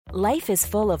Life is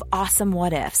full of awesome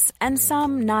what-ifs, and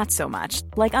some not so much,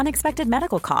 like unexpected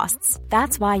medical costs.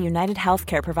 That's why United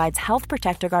Healthcare provides Health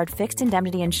Protector Guard fixed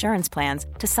indemnity insurance plans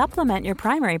to supplement your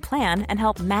primary plan and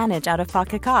help manage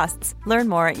out-of-pocket costs. Learn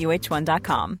more at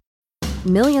uh1.com.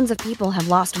 Millions of people have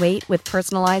lost weight with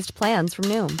personalized plans from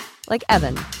Noom. Like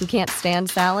Evan, who can't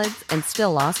stand salads and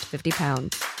still lost 50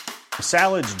 pounds.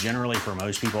 Salads generally for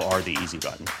most people are the easy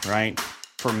button, right?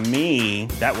 For me,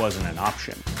 that wasn't an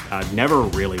option. I never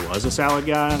really was a salad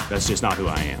guy. That's just not who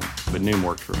I am. But Noom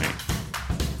worked for me.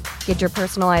 Get your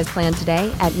personalized plan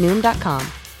today at Noom.com.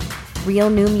 Real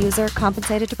Noom user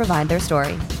compensated to provide their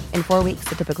story. In 4 weeks,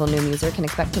 the typical Noom user can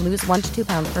expect to lose 1 to 2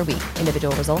 pounds per week.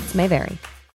 Individual results may vary.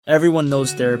 Everyone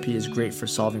knows therapy is great for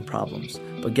solving problems,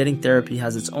 but getting therapy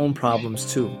has its own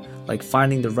problems too, like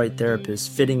finding the right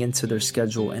therapist, fitting into their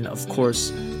schedule, and of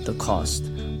course, the cost.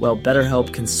 Well,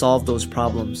 BetterHelp can solve those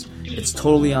problems. It's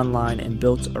totally online and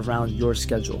built around your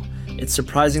schedule. It's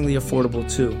surprisingly affordable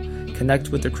too. Connect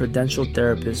with a credentialed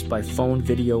therapist by phone,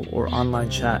 video, or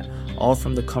online chat, all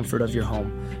from the comfort of your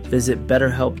home. Visit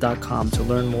BetterHelp.com to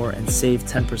learn more and save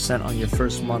 10% on your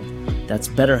first month. That's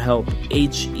BetterHelp,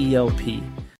 H-E-L-P.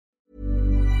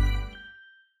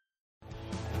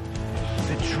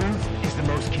 The truth is the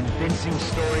most convincing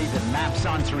story that maps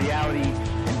onto reality,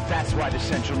 and that's why the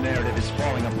central narrative is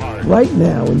falling apart. Right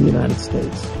now in the United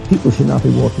States, people should not be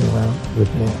walking around with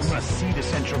masks. We must see the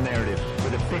central narrative for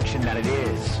the fiction that it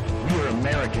is. We are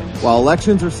Americans. While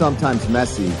elections are sometimes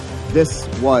messy, this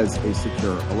was a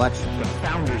secure election. The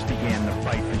founders began the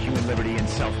fight for human liberty and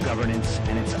self-governance,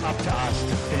 and it's up to us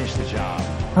to finish the job.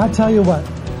 I'll tell you what,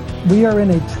 we are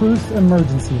in a truth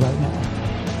emergency right now.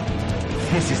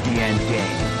 This is the end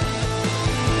game.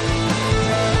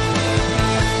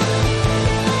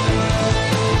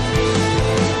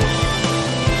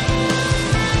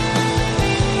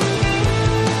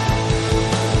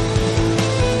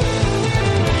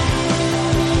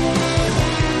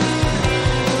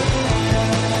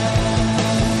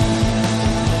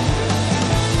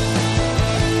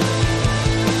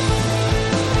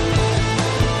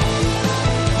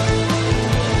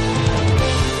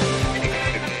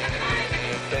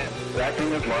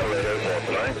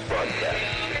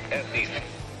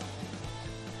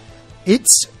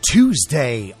 It's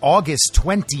Tuesday, August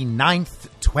 29th,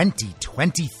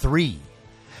 2023,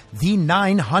 the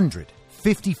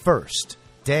 951st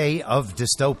day of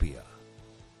dystopia.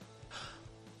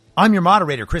 I'm your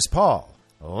moderator, Chris Paul.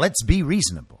 Let's be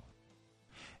reasonable.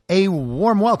 A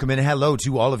warm welcome and hello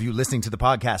to all of you listening to the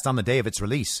podcast on the day of its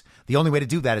release. The only way to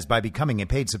do that is by becoming a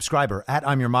paid subscriber at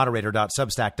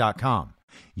imyourmoderator.substack.com.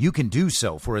 You can do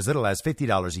so for as little as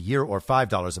 $50 a year or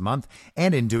 $5 a month,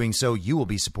 and in doing so, you will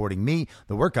be supporting me,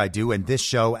 the work I do, and this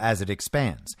show as it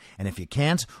expands. And if you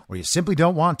can't, or you simply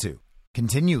don't want to,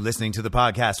 continue listening to the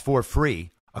podcast for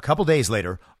free a couple days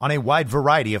later on a wide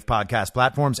variety of podcast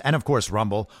platforms and, of course,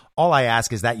 Rumble. All I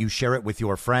ask is that you share it with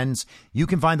your friends. You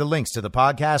can find the links to the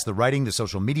podcast, the writing, the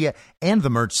social media, and the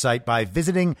merch site by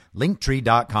visiting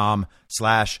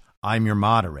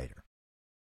linktree.com/I'mYourModerator.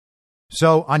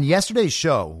 So on yesterday's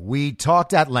show, we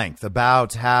talked at length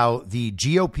about how the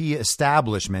GOP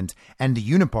establishment and the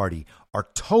Uniparty are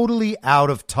totally out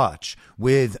of touch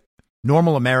with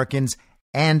normal Americans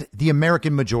and the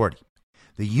American majority.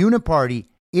 The Uniparty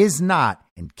is not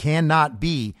and cannot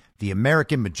be the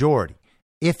American majority.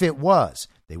 If it was,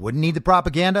 they wouldn't need the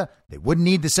propaganda. They wouldn't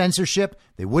need the censorship.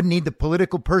 They wouldn't need the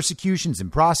political persecutions and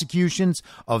prosecutions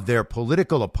of their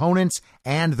political opponents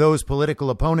and those political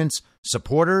opponents'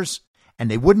 supporters. And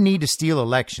they wouldn't need to steal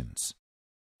elections.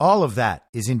 All of that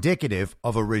is indicative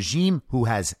of a regime who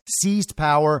has seized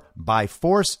power by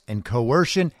force and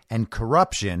coercion and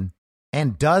corruption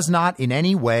and does not in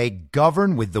any way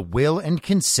govern with the will and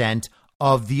consent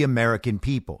of the American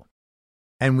people.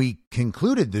 And we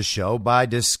concluded the show by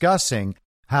discussing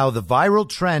how the viral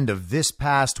trend of this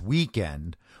past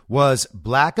weekend was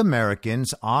Black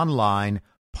Americans online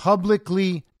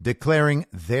publicly declaring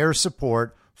their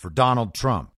support for Donald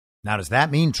Trump. Now, does that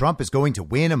mean Trump is going to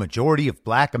win a majority of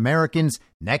Black Americans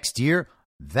next year?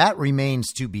 That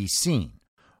remains to be seen.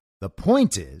 The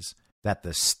point is that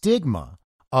the stigma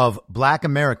of Black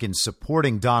Americans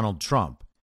supporting Donald Trump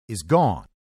is gone.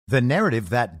 The narrative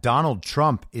that Donald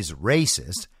Trump is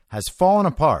racist has fallen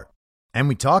apart. And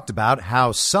we talked about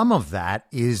how some of that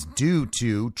is due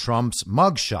to Trump's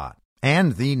mugshot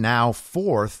and the now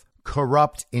fourth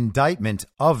corrupt indictment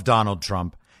of Donald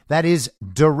Trump that is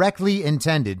directly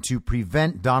intended to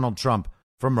prevent Donald Trump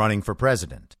from running for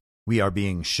president. We are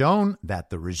being shown that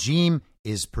the regime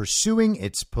is pursuing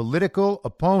its political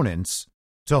opponents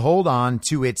to hold on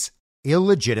to its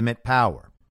illegitimate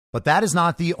power. But that is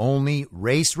not the only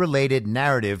race-related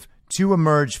narrative to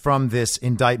emerge from this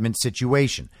indictment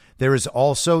situation. There is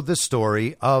also the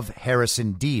story of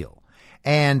Harrison Deal.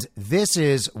 And this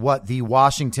is what the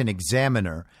Washington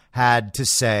Examiner had to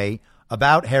say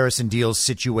about Harrison Deal's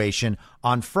situation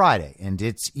on Friday. And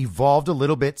it's evolved a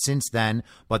little bit since then,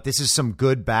 but this is some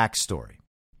good backstory.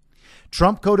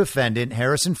 Trump co-defendant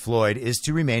Harrison Floyd is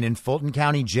to remain in Fulton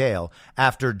County Jail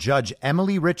after Judge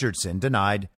Emily Richardson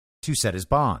denied to set his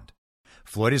bond.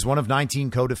 Floyd is one of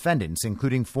 19 co-defendants,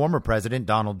 including former President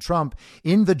Donald Trump,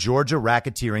 in the Georgia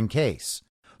racketeering case.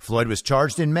 Floyd was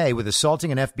charged in May with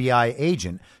assaulting an FBI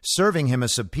agent, serving him a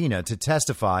subpoena to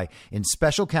testify in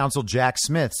special counsel Jack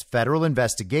Smith's federal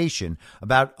investigation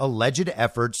about alleged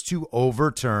efforts to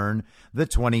overturn the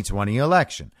 2020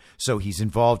 election. So he's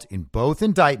involved in both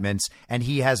indictments, and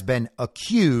he has been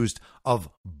accused of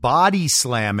body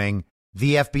slamming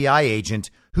the FBI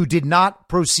agent who did not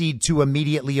proceed to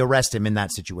immediately arrest him in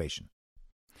that situation.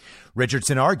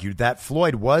 Richardson argued that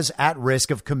Floyd was at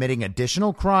risk of committing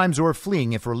additional crimes or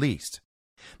fleeing if released.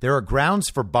 There are grounds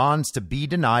for bonds to be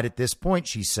denied at this point,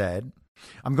 she said.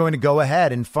 I'm going to go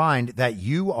ahead and find that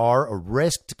you are a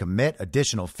risk to commit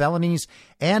additional felonies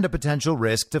and a potential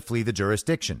risk to flee the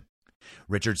jurisdiction.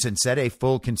 Richardson said a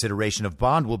full consideration of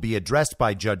bond will be addressed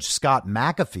by Judge Scott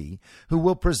McAfee, who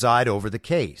will preside over the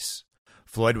case.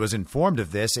 Floyd was informed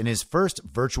of this in his first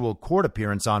virtual court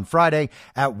appearance on Friday,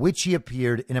 at which he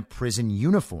appeared in a prison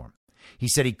uniform. He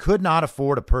said he could not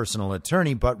afford a personal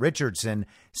attorney, but Richardson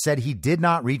said he did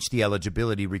not reach the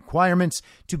eligibility requirements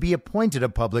to be appointed a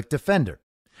public defender.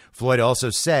 Floyd also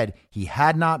said he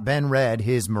had not been read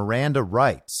his Miranda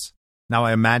rights. Now,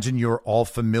 I imagine you're all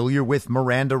familiar with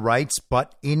Miranda rights,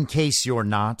 but in case you're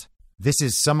not, this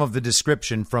is some of the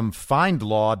description from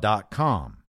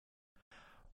findlaw.com.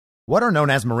 What are known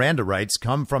as Miranda rights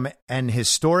come from an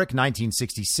historic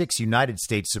 1966 United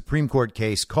States Supreme Court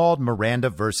case called Miranda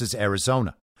versus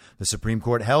Arizona. The Supreme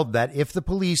Court held that if the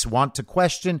police want to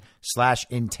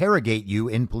question/interrogate you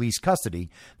in police custody,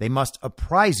 they must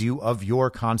apprise you of your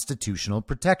constitutional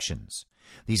protections.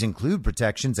 These include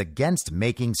protections against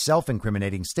making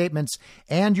self-incriminating statements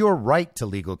and your right to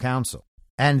legal counsel.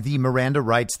 And the Miranda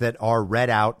rights that are read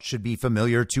out should be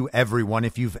familiar to everyone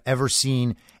if you've ever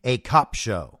seen a cop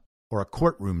show or a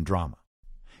courtroom drama.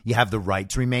 You have the right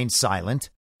to remain silent.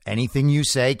 Anything you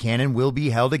say can and will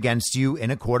be held against you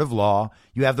in a court of law.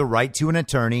 You have the right to an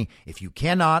attorney. If you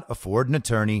cannot afford an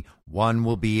attorney, one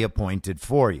will be appointed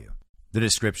for you. The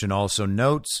description also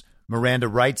notes, Miranda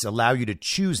rights allow you to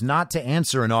choose not to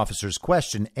answer an officer's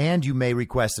question, and you may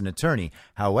request an attorney.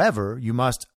 However, you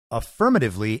must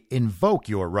affirmatively invoke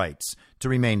your rights to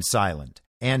remain silent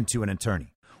and to an attorney.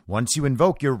 Once you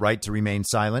invoke your right to remain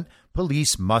silent,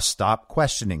 police must stop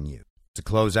questioning you. To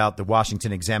close out the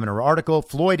Washington Examiner article,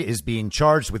 Floyd is being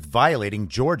charged with violating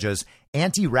Georgia's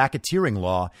anti-racketeering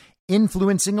law,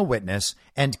 influencing a witness,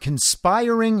 and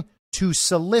conspiring to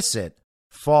solicit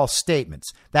false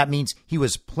statements. That means he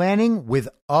was planning with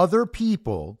other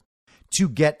people to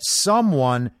get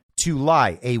someone to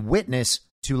lie, a witness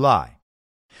to lie.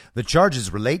 The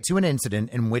charges relate to an incident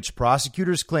in which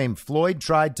prosecutors claim Floyd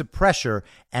tried to pressure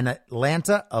an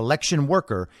Atlanta election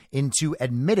worker into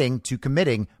admitting to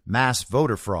committing mass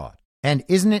voter fraud. And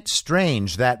isn't it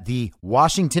strange that the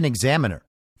Washington Examiner,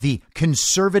 the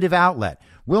conservative outlet,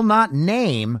 will not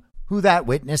name who that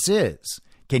witness is?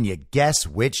 Can you guess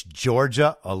which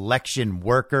Georgia election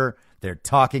worker they're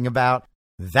talking about?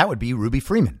 That would be Ruby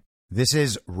Freeman. This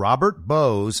is Robert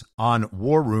Bose on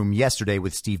War Room Yesterday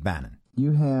with Steve Bannon.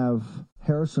 You have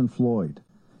Harrison Floyd,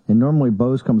 and normally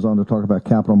Bose comes on to talk about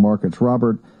capital markets.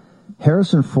 Robert,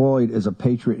 Harrison Floyd is a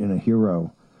patriot and a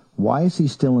hero. Why is he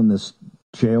still in this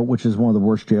jail, which is one of the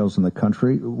worst jails in the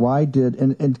country? Why did,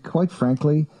 and quite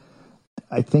frankly,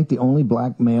 I think the only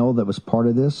black male that was part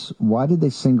of this, why did they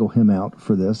single him out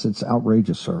for this? It's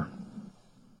outrageous, sir.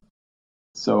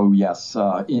 So, yes,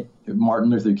 Martin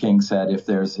Luther King said, if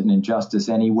there's an injustice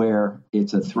anywhere,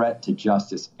 it's a threat to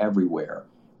justice everywhere.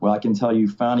 Well, I can tell you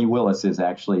Fani Willis is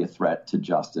actually a threat to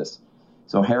justice.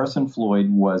 So Harrison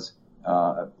Floyd was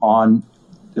on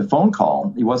the phone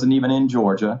call. He wasn't even in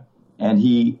Georgia, and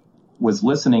he was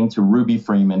listening to Ruby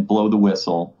Freeman blow the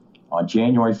whistle on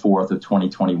January 4th of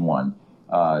 2021.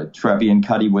 Trevian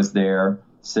Cuddy was there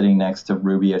sitting next to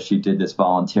Ruby as she did this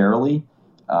voluntarily.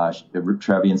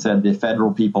 Trevian said the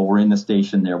federal people were in the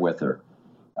station there with her.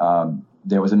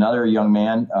 There was another young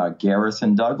man,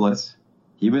 Garrison Douglas.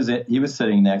 He was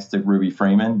sitting next to Ruby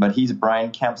Freeman, but he's Brian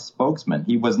Kemp's spokesman.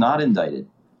 He was not indicted.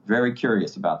 Very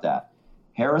curious about that.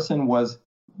 Harrison was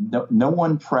no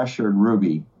one pressured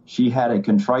Ruby She had a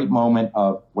contrite moment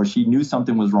of where she knew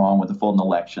something was wrong with the Fulton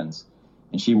elections,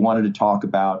 and she wanted to talk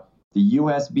about the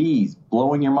USBs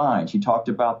blowing your mind. She talked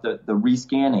about the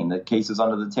rescanning, the cases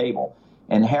under the table.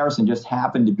 And Harrison just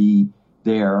happened to be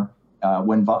there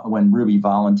when Ruby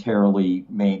voluntarily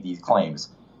made these claims.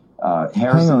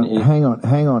 Harrison, hang on,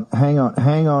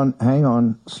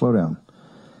 slow down.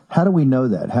 How do we know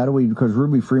that? Because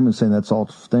Ruby Freeman's saying that's all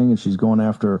thing, and she's going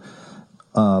after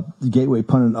Gateway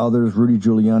Pundit and others, Rudy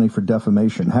Giuliani, for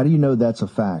defamation. How do you know that's a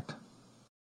fact?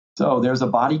 So there's a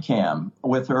body cam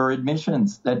with her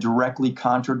admissions that directly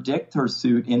contradict her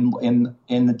suit in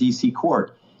the D.C.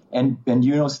 court. And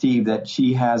you know, Steve, that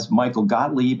she has Michael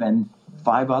Gottlieb and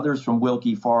 5 others from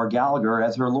Wilkie Farr Gallagher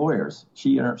as her lawyers.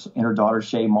 She and her daughter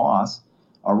Shay Moss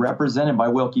are represented by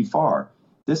Wilkie Farr.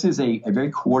 This is a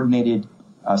very coordinated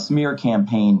smear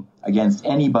campaign against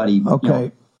anybody.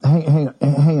 Okay, hang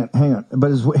on.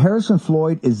 But is Harrison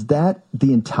Floyd, is that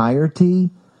the entirety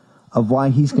of why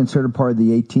he's considered part of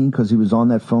the 18 because he was on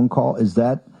that phone call? Is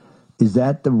that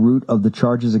the root of the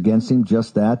charges against him?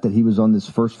 Just that he was on this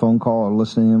first phone call or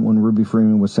listening when Ruby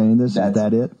Freeman was saying this? Is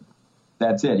that it?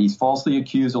 That's it. He's falsely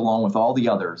accused along with all the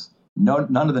others.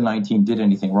 None of the 19 did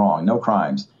anything wrong. No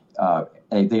crimes.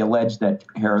 They alleged that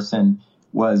Harrison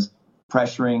was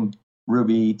pressuring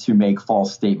Ruby to make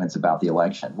false statements about the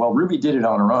election. Well, Ruby did it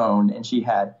on her own, and she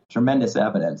had tremendous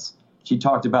evidence. She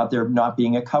talked about there not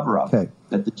being a cover-up, that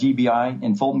the GBI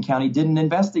in Fulton County didn't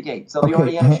investigate. So they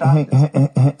already had a shot.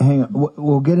 Hang on.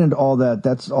 We'll get into all that.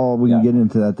 That's all. We can get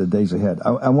into that the days ahead.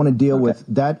 I want to deal with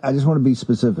that. I just want to be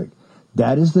specific.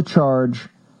 That is the charge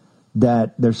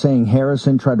that they're saying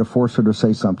Harrison tried to force her to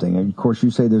say something. And, of course,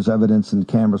 you say there's evidence and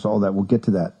cameras, all that. We'll get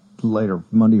to that later,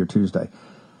 Monday or Tuesday.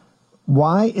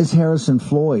 Why is Harrison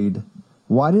Floyd,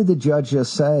 why did the judge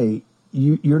just say,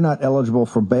 you're not eligible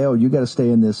for bail, you got to stay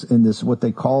in this what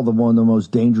they call one of the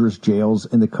most dangerous jails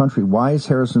in the country? Why is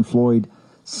Harrison Floyd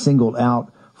singled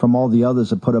out from all the others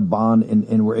that put a bond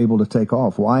and were able to take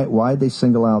off? Why did they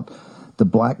single out the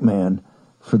black man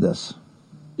for this?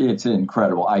 It's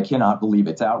incredible. I cannot believe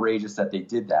it. It's outrageous that they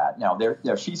did that. Now,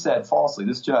 she said falsely,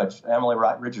 this judge, Emily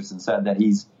Richardson, said that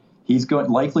he's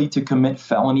likely to commit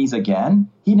felonies again.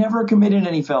 He never committed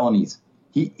any felonies.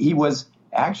 He was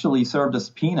actually served a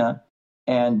subpoena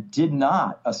and did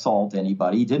not assault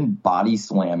anybody. He didn't body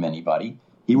slam anybody.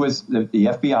 He was the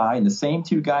FBI and the same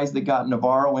 2 guys that got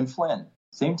Navarro and Flynn,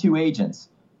 same 2 agents.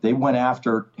 They went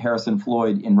after Harrison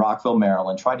Floyd in Rockville,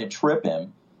 Maryland, tried to trip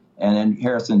him. And then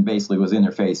Harrison basically was in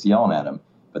their face yelling at him.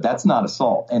 But that's not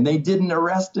assault. And they didn't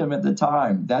arrest him at the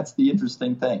time. That's the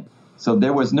interesting thing. So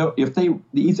there was if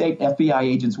these FBI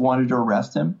agents wanted to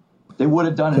arrest him, they would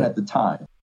have done it at the time.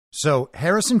 So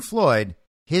Harrison Floyd,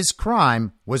 his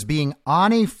crime was being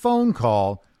on a phone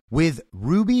call with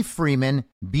Ruby Freeman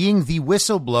being the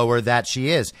whistleblower that she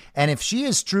is. And if she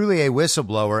is truly a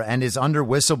whistleblower and is under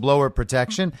whistleblower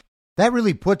protection, that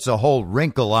really puts a whole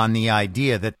wrinkle on the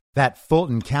idea that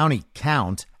Fulton County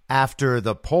count, after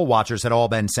the poll watchers had all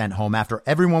been sent home, after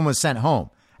everyone was sent home,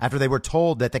 after they were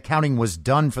told that the counting was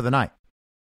done for the night,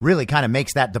 really kind of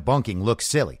makes that debunking look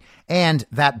silly. And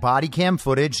that body cam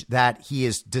footage that he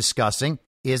is discussing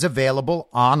is available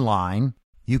online.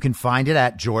 You can find it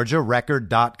at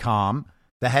georgiarecord.com.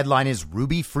 The headline is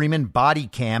Ruby Freeman Body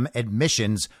Cam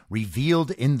Admissions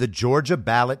Revealed in the Georgia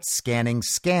Ballot Scanning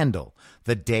Scandal.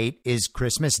 The date is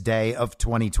Christmas Day of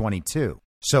 2022.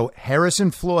 So Harrison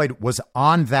Floyd was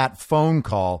on that phone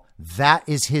call. That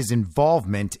is his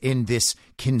involvement in this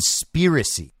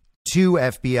conspiracy. 2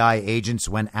 FBI agents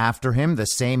went after him, the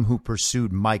same who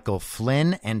pursued Michael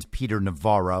Flynn and Peter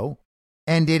Navarro.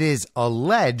 And it is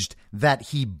alleged that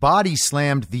he body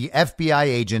slammed the FBI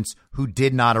agents who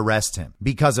did not arrest him.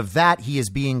 Because of that, he is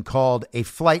being called a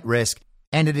flight risk,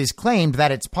 and it is claimed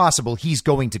that it's possible he's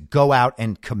going to go out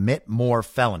and commit more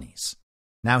felonies.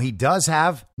 Now, he does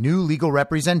have new legal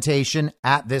representation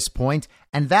at this point,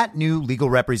 and that new legal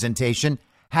representation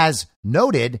has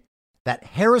noted that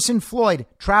Harrison Floyd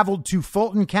traveled to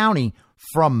Fulton County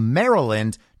from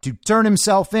Maryland to turn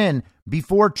himself in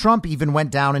before Trump even went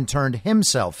down and turned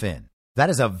himself in. That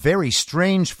is a very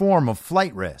strange form of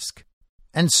flight risk.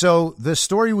 And so the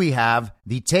story we have,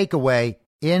 the takeaway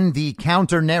in the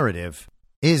counter narrative,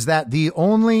 is that the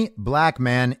only black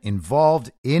man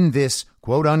involved in this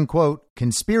quote unquote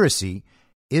conspiracy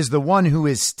is the one who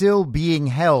is still being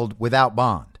held without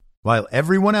bond, while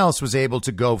everyone else was able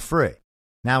to go free.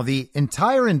 Now, the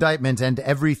entire indictment and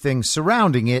everything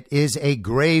surrounding it is a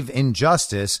grave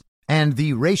injustice, and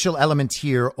the racial element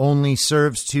here only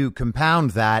serves to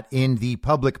compound that in the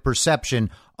public perception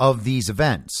of these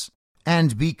events.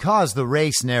 And because the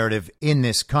race narrative in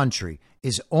this country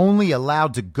is only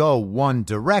allowed to go one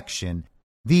direction,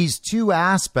 these two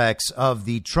aspects of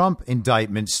the Trump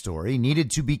indictment story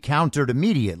needed to be countered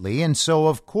immediately. And so,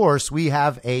 of course, we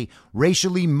have a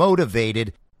racially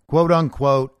motivated, quote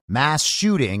unquote, mass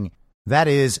shooting that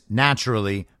is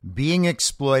naturally being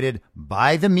exploited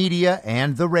by the media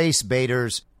and the race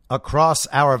baiters across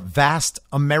our vast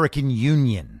American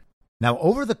Union. Now,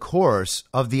 over the course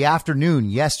of the afternoon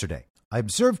yesterday, I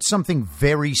observed something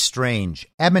very strange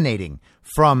emanating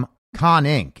from Con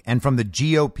Inc. and from the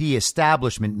GOP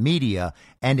establishment media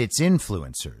and its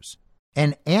influencers.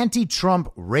 An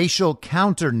anti-Trump racial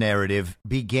counter-narrative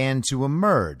began to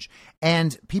emerge,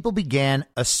 and people began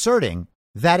asserting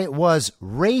that it was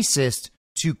racist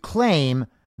to claim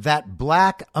that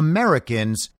Black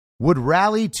Americans would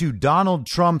rally to Donald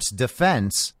Trump's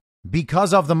defense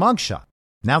because of the mugshot.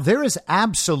 Now, there is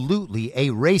absolutely a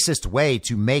racist way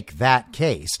to make that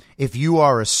case. If you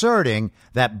are asserting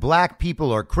that black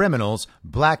people are criminals,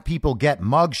 black people get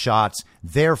mugshots,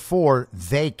 therefore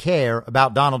they care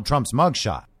about Donald Trump's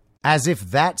mugshot, as if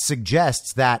that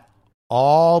suggests that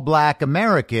all black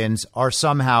Americans are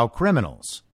somehow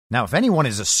criminals. Now, if anyone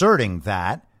is asserting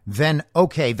that, then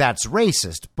okay, that's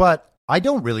racist, but I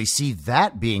don't really see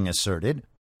that being asserted.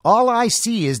 All I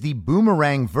see is the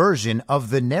boomerang version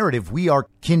of the narrative we are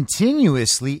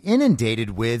continuously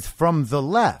inundated with from the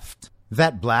left,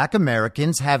 that Black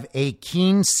Americans have a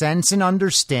keen sense and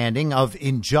understanding of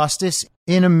injustice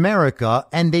in America,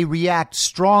 and they react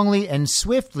strongly and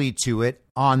swiftly to it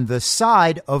on the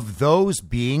side of those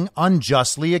being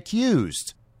unjustly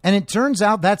accused. And it turns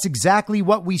out that's exactly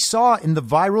what we saw in the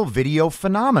viral video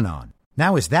phenomenon.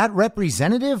 Now, is that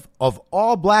representative of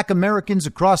all Black Americans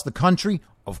across the country?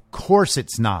 Of course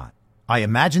it's not. I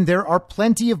imagine there are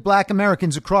plenty of Black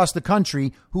Americans across the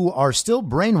country who are still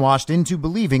brainwashed into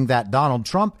believing that Donald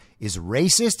Trump is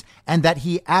racist and that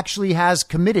he actually has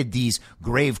committed these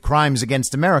grave crimes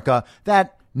against America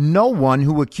that no one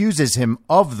who accuses him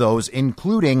of those,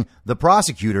 including the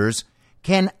prosecutors,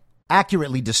 can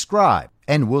accurately describe.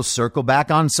 And we'll circle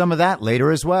back on some of that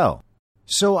later as well.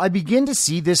 So I begin to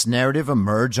see this narrative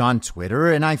emerge on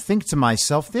Twitter, and I think to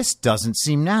myself, this doesn't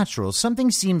seem natural.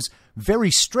 Something seems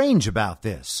very strange about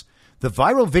this. The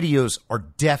viral videos are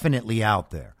definitely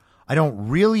out there. I don't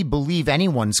really believe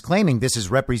anyone's claiming this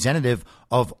is representative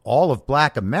of all of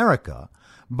Black America.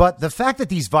 But the fact that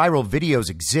these viral videos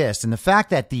exist and the fact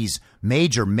that these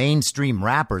major mainstream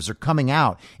rappers are coming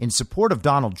out in support of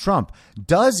Donald Trump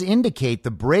does indicate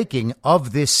the breaking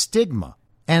of this stigma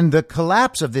and the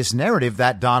collapse of this narrative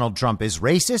that Donald Trump is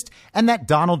racist and that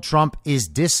Donald Trump is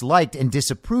disliked and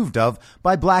disapproved of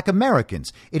by Black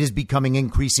Americans. It is becoming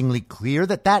increasingly clear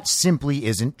that that simply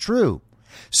isn't true.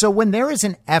 So when there is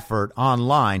an effort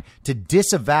online to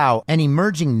disavow an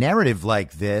emerging narrative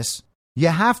like this, you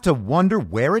have to wonder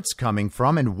where it's coming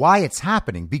from and why it's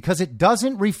happening, because it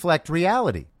doesn't reflect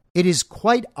reality. It is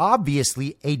quite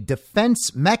obviously a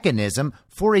defense mechanism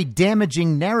for a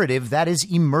damaging narrative that is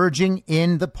emerging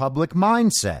in the public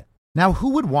mindset. Now,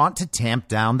 who would want to tamp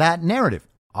down that narrative?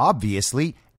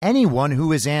 Obviously, anyone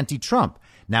who is anti-Trump.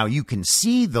 Now, you can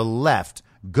see the left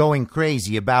going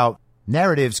crazy about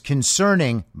narratives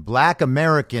concerning Black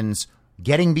Americans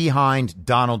getting behind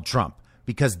Donald Trump,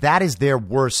 because that is their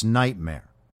worst nightmare.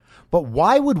 But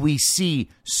why would we see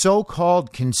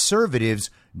so-called conservatives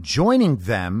joining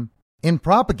them in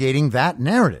propagating that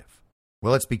narrative?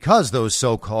 Well, it's because those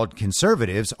so-called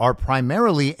conservatives are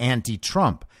primarily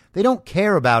anti-Trump. They don't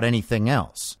care about anything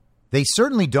else. They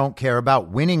certainly don't care about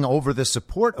winning over the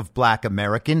support of Black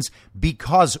Americans,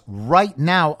 because right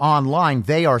now online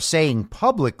they are saying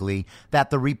publicly that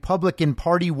the Republican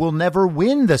Party will never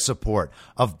win the support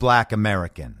of Black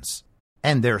Americans.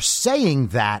 And they're saying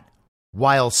that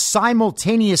while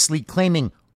simultaneously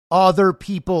claiming other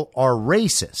people are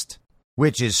racist,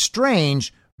 which is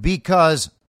strange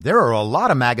because there are a lot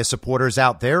of MAGA supporters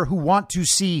out there who want to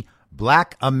see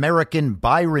Black American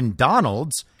Byron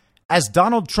Donalds as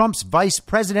Donald Trump's vice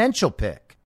presidential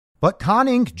pick. But Con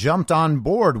Inc. jumped on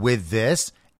board with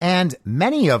this, and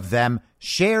many of them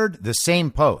shared the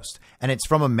same post. And it's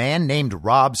from a man named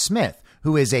Rob Smith,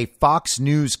 who is a Fox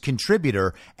News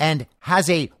contributor and has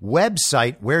a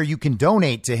website where you can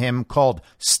donate to him called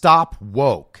Stop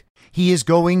Woke. He is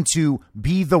going to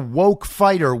be the woke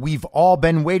fighter we've all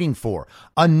been waiting for.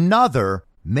 Another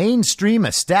mainstream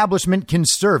establishment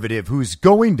conservative who's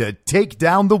going to take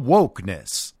down the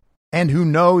wokeness. And who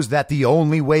knows that the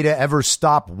only way to ever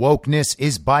stop wokeness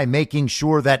is by making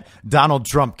sure that Donald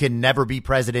Trump can never be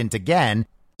president again,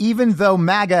 even though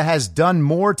MAGA has done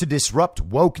more to disrupt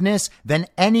wokeness than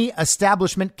any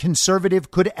establishment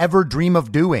conservative could ever dream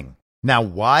of doing. Now,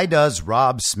 why does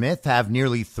Rob Smith have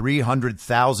nearly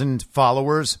 300,000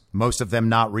 followers, most of them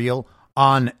not real,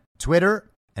 on Twitter?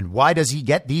 And why does he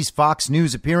get these Fox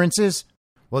News appearances?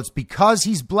 Well, it's because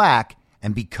he's black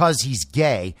and because he's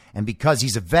gay and because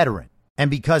he's a veteran and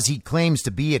because he claims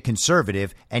to be a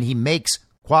conservative and he makes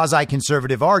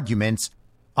quasi-conservative arguments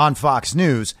on Fox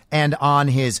News and on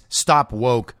his Stop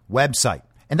Woke website.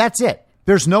 And that's it.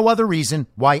 There's no other reason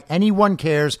why anyone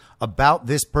cares about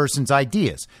this person's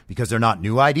ideas, because they're not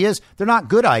new ideas. They're not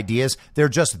good ideas. They're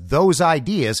just those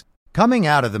ideas coming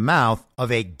out of the mouth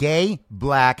of a gay,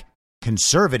 black,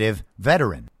 conservative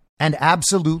veteran and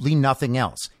absolutely nothing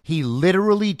else. He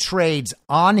literally trades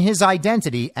on his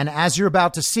identity. And as you're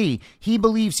about to see, he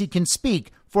believes he can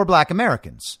speak for black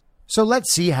Americans. So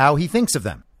let's see how he thinks of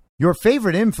them. Your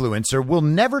favorite influencer will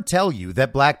never tell you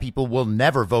that black people will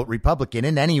never vote Republican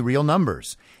in any real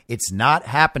numbers. It's not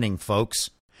happening,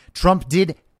 folks. Trump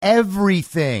did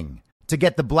everything to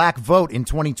get the black vote in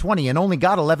 2020 and only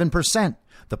got 11%.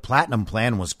 The Platinum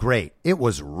Plan was great. It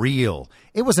was real.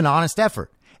 It was an honest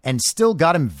effort and still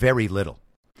got him very little.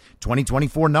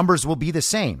 2024 numbers will be the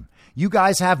same. You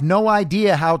guys have no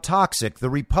idea how toxic the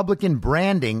Republican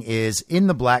branding is in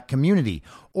the black community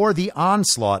or the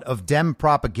onslaught of Dem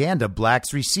propaganda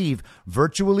blacks receive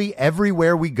virtually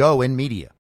everywhere we go in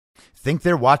media. Think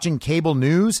they're watching cable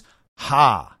news?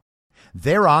 Ha!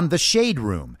 They're on The Shade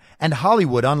Room and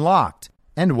Hollywood Unlocked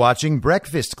and watching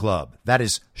Breakfast Club. That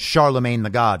is Charlemagne the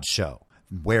God's show,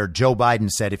 where Joe Biden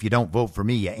said, if you don't vote for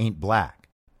me, you ain't black.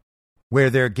 Where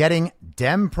they're getting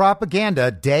Dem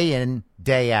propaganda day in,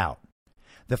 day out.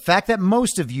 The fact that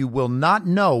most of you will not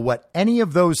know what any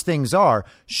of those things are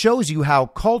shows you how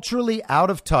culturally out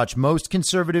of touch most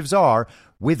conservatives are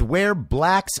with where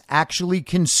blacks actually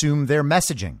consume their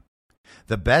messaging.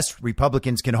 The best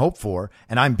Republicans can hope for,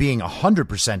 and I'm being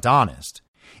 100% honest,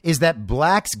 is that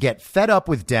blacks get fed up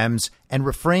with Dems and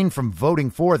refrain from voting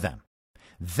for them.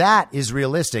 That is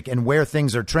realistic and where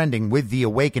things are trending with the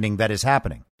awakening that is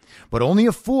happening. But only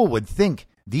a fool would think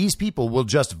these people will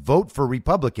just vote for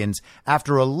Republicans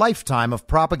after a lifetime of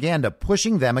propaganda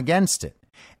pushing them against it.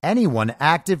 Anyone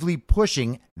actively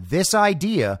pushing this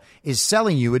idea is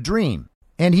selling you a dream.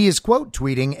 And he is quote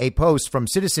tweeting a post from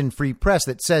Citizen Free Press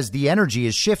that says the energy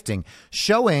is shifting,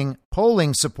 showing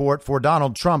polling support for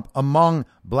Donald Trump among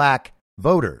black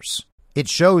voters. It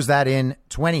shows that in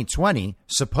 2020,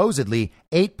 supposedly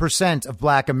 8% of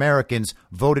black Americans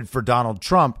voted for Donald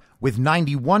Trump, with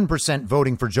 91%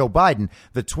 voting for Joe Biden.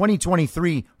 The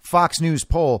 2023 Fox News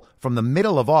poll from the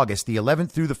middle of August, the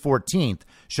 11th through the 14th,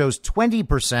 shows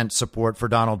 20% support for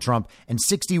Donald Trump and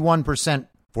 61%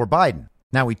 for Biden.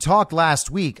 Now, we talked last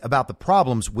week about the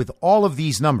problems with all of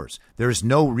these numbers. There is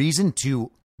no reason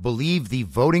to believe the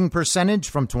voting percentage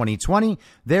from 2020.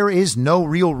 There is no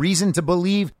real reason to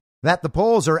believe that the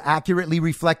polls are accurately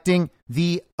reflecting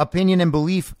the opinion and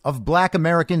belief of black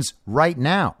Americans right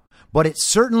now. But it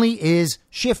certainly is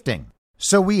shifting.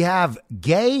 So we have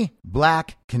gay,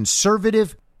 black,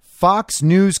 conservative, Fox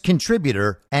News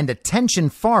contributor and attention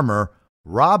farmer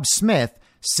Rob Smith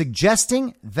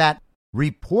suggesting that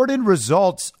reported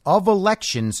results of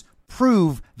elections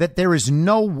prove that there is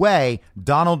no way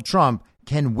Donald Trump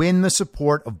can win the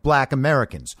support of black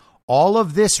Americans. All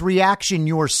of this reaction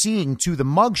you're seeing to the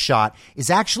mugshot is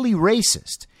actually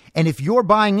racist. And if you're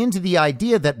buying into the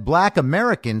idea that black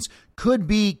Americans could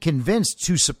be convinced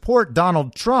to support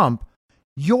Donald Trump,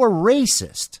 you're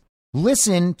racist.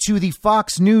 Listen to the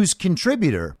Fox News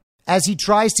contributor as he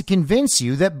tries to convince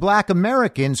you that black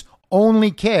Americans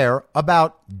only care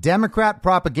about Democrat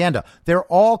propaganda. They're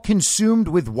all consumed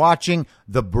with watching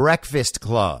The Breakfast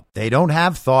Club. They don't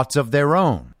have thoughts of their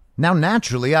own. Now,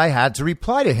 naturally, I had to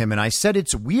reply to him, and I said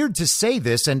it's weird to say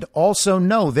this and also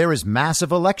know there is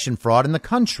massive election fraud in the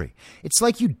country. It's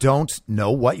like you don't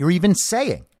know what you're even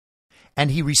saying. And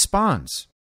he responds,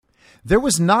 there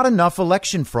was not enough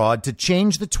election fraud to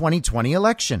change the 2020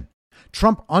 election.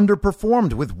 Trump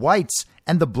underperformed with whites,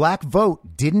 and the black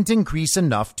vote didn't increase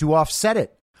enough to offset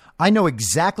it. I know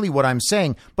exactly what I'm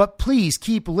saying, but please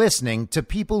keep listening to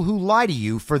people who lie to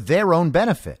you for their own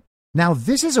benefit. Now,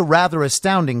 this is a rather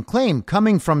astounding claim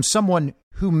coming from someone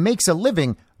who makes a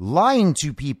living lying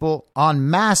to people on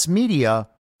mass media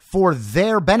for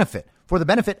their benefit, for the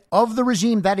benefit of the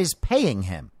regime that is paying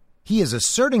him. He is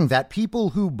asserting that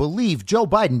people who believe Joe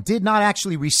Biden did not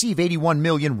actually receive 81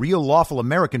 million real lawful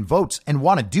American votes and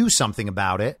want to do something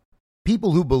about it,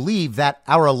 people who believe that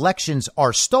our elections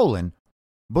are stolen,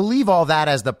 believe all that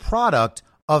as the product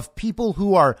of people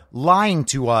who are lying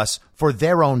to us for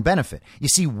their own benefit. You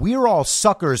see, we're all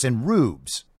suckers and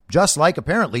rubes. just like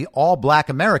apparently all black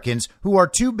Americans who are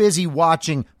too busy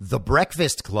watching The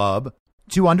Breakfast Club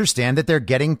to understand that they're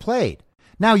getting played.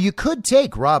 Now, you could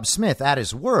take Rob Smith at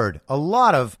his word. A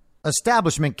lot of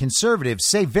establishment conservatives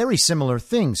say very similar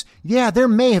things. Yeah, there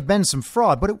may have been some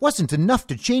fraud, but it wasn't enough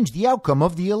to change the outcome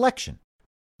of the election.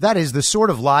 That is the sort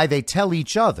of lie they tell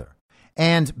each other.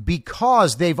 And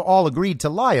because they've all agreed to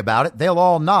lie about it, they'll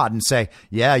all nod and say,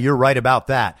 yeah, you're right about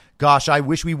that. Gosh, I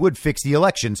wish we would fix the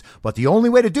elections, but the only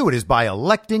way to do it is by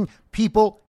electing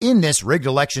people in this rigged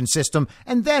election system.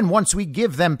 And then once we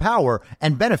give them power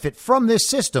and benefit from this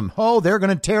system, they're going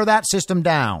to tear that system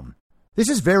down. This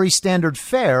is very standard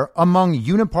fare among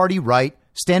uniparty right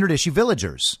standard issue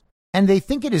villagers. And they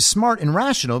think it is smart and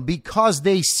rational because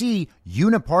they see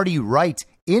uniparty right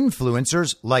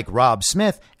influencers like Rob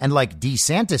Smith and like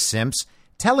DeSantis simps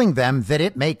telling them that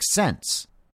it makes sense.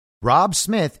 Rob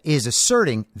Smith is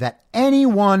asserting that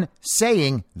anyone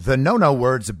saying the no-no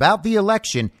words about the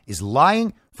election is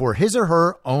lying for his or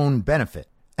her own benefit.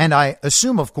 And I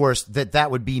assume, of course, that that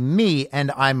would be me,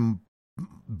 and I'm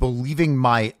believing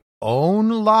my own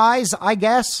lies, I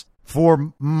guess,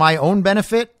 for my own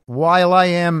benefit, while I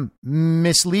am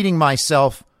misleading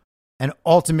myself and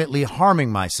ultimately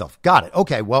harming myself. Got it.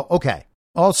 Okay. Well, okay.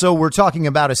 Also, we're talking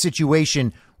about a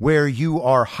situation where you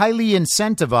are highly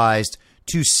incentivized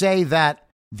to say that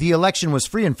the election was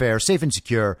free and fair, safe and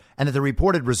secure, and that the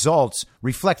reported results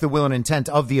reflect the will and intent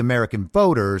of the American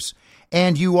voters.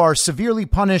 And you are severely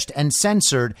punished and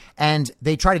censored, and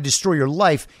they try to destroy your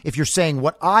life if you're saying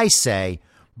what I say.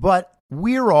 But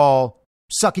we're all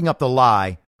sucking up the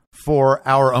lie for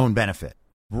our own benefit.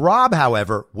 Rob,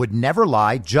 however, would never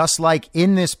lie, just like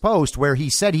in this post where he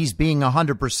said he's being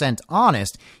 100%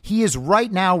 honest. He is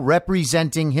right now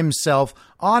representing himself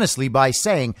honestly by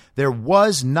saying there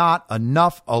was not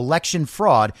enough election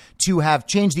fraud to have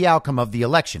changed the outcome of the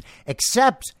election.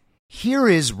 Except here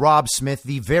is Rob Smith,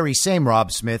 the very same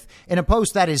Rob Smith, in a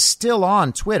post that is still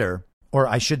on Twitter, or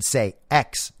I should say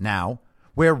X now,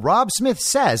 where Rob Smith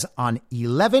says on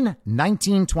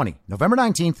 11/19/20, November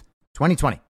 19th,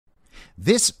 2020,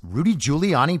 this Rudy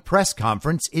Giuliani press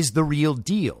conference is the real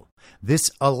deal.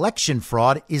 This election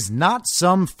fraud is not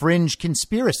some fringe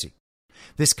conspiracy.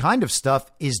 This kind of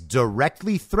stuff is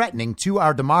directly threatening to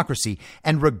our democracy,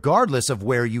 and regardless of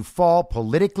where you fall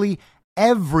politically,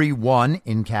 everyone,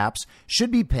 in caps,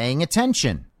 should be paying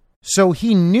attention. So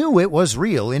he knew it was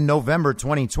real in November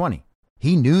 2020.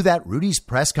 He knew that Rudy's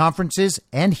press conferences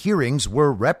and hearings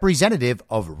were representative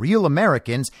of real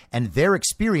Americans and their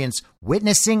experience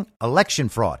witnessing election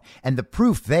fraud and the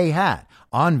proof they had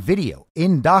on video,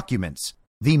 in documents.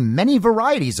 The many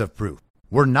varieties of proof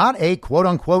were not a quote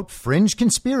unquote fringe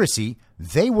conspiracy.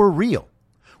 They were real.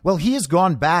 Well, he has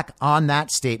gone back on that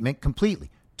statement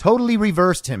completely, totally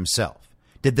reversed himself.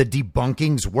 Did the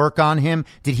debunkings work on him?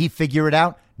 Did he figure it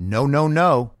out?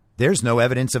 No. There's no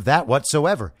evidence of that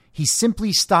whatsoever. He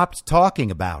simply stopped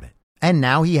talking about it. And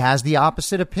now he has the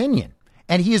opposite opinion.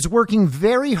 And he is working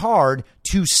very hard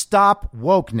to stop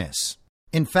wokeness.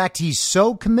 In fact, he's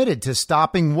so committed to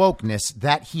stopping wokeness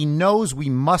that he knows we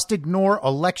must ignore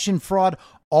election fraud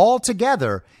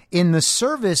altogether in the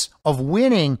service of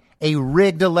winning a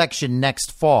rigged election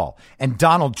next fall. And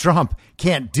Donald Trump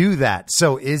can't do that.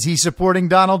 So is he supporting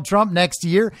Donald Trump next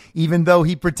year, even though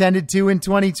he pretended to in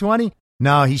 2020?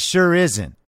 No, he sure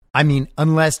isn't. I mean,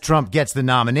 unless Trump gets the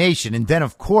nomination. And then,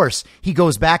 of course, he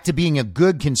goes back to being a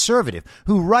good conservative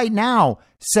who right now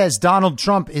says Donald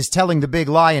Trump is telling the big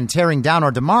lie and tearing down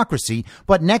our democracy.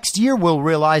 But next year, we'll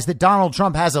realize that Donald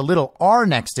Trump has a little R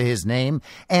next to his name.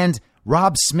 And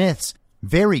Rob Smith's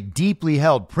very deeply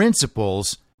held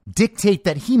principles dictate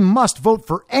that he must vote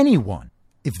for anyone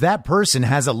if that person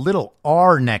has a little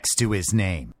R next to his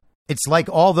name. It's like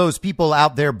all those people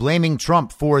out there blaming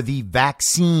Trump for the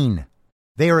vaccine.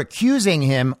 They are accusing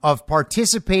him of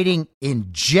participating in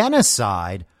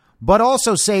genocide, but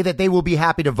also say that they will be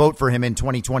happy to vote for him in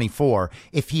 2024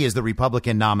 if he is the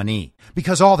Republican nominee.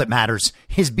 Because all that matters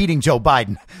is beating Joe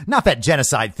Biden. Not that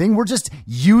genocide thing. We're just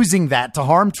using that to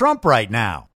harm Trump right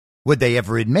now. Would they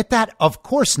ever admit that? Of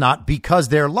course not, because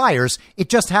they're liars. It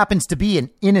just happens to be an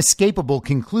inescapable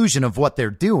conclusion of what they're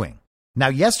doing. Now,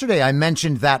 yesterday I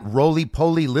mentioned that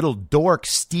roly-poly little dork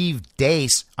Steve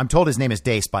Deace. I'm told his name is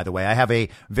Deace, by the way. I have a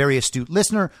very astute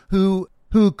listener who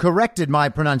corrected my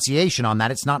pronunciation on that.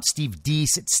 It's not Steve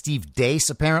Deace, it's Steve Deace,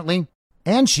 apparently.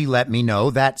 And she let me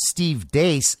know that Steve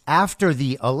Deace, after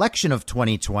the election of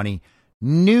 2020,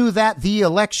 knew that the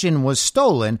election was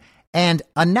stolen and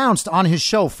announced on his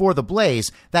show For the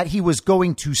Blaze that he was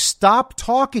going to stop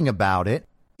talking about it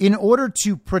in order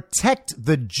to protect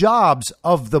the jobs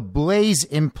of the Blaze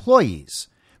employees,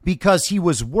 because he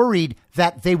was worried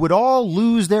that they would all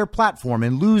lose their platform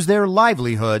and lose their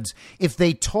livelihoods if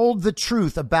they told the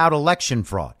truth about election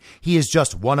fraud. He is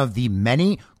just one of the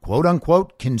many, quote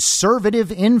unquote, conservative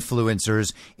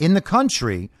influencers in the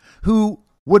country who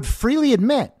would freely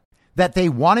admit that they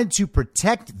wanted to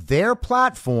protect their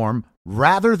platform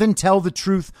rather than tell the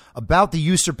truth about the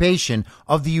usurpation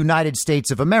of the United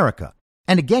States of America.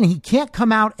 And again, he can't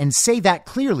come out and say that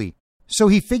clearly. So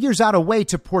he figures out a way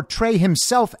to portray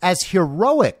himself as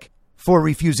heroic for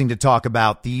refusing to talk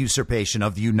about the usurpation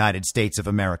of the United States of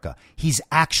America. He's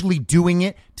actually doing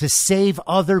it to save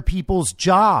other people's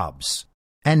jobs.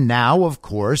 And now, of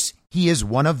course, he is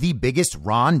one of the biggest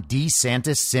Ron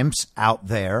DeSantis simps out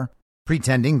there,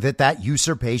 pretending that that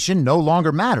usurpation no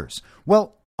longer matters.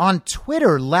 Well, on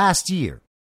Twitter last year,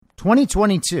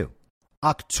 2022,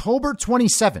 October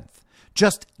 27th,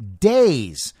 just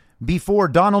days before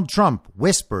Donald Trump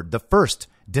whispered the first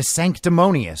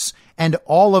DeSanctimonious and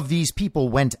all of these people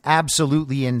went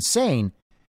absolutely insane,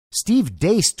 Steve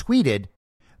Deace tweeted,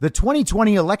 "The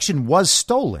 2020 election was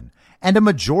stolen and a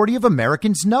majority of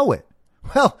Americans know it."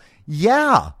 Well,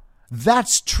 yeah,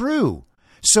 that's true.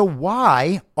 So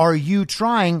why are you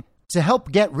trying to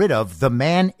help get rid of the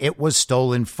man it was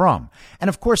stolen from? And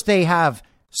of course, they have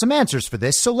some answers for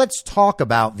this. So let's talk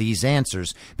about these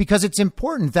answers, because it's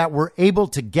important that we're able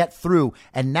to get through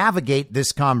and navigate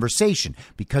this conversation,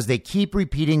 because they keep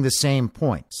repeating the same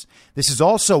points. This is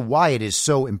also why it is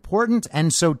so important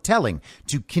and so telling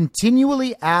to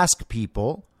continually ask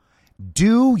people,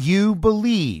 do you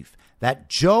believe that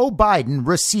Joe Biden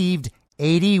received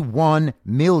 81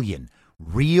 million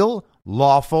real,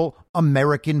 lawful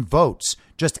American votes?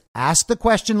 Just ask the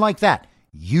question like that.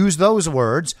 Use those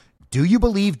words. Do you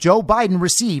believe Joe Biden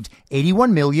received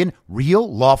 81 million real,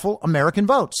 lawful American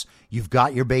votes? You've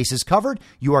got your bases covered.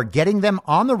 You are getting them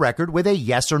on the record with a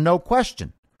yes or no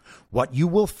question. What you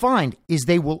will find is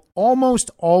they will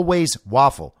almost always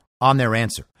waffle on their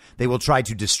answer. They will try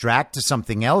to distract to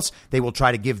something else. They will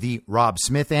try to give the Rob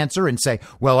Smith answer and say,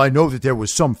 well, I know that there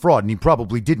was some fraud and he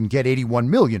probably didn't get 81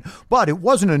 million, but it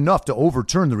wasn't enough to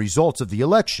overturn the results of the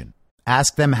election.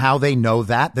 Ask them how they know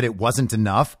that it wasn't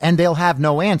enough, and they'll have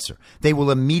no answer. They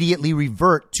will immediately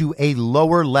revert to a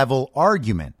lower level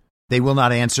argument. They will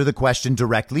not answer the question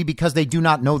directly because they do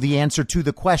not know the answer to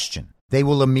the question. They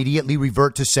will immediately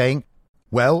revert to saying,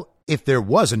 well, if there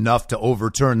was enough to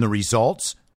overturn the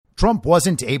results, Trump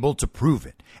wasn't able to prove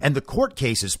it. And the court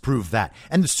cases prove that.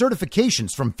 And the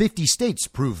certifications from 50 states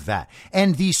prove that.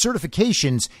 And the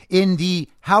certifications in the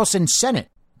House and Senate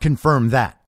confirm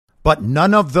that. But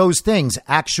none of those things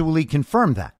actually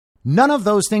confirm that. None of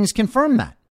those things confirm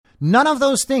that. None of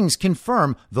those things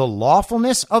confirm the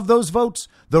lawfulness of those votes,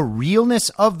 the realness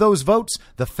of those votes,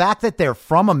 the fact that they're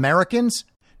from Americans,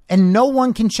 and no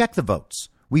one can check the votes.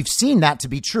 We've seen that to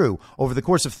be true over the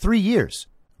course of 3 years.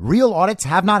 Real audits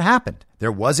have not happened.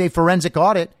 There was a forensic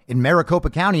audit in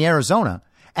Maricopa County, Arizona,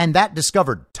 and that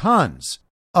discovered tons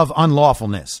of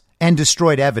unlawfulness and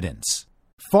destroyed evidence.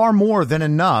 Far more than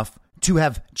enough to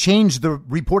have changed the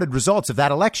reported results of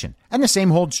that election. And the same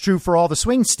holds true for all the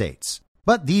swing states.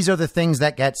 But these are the things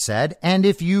that get said. And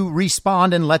if you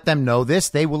respond and let them know this,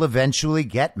 they will eventually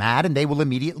get mad and they will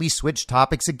immediately switch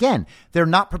topics again. They're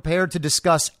not prepared to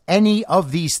discuss any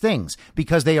of these things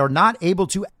because they are not able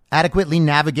to adequately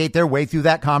navigate their way through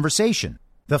that conversation.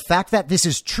 The fact that this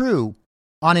is true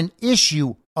on an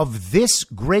issue of this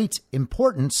great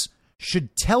importance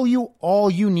should tell you all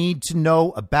you need to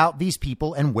know about these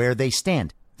people and where they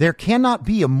stand. There cannot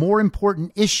be a more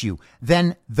important issue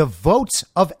than the votes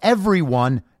of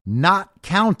everyone not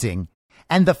counting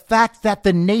and the fact that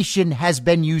the nation has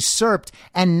been usurped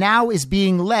and now is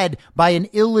being led by an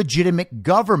illegitimate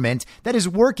government that is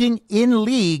working in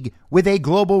league with a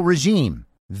global regime.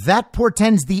 That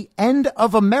portends the end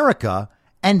of America,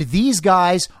 and these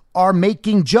guys are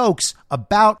making jokes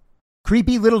about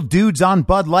creepy little dudes on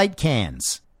Bud Light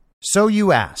cans. So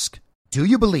you ask, do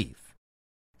you believe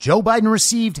Joe Biden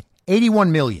received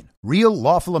 81 million real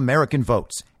lawful American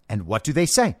votes? And what do they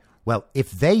say? Well, if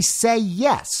they say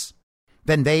yes,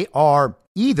 then they are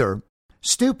either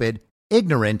stupid,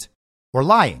 ignorant, or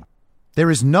lying.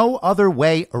 There is no other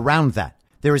way around that.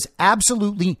 There is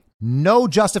absolutely no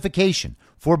justification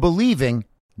for believing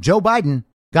Joe Biden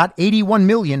got 81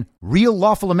 million real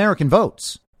lawful American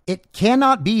votes. It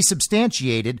cannot be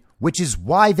substantiated, which is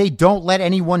why they don't let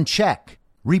anyone check.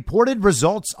 Reported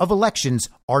results of elections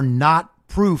are not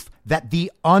proof that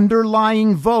the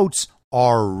underlying votes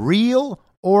are real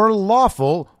or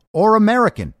lawful or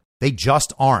American. They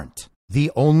just aren't.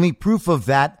 The only proof of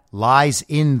that lies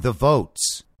in the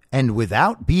votes. And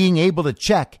without being able to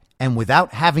check And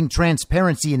without having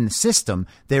transparency in the system,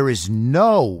 there is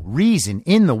no reason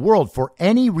in the world for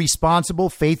any responsible,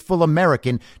 faithful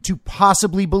American to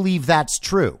possibly believe that's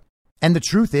true. And the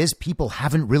truth is, people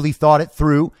haven't really thought it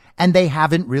through, and they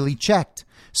haven't really checked.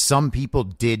 Some people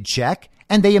did check,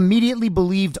 and they immediately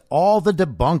believed all the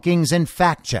debunkings and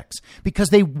fact checks because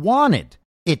they wanted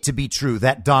it to be true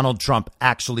that Donald Trump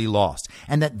actually lost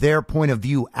and that their point of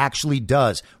view actually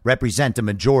does represent a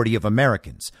majority of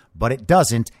Americans. But it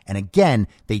doesn't. And again,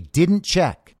 they didn't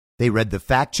check. They read the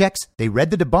fact checks. They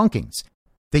read the debunkings.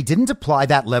 They didn't apply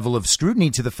that level of scrutiny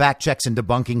to the fact checks and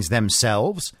debunkings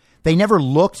themselves. They never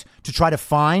looked to try to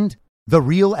find the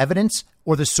real evidence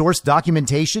or the source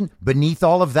documentation beneath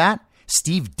all of that.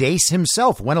 Steve Deace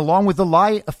himself went along with the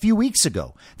lie a few weeks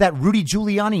ago that Rudy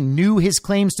Giuliani knew his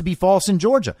claims to be false in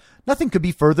Georgia. Nothing could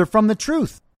be further from the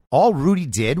truth. All Rudy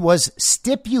did was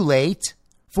stipulate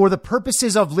for the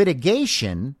purposes of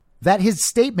litigation that his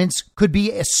statements could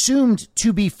be assumed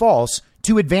to be false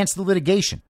to advance the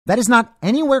litigation. That is not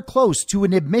anywhere close to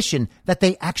an admission that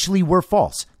they actually were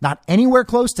false. Not anywhere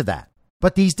close to that.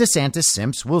 But these DeSantis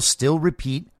simps will still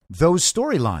repeat those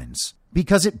storylines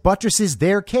because it buttresses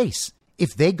their case.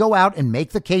 If they go out and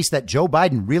make the case that Joe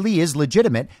Biden really is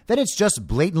legitimate, then it's just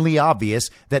blatantly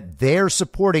obvious that they're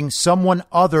supporting someone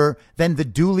other than the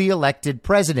duly elected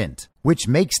president, which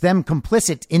makes them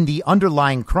complicit in the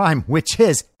underlying crime, which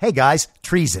is, hey guys,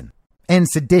 treason and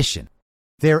sedition.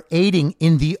 They're aiding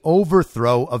in the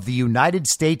overthrow of the United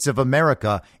States of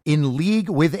America in league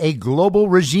with a global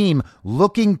regime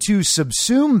looking to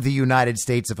subsume the United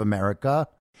States of America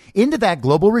into that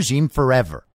global regime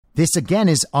forever. This, again,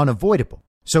 is unavoidable.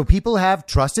 So people have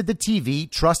trusted the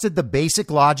TV, trusted the basic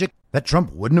logic that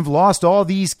Trump wouldn't have lost all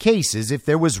these cases if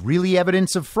there was really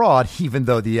evidence of fraud, even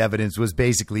though the evidence was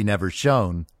basically never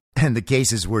shown. And the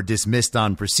cases were dismissed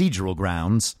on procedural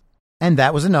grounds. And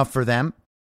that was enough for them.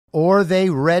 Or they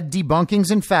read debunkings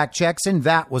and fact checks, and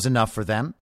that was enough for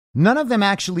them. None of them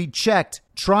actually checked,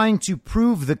 trying to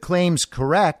prove the claims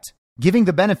correct, giving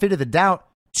the benefit of the doubt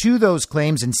to those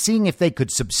claims and seeing if they could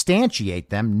substantiate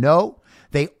them. No,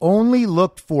 they only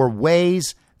looked for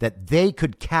ways that they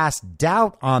could cast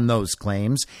doubt on those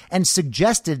claims and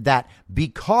suggested that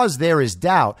because there is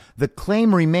doubt, the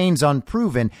claim remains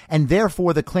unproven and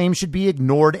therefore the claim should be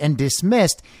ignored and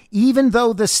dismissed, even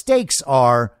though the stakes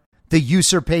are the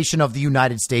usurpation of the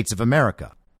United States of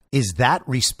America. Is that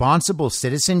responsible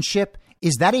citizenship?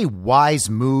 Is that a wise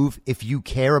move if you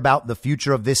care about the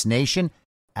future of this nation?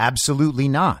 Absolutely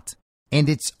not. And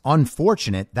it's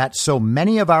unfortunate that so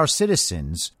many of our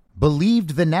citizens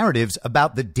believed the narratives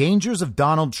about the dangers of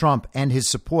Donald Trump and his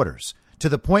supporters to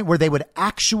the point where they would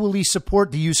actually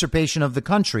support the usurpation of the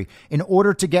country in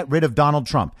order to get rid of Donald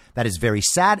Trump. That is very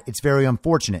sad. It's very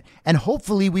unfortunate. And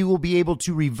hopefully we will be able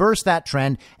to reverse that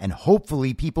trend. And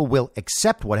hopefully people will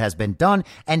accept what has been done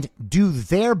and do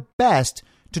their best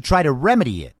to try to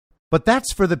remedy it. But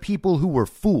that's for the people who were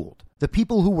fooled, the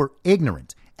people who were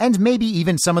ignorant, and maybe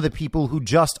even some of the people who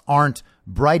just aren't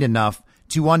bright enough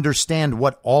to understand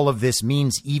what all of this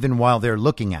means even while they're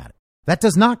looking at it. That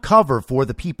does not cover for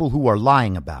the people who are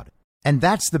lying about it. And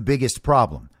that's the biggest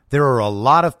problem. There are a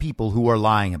lot of people who are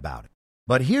lying about it.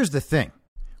 But here's the thing.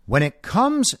 When it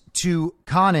comes to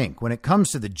Con Inc., when it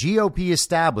comes to the GOP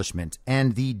establishment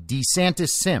and the DeSantis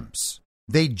simps,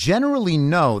 they generally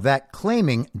know that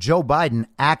claiming Joe Biden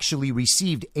actually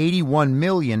received 81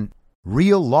 million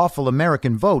real lawful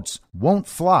American votes won't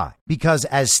fly because,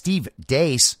 as Steve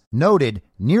Deace noted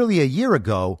nearly a year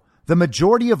ago, the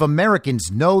majority of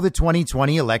Americans know the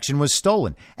 2020 election was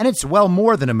stolen. And it's well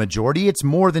more than a majority. It's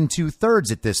more than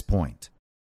 2/3 at this point.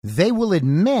 They will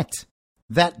admit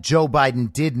that Joe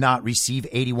Biden did not receive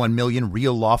 81 million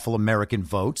real lawful American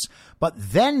votes, but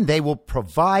then they will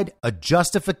provide a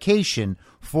justification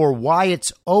for why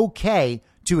it's okay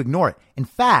to ignore it. In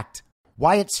fact,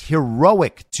 why it's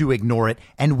heroic to ignore it,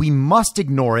 and we must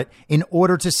ignore it in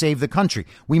order to save the country.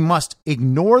 We must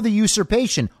ignore the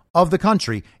usurpation of the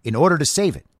country in order to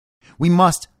save it. We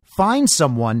must find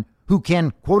someone who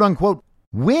can, quote unquote,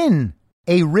 win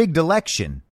a rigged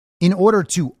election in order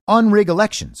to unrig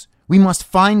elections. We must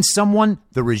find someone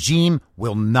the regime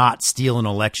will not steal an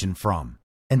election from.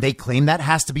 And they claim that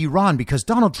has to be Ron because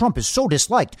Donald Trump is so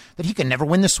disliked that he can never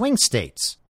win the swing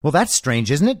states. Well, that's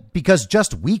strange, isn't it? Because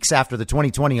just weeks after the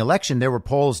 2020 election, there were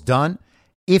polls done.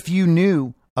 If you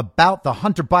knew about the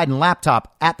Hunter Biden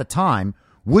laptop at the time,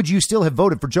 would you still have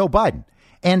voted for Joe Biden?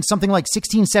 And something like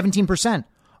 16-17%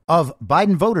 of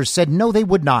Biden voters said no, they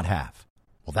would not have.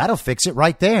 Well, that'll fix it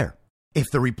right there. If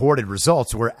the reported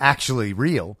results were actually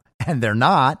real, and they're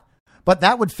not, but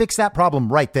that would fix that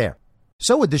problem right there.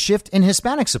 So would the shift in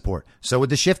Hispanic support. So would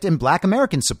the shift in Black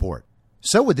American support.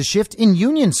 So would the shift in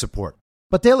union support.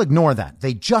 But they'll ignore that.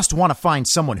 They just want to find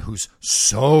someone who's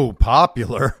so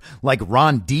popular, like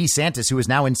Ron DeSantis, who is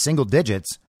now in single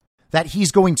digits, that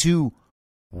he's going to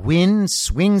win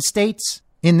swing states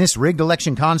in this rigged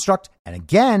election construct. And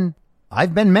again,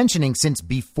 I've been mentioning since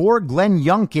before Glenn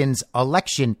Youngkin's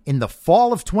election in the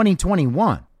fall of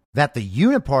 2021 that the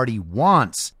Uniparty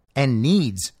wants and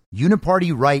needs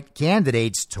Uniparty right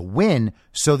candidates to win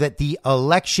so that the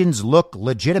elections look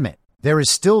legitimate. There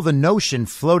is still the notion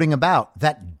floating about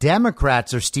that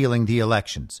Democrats are stealing the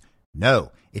elections.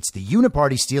 No, it's the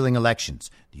Uniparty stealing elections.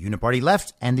 The Uniparty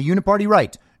left and the Uniparty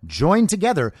right joined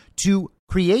together to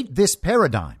create this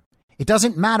paradigm. It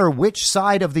doesn't matter which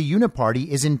side of the Uniparty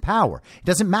is in power. It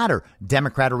doesn't matter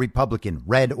Democrat or Republican,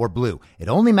 red or blue. It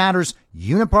only matters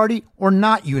Uniparty or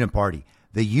not Uniparty.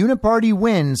 The Uniparty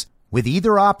wins with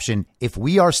either option if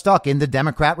we are stuck in the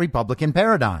Democrat-Republican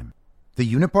paradigm.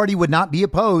 The Uniparty would not be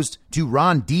opposed to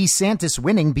Ron DeSantis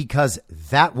winning because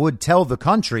that would tell the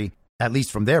country, at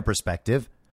least from their perspective,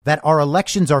 that our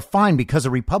elections are fine because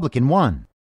a Republican won.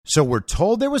 So we're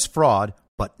told there was fraud,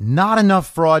 but not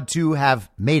enough fraud to have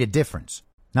made a difference.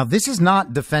 Now, this is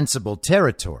not defensible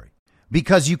territory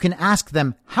because you can ask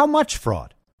them how much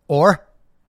fraud or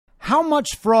how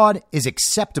much fraud is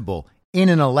acceptable in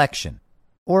an election,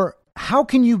 or how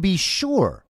can you be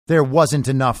sure there wasn't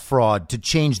enough fraud to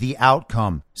change the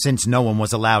outcome since no one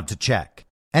was allowed to check?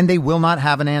 And they will not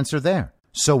have an answer there.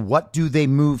 So what do they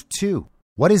move to?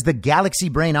 What is the galaxy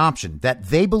brain option that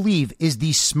they believe is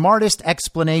the smartest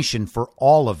explanation for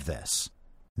all of this?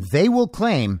 They will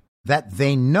claim that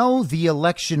they know the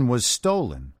election was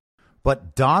stolen,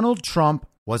 but Donald Trump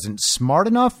wasn't smart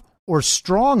enough or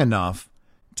strong enough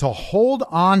to hold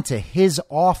on to his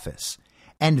office,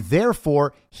 and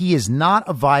therefore he is not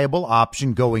a viable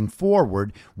option going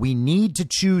forward. We need to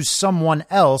choose someone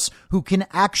else who can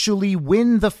actually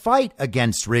win the fight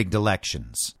against rigged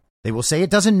elections. They will say it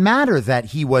doesn't matter that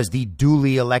he was the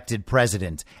duly elected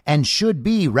president and should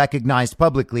be recognized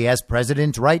publicly as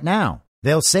president right now.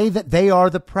 They'll say that they are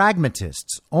the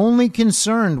pragmatists, only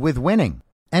concerned with winning.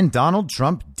 And Donald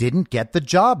Trump didn't get the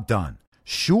job done.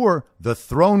 Sure, the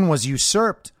throne was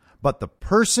usurped, but the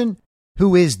person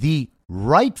who is the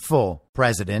rightful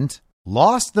president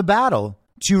lost the battle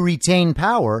to retain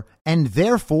power, and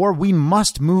therefore we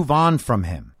must move on from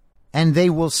him. And they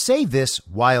will say this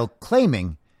while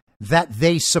claiming that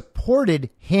they supported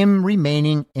him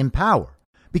remaining in power,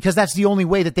 because that's the only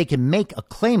way that they can make a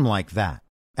claim like that,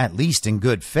 at least in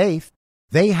good faith.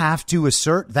 They have to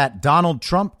assert that Donald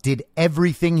Trump did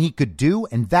everything he could do,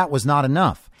 and that was not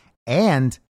enough,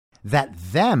 and that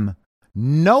them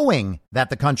knowing that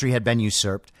the country had been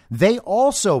usurped, they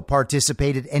also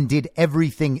participated and did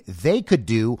everything they could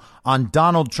do on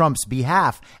Donald Trump's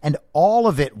behalf, and all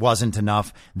of it wasn't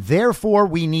enough. Therefore,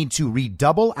 we need to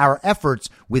redouble our efforts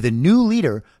with a new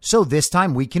leader so this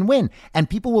time we can win. And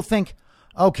people will think,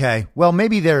 okay, well,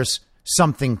 maybe there's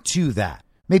something to that.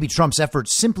 Maybe Trump's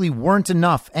efforts simply weren't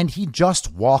enough and he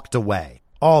just walked away.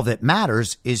 All that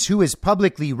matters is who is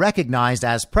publicly recognized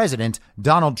as president.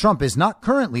 Donald Trump is not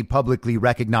currently publicly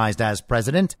recognized as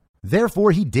president.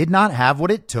 Therefore, he did not have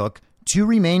what it took to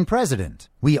remain president.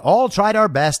 We all tried our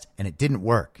best and it didn't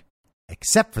work,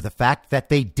 except for the fact that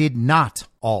they did not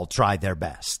all try their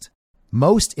best.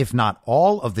 Most, if not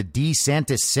all, of the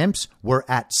DeSantis simps were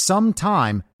at some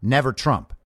time never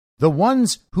Trump. The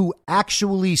ones who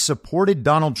actually supported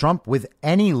Donald Trump with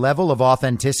any level of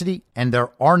authenticity, and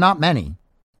there are not many,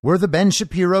 were the Ben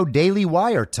Shapiro Daily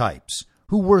Wire types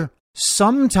who were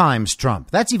sometimes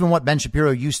Trump. That's even what Ben Shapiro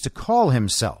used to call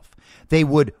himself. They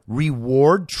would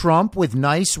reward Trump with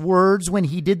nice words when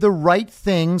he did the right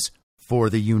things for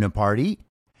the Uniparty,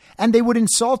 and they would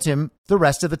insult him the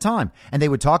rest of the time. And they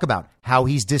would talk about how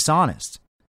he's dishonest,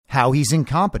 how he's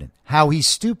incompetent, how he's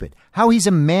stupid, how he's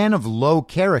a man of low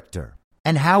character,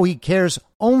 and how he cares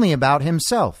only about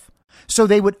himself. So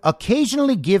they would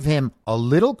occasionally give him a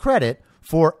little credit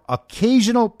for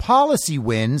occasional policy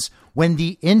wins when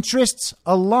the interests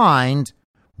aligned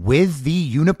with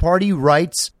the Uniparty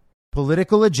right's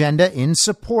political agenda in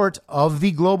support of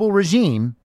the global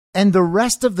regime. And the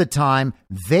rest of the time,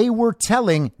 they were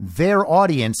telling their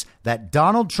audience that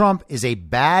Donald Trump is a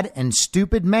bad and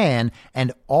stupid man,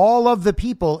 and all of the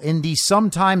people in the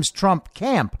sometimes Trump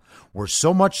camp were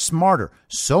so much smarter,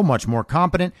 so much more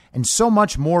competent, and so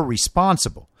much more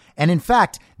responsible. And in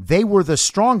fact, they were the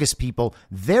strongest people.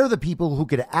 They're the people who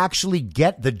could actually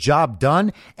get the job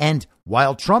done. And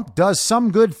while Trump does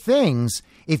some good things,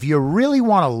 if you really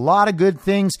want a lot of good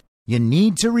things, you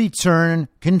need to return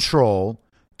control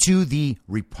to the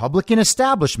Republican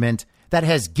establishment that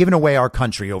has given away our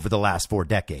country over the last 4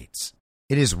 decades.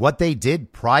 It is what they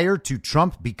did prior to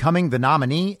Trump becoming the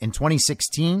nominee in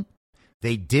 2016.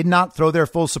 They did not throw their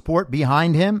full support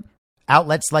behind him.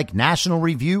 Outlets like National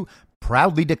Review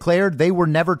proudly declared they were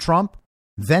never Trump.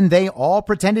 Then they all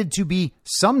pretended to be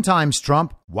sometimes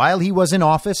Trump while he was in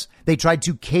office. They tried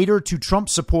to cater to Trump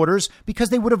supporters because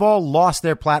they would have all lost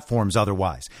their platforms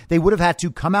otherwise. They would have had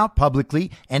to come out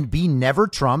publicly and be never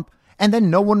Trump, and then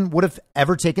no one would have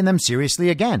ever taken them seriously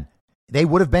again. They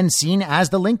would have been seen as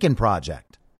the Lincoln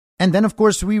Project. And then, of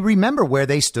course, we remember where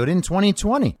they stood in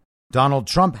 2020. Donald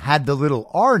Trump had the little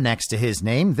R next to his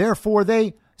name, therefore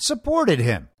they supported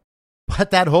him.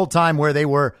 But that whole time where they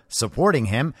were supporting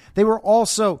him, they were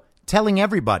also telling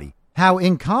everybody how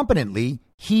incompetently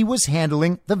he was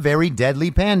handling the very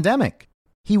deadly pandemic.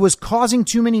 He was causing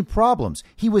too many problems.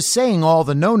 He was saying all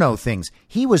the no-no things.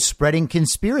 He was spreading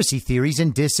conspiracy theories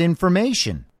and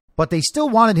disinformation. But they still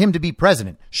wanted him to be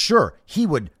president. Sure, he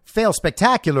would fail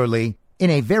spectacularly in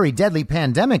a very deadly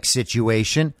pandemic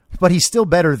situation, but he's still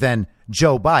better than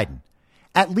Joe Biden.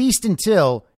 At least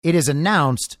until it is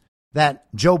announced that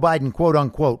Joe Biden, quote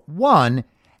unquote, won,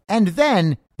 and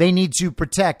then they need to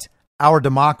protect our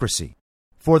democracy.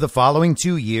 For the following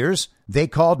 2 years, they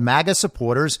called MAGA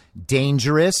supporters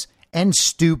dangerous and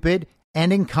stupid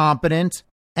and incompetent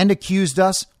and accused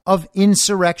us of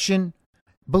insurrection,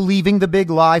 believing the big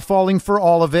lie, falling for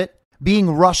all of it, being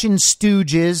Russian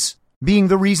stooges, being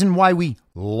the reason why we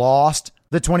lost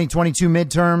the 2022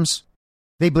 midterms.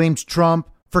 They blamed Trump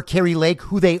for Kerry Lake,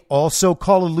 who they also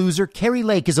call a loser. Kerry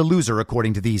Lake is a loser,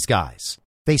 according to these guys.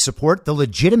 They support the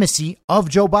legitimacy of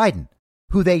Joe Biden,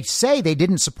 who they say they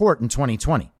didn't support in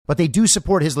 2020. But they do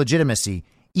support his legitimacy,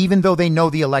 even though they know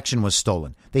the election was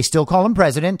stolen. They still call him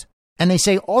president, and they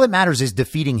say all that matters is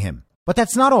defeating him. But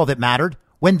that's not all that mattered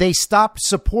when they stopped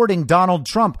supporting Donald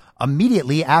Trump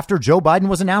immediately after Joe Biden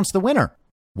was announced the winner.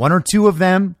 1 or 2 of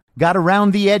them got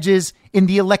around the edges in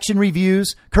the election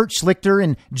reviews. Kurt Schlichter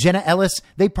and Jenna Ellis,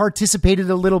 they participated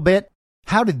a little bit.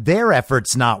 How did their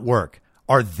efforts not work?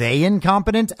 Are they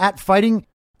incompetent at fighting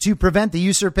to prevent the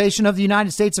usurpation of the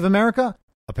United States of America?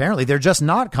 Apparently, they're just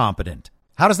not competent.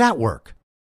 How does that work?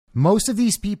 Most of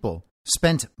these people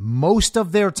spent most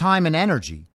of their time and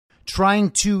energy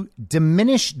trying to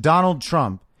diminish Donald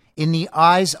Trump in the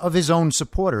eyes of his own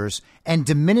supporters and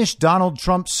diminish Donald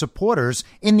Trump's supporters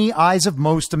in the eyes of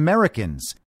most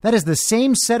Americans. That is the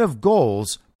same set of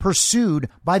goals pursued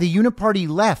by the uniparty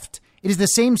left. It is the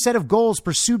same set of goals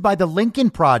pursued by the Lincoln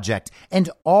Project and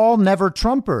all never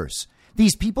Trumpers.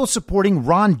 These people supporting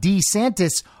Ron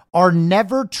DeSantis are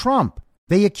never Trump.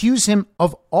 They accuse him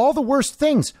of all the worst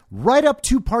things, right up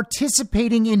to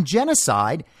participating in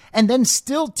genocide, and then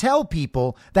still tell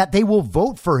people that they will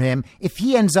vote for him if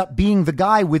he ends up being the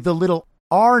guy with the little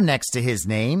R next to his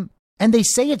name. And they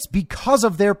say it's because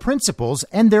of their principles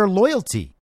and their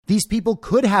loyalty. These people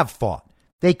could have fought.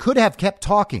 They could have kept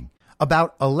talking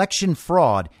about election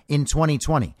fraud in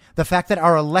 2020. The fact that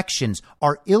our elections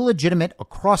are illegitimate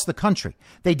across the country.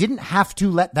 They didn't have to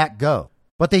let that go,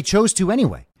 but they chose to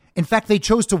anyway. In fact, they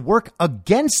chose to work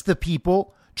against the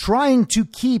people trying to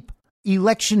keep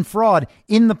election fraud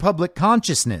in the public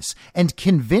consciousness and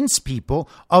convince people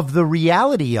of the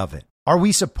reality of it. Are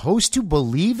we supposed to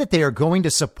believe that they are going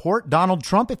to support Donald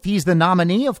Trump if he's the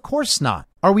nominee? Of course not.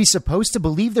 Are we supposed to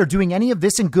believe they're doing any of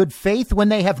this in good faith when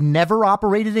they have never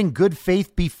operated in good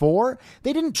faith before?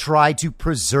 They didn't try to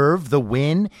preserve the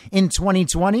win in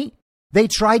 2020. They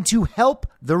tried to help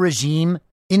the regime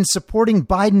in supporting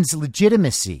Biden's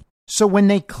legitimacy. So when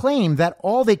they claim that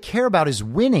all they care about is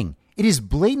winning, it is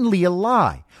blatantly a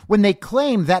lie. When they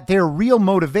claim that their real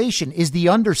motivation is the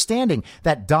understanding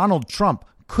that Donald Trump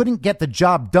couldn't get the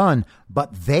job done,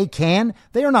 but they can,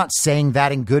 they are not saying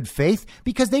that in good faith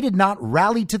because they did not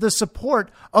rally to the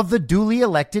support of the duly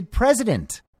elected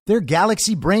president. Their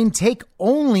galaxy brain take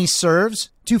only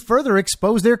serves to further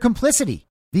expose their complicity.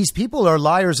 These people are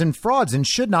liars and frauds and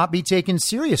should not be taken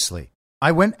seriously.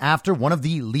 I went after one of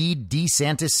the lead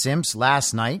DeSantis simps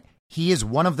last night. He is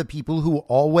one of the people who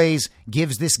always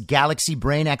gives this galaxy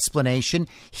brain explanation.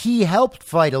 He helped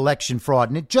fight election fraud,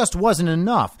 and it just wasn't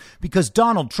enough because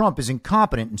Donald Trump is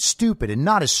incompetent and stupid and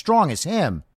not as strong as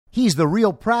him. He's the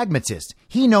real pragmatist.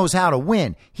 He knows how to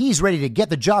win. He's ready to get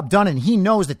the job done, and he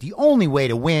knows that the only way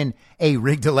to win a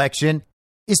rigged election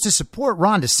is to support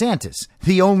Ron DeSantis,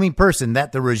 the only person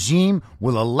that the regime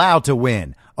will allow to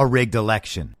win a rigged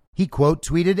election. He quote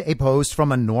tweeted a post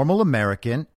from a normal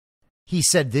American. He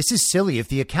said, "This is silly. If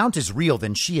the account is real,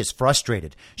 then she is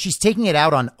frustrated. She's taking it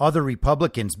out on other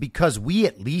Republicans because we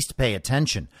at least pay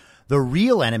attention. The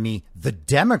real enemy, the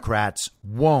Democrats,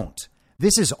 won't.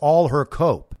 This is all her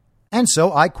cope. And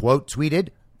so I quote tweeted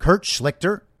Kurt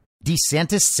Schlichter,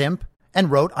 DeSantis simp, and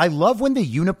wrote, I love when the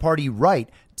uniparty right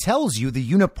tells you the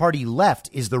uniparty left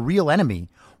is the real enemy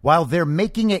while they're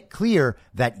making it clear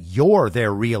that you're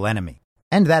their real enemy.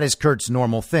 And that is Kurt's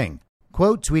normal thing.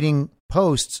 Quote tweeting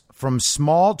posts from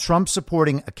small Trump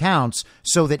supporting accounts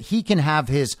so that he can have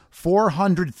his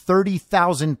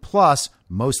 430,000 plus,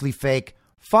 mostly fake,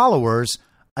 followers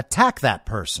attack that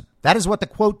person. That is what the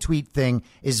quote tweet thing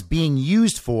is being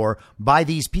used for by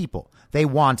these people. They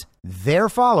want their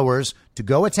followers to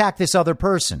go attack this other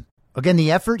person. Again,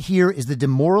 the effort here is the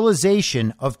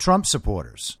demoralization of Trump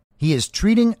supporters. He is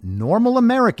treating normal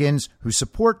Americans who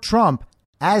support Trump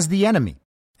as the enemy.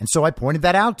 And so I pointed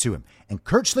that out to him. And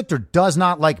Kurt Schlichter does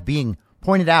not like being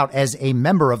pointed out as a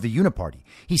member of the uniparty.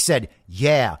 He said,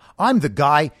 yeah, I'm the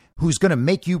guy who's going to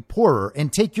make you poorer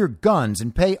and take your guns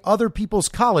and pay other people's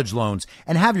college loans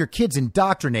and have your kids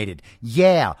indoctrinated.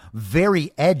 Yeah,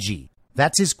 very edgy.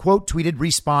 That's his quote tweeted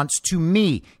response to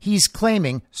me. He's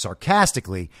claiming,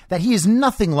 sarcastically, that he is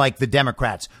nothing like the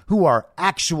Democrats who are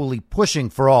actually pushing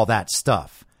for all that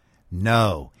stuff.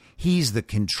 No, he's the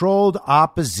controlled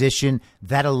opposition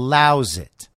that allows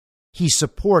it. He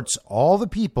supports all the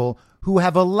people who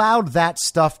have allowed that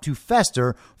stuff to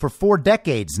fester for 4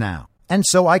 decades now. And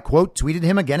so I quote tweeted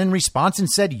him again in response and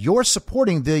said, you're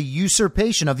supporting the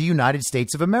usurpation of the United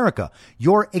States of America.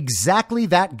 You're exactly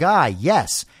that guy.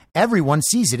 Yes, everyone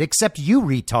sees it except you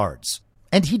retards.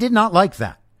 And he did not like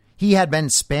that. He had been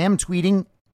spam tweeting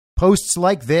posts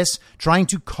like this, trying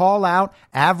to call out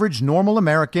average normal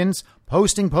Americans,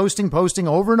 posting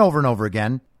over and over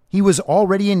again. He was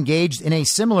already engaged in a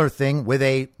similar thing with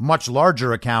a much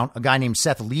larger account, a guy named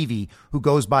Seth Levy, who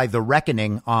goes by The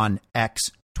Reckoning on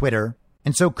X, Twitter.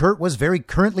 And so Kurt was very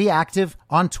currently active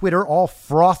on Twitter, all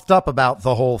frothed up about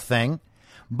the whole thing.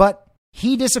 But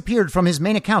he disappeared from his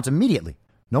main account immediately.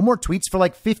 No more tweets for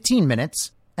like 15 minutes.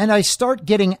 And I start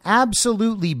getting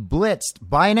absolutely blitzed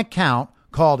by an account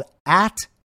called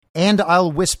 @and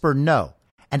I'll Whisper No.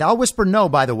 And I'll Whisper No,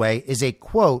 by the way, is a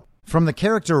quote from the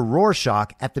character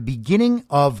Rorschach at the beginning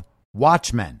of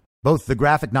Watchmen, both the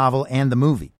graphic novel and the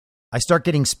movie. I start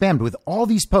getting spammed with all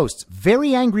these posts,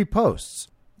 very angry posts,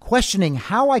 questioning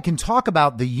how I can talk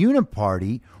about the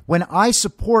Uniparty when I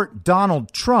support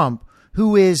Donald Trump,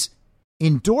 who is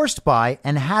endorsed by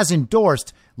and has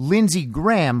endorsed Lindsey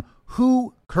Graham,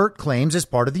 who Kurt claims is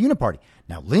part of the Uniparty.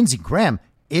 Now, Lindsey Graham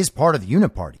is part of the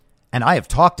Uniparty, and I have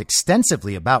talked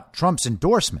extensively about Trump's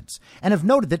endorsements and have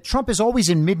noted that Trump is always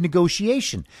in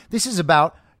mid-negotiation. This is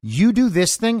about you do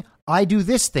this thing, I do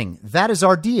this thing. That is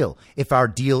our deal. If our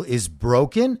deal is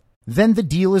broken, then the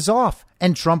deal is off,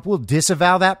 and Trump will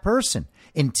disavow that person.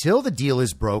 Until the deal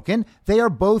is broken, they are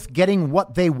both getting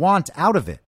what they want out of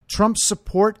it. Trump's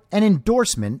support and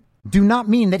endorsement do not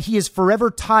mean that he is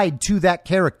forever tied to that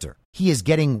character. He is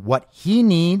getting what he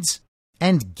needs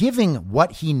and giving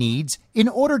what he needs in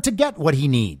order to get what he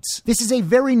needs. This is a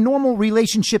very normal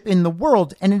relationship in the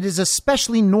world, and it is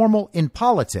especially normal in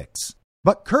politics.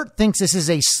 But Kurt thinks this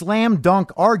is a slam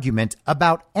dunk argument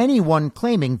about anyone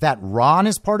claiming that Ron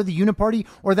is part of the Uniparty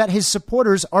or that his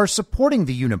supporters are supporting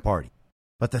the Uniparty.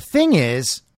 But the thing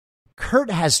is,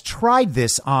 Kurt has tried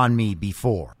this on me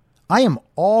before. I am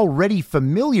already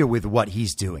familiar with what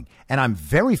he's doing, and I'm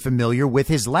very familiar with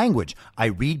his language. I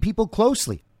read people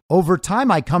closely. Over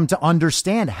time, I come to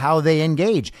understand how they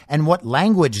engage and what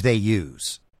language they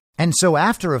use. And so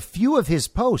after a few of his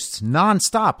posts,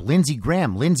 nonstop, Lindsey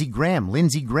Graham, Lindsey Graham,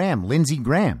 Lindsey Graham, Lindsey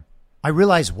Graham, I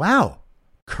realized, wow,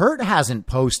 Kurt hasn't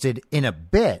posted in a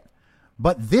bit,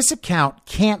 but this account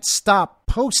can't stop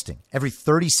posting every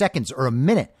 30 seconds or a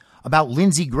minute about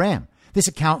Lindsey Graham. This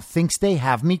account thinks they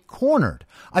have me cornered.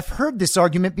 I've heard this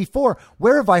argument before.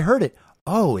 Where have I heard it?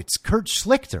 Oh, it's Kurt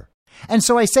Schlichter. And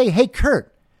so I say, hey,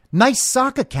 Kurt, nice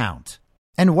sock account.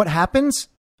 And what happens?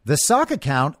 The sock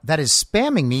account that is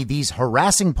spamming me these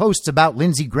harassing posts about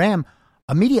Lindsey Graham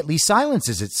immediately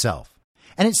silences itself.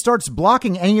 And it starts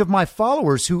blocking any of my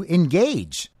followers who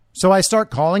engage. So I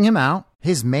start calling him out,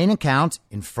 his main account,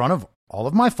 in front of all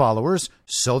of my followers,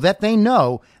 so that they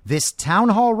know this town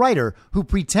hall writer who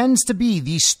pretends to be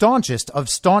the staunchest of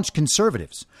staunch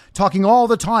conservatives, talking all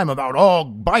the time about, oh,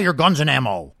 buy your guns and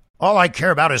ammo. All I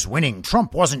care about is winning.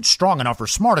 Trump wasn't strong enough or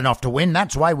smart enough to win.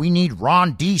 That's why we need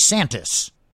Ron DeSantis.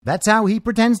 That's how he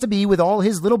pretends to be with all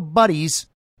his little buddies.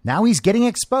 Now he's getting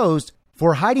exposed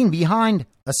for hiding behind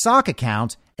a sock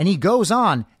account, and he goes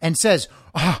on and says,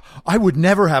 I would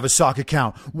never have a sock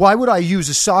account. Why would I use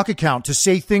a sock account to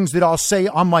say things that I'll say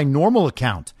on my normal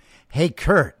account? Hey,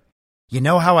 Kurt, You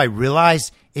know how I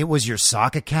realized it was your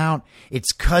sock account?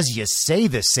 It's 'cause you say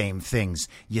the same things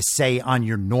you say on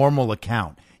your normal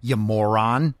account, you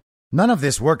moron. None of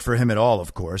this worked for him at all,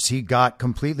 of course. He got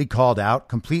completely called out,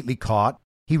 completely caught.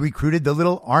 He recruited the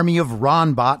little army of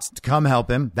Ron bots to come help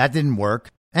him. That didn't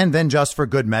work. And then just for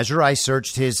good measure, I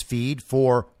searched his feed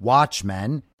for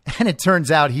Watchmen, and it turns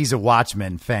out he's a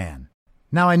Watchmen fan.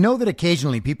 Now, I know that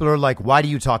occasionally people are like, why do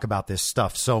you talk about this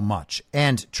stuff so much?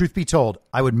 And truth be told,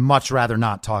 I would much rather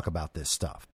not talk about this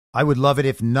stuff. I would love it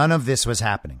if none of this was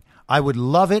happening. I would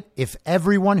love it if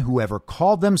everyone who ever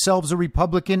called themselves a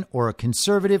Republican or a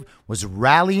conservative was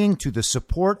rallying to the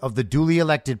support of the duly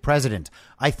elected president.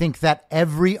 I think that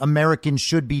every American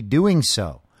should be doing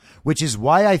so, which is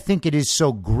why I think it is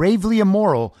so gravely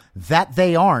immoral that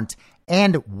they aren't.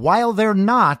 And while they're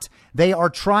not, they are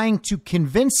trying to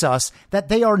convince us that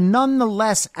they are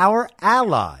nonetheless our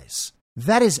allies.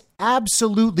 That is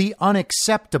absolutely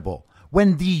unacceptable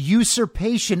when the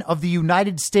usurpation of the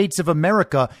United States of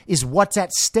America is what's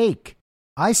at stake.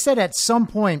 I said at some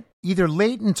point, either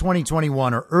late in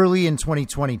 2021 or early in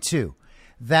 2022,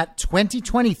 that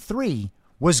 2023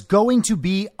 was going to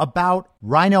be about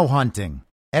rhino hunting.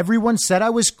 Everyone said I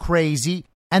was crazy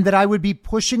and that I would be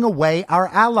pushing away our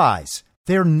allies.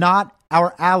 They're not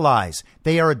our allies.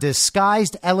 They are a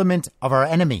disguised element of our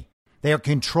enemy. They are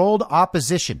controlled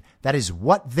opposition. That is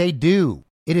what they do.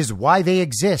 It is why they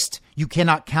exist. You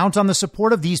cannot count on the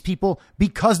support of these people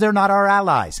because they're not our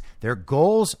allies. Their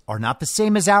goals are not the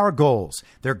same as our goals.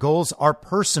 Their goals are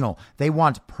personal. They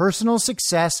want personal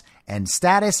success and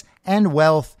status and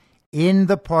wealth in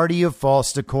the party of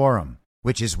false decorum,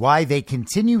 which is why they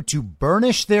continue to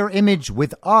burnish their image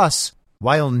with us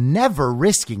while never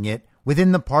risking it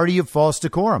within the party of false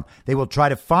decorum. They will try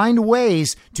to find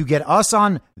ways to get us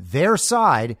on their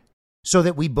side so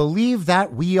that we believe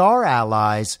that we are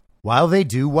allies while they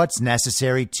do what's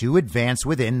necessary to advance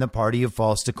within the party of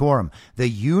false decorum. The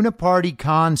uniparty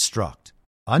construct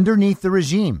underneath the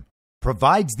regime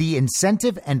provides the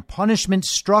incentive and punishment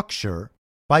structure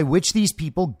by which these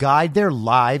people guide their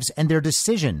lives and their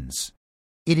decisions.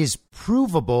 It is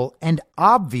provable and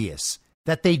obvious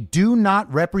that they do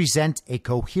not represent a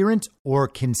coherent or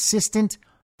consistent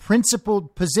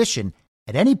principled position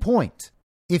at any point.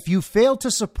 If you fail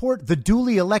to support the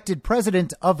duly elected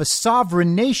president of a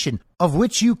sovereign nation of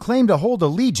which you claim to hold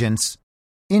allegiance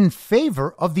in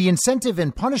favor of the incentive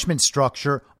and punishment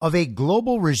structure of a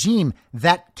global regime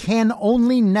that can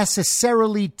only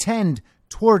necessarily tend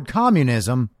toward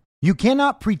communism, you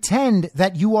cannot pretend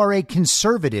that you are a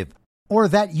conservative or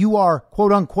that you are,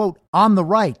 quote unquote, on the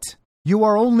right. You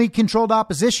are only controlled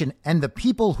opposition, and the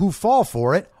people who fall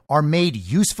for it are made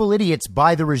useful idiots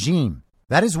by the regime.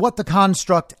 That is what the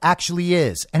construct actually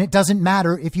is. And it doesn't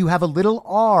matter if you have a little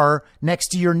R next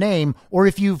to your name, or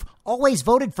if you've always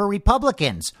voted for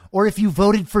Republicans, or if you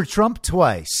voted for Trump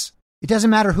twice. It doesn't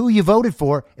matter who you voted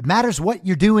for. It matters what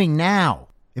you're doing now.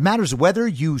 It matters whether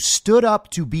you stood up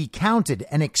to be counted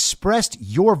and expressed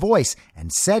your voice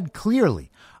and said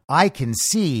clearly, I can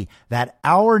see that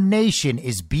our nation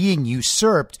is being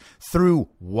usurped through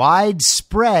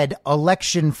widespread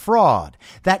election fraud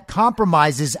that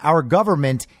compromises our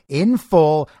government in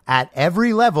full at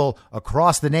every level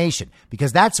across the nation,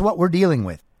 because that's what we're dealing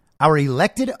with. Our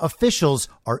elected officials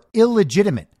are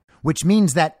illegitimate, which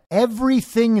means that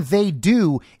everything they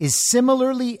do is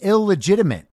similarly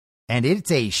illegitimate. And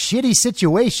it's a shitty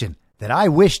situation that I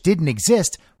wish didn't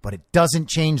exist, but it doesn't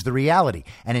change the reality.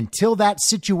 And until that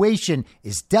situation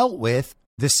is dealt with,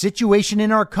 the situation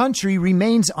in our country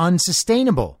remains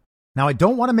unsustainable. Now, I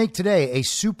don't want to make today a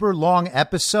super long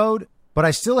episode, but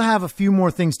I still have a few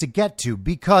more things to get to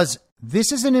because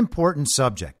this is an important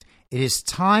subject. It is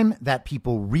time that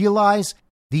people realize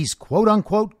these quote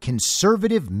unquote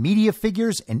conservative media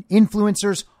figures and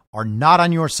influencers are not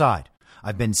on your side.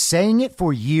 I've been saying it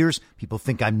for years. People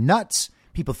think I'm nuts.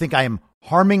 People think I am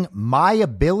harming my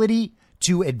ability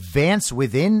to advance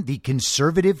within the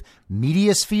conservative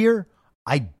media sphere.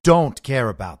 I don't care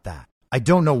about that. I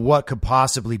don't know what could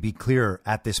possibly be clearer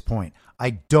at this point.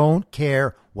 I don't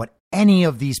care what any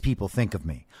of these people think of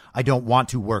me. I don't want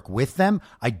to work with them.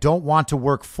 I don't want to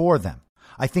work for them.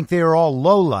 I think they are all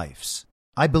lowlifes.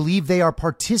 I believe they are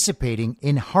participating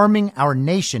in harming our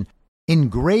nation in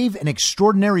grave and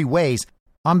extraordinary ways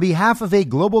on behalf of a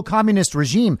global communist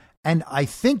regime. And I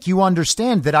think you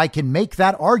understand that I can make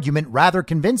that argument rather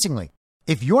convincingly.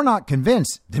 If you're not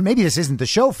convinced, then maybe this isn't the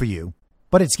show for you.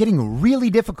 But it's getting really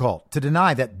difficult to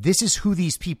deny that this is who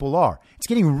these people are. It's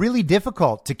getting really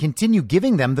difficult to continue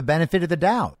giving them the benefit of the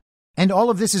doubt. And all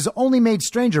of this is only made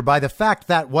stranger by the fact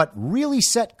that what really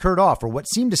set Kurt off, or what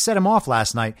seemed to set him off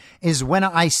last night, is when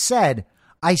I said,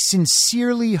 I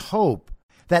sincerely hope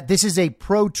that this is a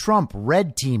pro-Trump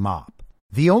red team op.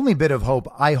 The only bit of hope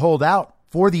I hold out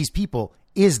for these people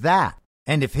is that.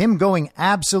 And if him going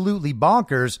absolutely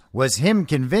bonkers was him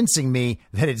convincing me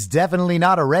that it's definitely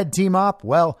not a red team op,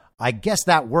 well, I guess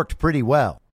that worked pretty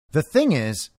well. The thing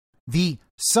is, the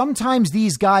sometimes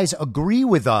these guys agree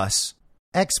with us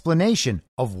explanation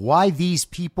of why these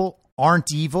people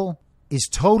aren't evil is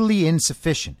totally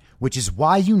insufficient, which is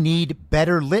why you need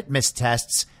better litmus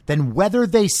tests than whether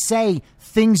they say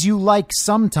things you like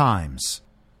sometimes.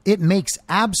 It makes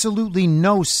absolutely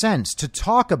no sense to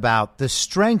talk about the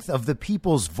strength of the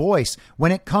people's voice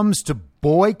when it comes to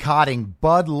boycotting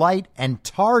Bud Light and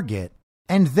Target,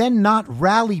 and then not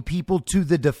rally people to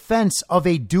the defense of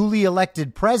a duly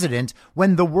elected president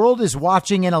when the world is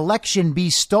watching an election be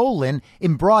stolen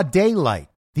in broad daylight.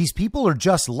 These people are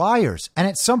just liars, and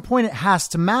at some point it has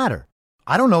to matter.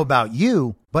 I don't know about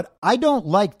you, but I don't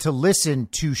like to listen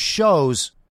to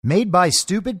shows made by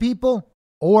stupid people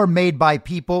or made by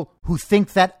people who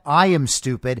think that I am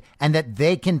stupid and that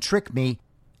they can trick me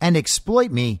and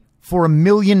exploit me for $1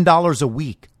 million a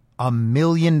week. $1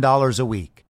 million a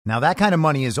week. Now, that kind of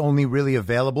money is only really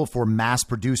available for mass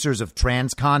producers of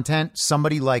trans content.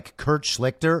 Somebody like Kurt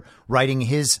Schlichter writing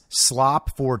his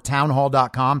slop for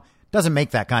townhall.com doesn't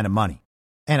make that kind of money.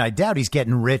 And I doubt he's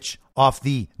getting rich off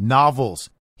the novels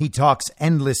he talks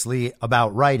endlessly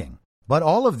about writing. But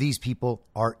all of these people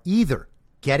are either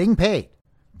getting paid,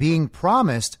 being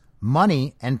promised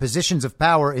money and positions of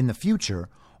power in the future,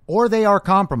 or they are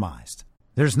compromised.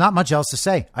 There's not much else to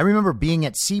say. I remember being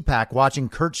at CPAC watching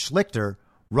Kurt Schlichter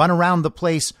run around the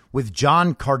place with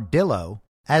John Cardillo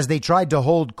as they tried to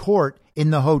hold court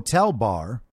in the hotel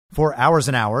bar for hours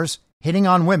and hours, hitting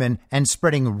on women and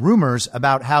spreading rumors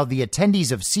about how the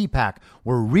attendees of CPAC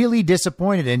were really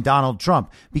disappointed in Donald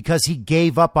Trump because he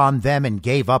gave up on them and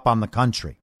gave up on the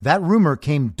country. That rumor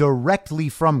came directly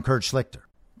from Kurt Schlichter.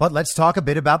 But let's talk a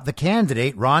bit about the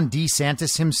candidate, Ron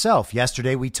DeSantis himself.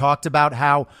 Yesterday, we talked about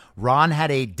how Ron had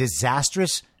a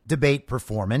disastrous debate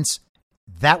performance.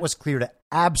 That was clear to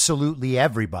absolutely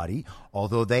everybody,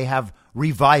 although they have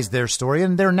revised their story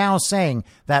and they're now saying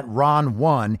that Ron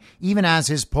won, even as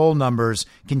his poll numbers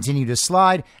continue to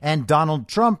slide. And Donald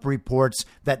Trump reports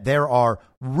that there are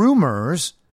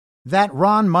rumors that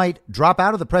Ron might drop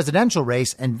out of the presidential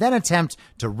race and then attempt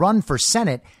to run for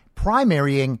Senate,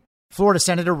 primarying Florida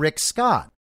Senator Rick Scott.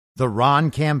 The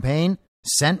Ron campaign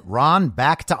sent Ron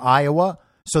back to Iowa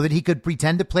so that he could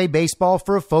pretend to play baseball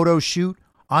for a photo shoot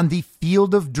on the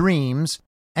Field of Dreams.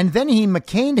 And then he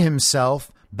McCained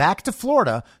himself back to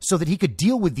Florida so that he could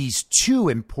deal with these two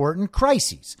important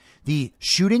crises, the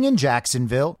shooting in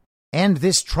Jacksonville and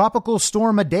this tropical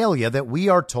storm Idalia that we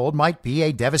are told might be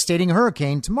a devastating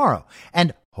hurricane tomorrow.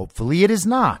 And hopefully it is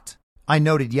not. I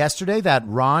noted yesterday that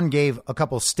Ron gave a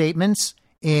couple statements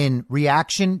in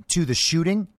reaction to the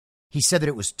shooting. He said that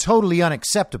it was totally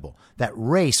unacceptable that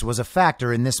race was a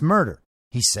factor in this murder.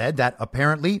 He said that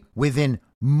apparently within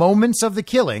moments of the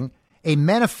killing, a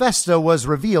manifesto was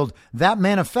revealed. That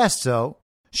manifesto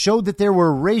showed that there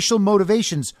were racial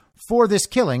motivations for this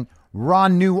killing.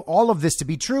 Ron knew all of this to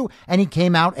be true, and he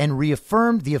came out and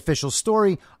reaffirmed the official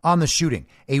story on the shooting,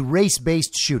 a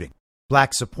race-based shooting.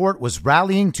 Black support was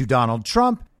rallying to Donald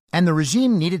Trump, and the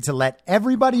regime needed to let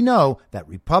everybody know that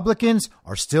Republicans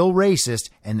are still racist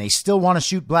and they still want to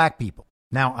shoot black people.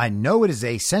 Now, I know it is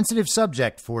a sensitive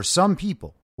subject for some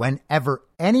people whenever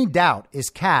any doubt is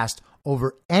cast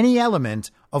over any element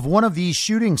of one of these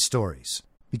shooting stories,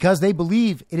 because they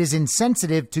believe it is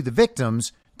insensitive to the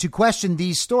victims to question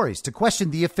these stories, to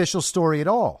question the official story at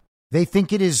all. They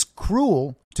think it is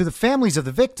cruel to the families of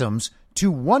the victims to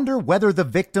wonder whether the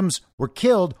victims were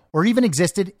killed or even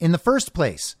existed in the first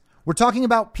place. We're talking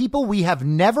about people we have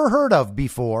never heard of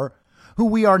before, who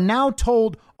we are now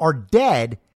told are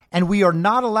dead, and we are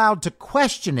not allowed to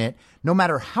question it, no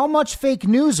matter how much fake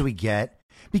news we get,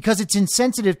 because it's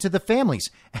insensitive to the families.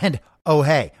 And, oh,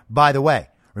 hey, by the way,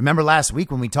 remember last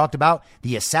week when we talked about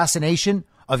the assassination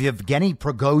of Yevgeny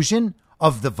Prigozhin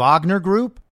of the Wagner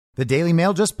Group? The Daily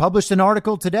Mail just published an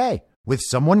article today with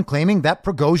someone claiming that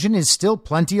Prigozhin is still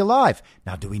plenty alive.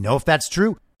 Now, do we know if that's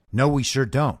true? No, we sure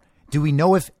don't. Do we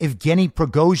know if Yevgeny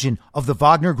Prigozhin of the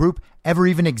Wagner Group ever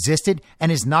even existed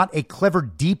and is not a clever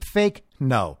deep fake?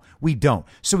 No, we don't.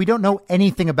 So we don't know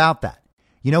anything about that.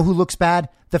 You know who looks bad?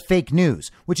 The fake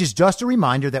news, which is just a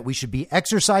reminder that we should be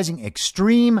exercising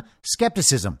extreme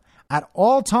skepticism at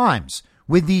all times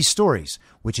with these stories,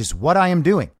 which is what I am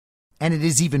doing. And it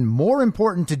is even more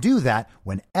important to do that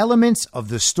when elements of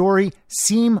the story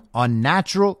seem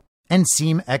unnatural and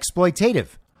seem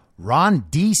exploitative. Ron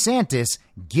DeSantis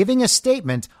giving a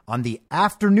statement on the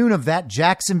afternoon of that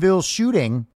Jacksonville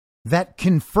shooting that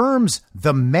confirms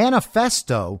the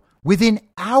manifesto within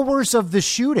hours of the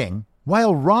shooting,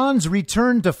 while Ron's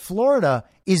return to Florida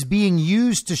is being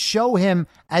used to show him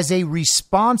as a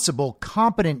responsible,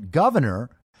 competent governor.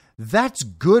 That's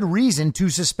good reason to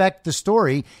suspect the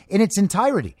story in its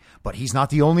entirety. But he's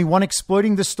not the only one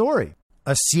exploiting the story.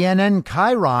 A CNN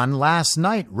Chiron last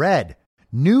night read,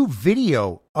 "New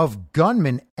video of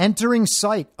gunman entering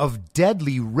site of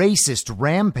deadly racist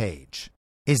rampage."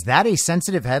 Is that a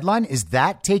sensitive headline? Is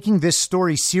that taking this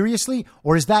story seriously,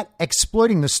 or is that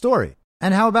exploiting the story?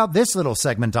 And how about this little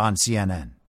segment on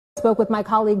CNN? Spoke with my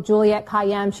colleague Juliette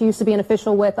Kayyem. She used to be an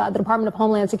official with the Department of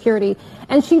Homeland Security.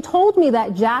 And she told me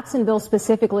that Jacksonville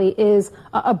specifically is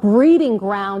a breeding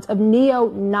ground of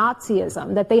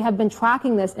neo-Nazism, that they have been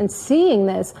tracking this and seeing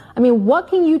this. I mean, what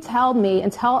can you tell me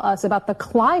and tell us about the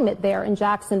climate there in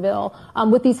Jacksonville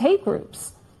with these hate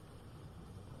groups?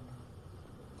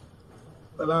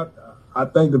 Well, I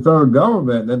think the federal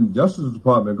government and the Justice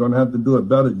Department are going to have to do a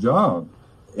better job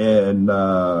and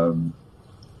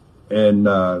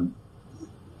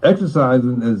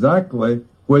exercising exactly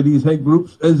where these hate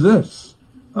groups exist.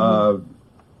 I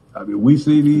mean, we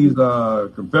see these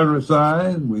Confederate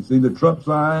signs, we see the Trump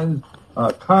signs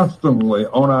constantly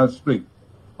on our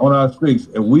streets,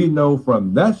 and we know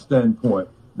from that standpoint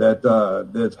that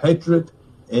there's hatred,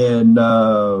 and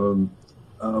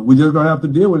we're just going to have to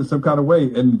deal with it some kind of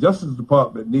way. And the Justice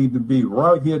Department needs to be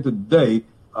right here today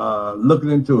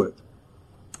looking into it.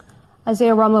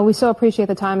 Isaiah Rumlin, we so appreciate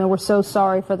the time, and we're so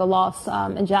sorry for the loss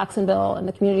in Jacksonville and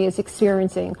the community is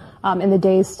experiencing in the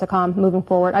days to come moving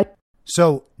forward.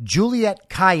 So Juliette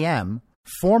Kayyem,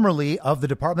 formerly of the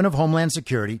Department of Homeland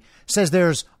Security, says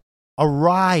there's a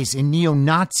rise in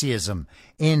neo-Nazism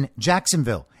in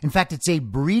Jacksonville. In fact, it's a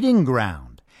breeding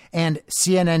ground. And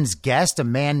CNN's guest, a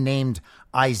man named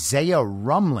Isaiah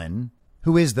Rumlin,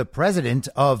 who is the president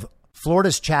of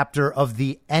Florida's chapter of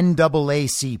the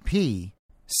NAACP,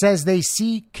 says they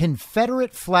see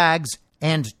Confederate flags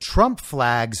and Trump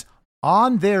flags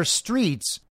on their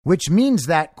streets, which means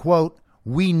that, quote,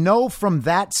 "We know from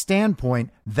that standpoint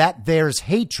that there's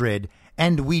hatred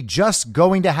and we just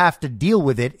going to have to deal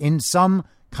with it in some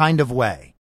kind of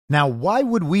way." Now, why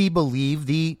would we believe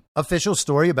the official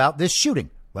story about this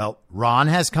shooting? Well, Ron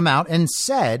has come out and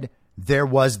said there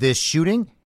was this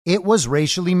shooting. It was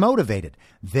racially motivated.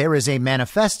 There is a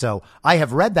manifesto. I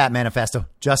have read that manifesto.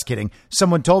 Just kidding.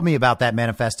 Someone told me about that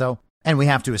manifesto, and we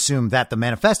have to assume that the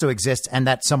manifesto exists and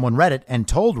that someone read it and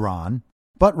told Ron.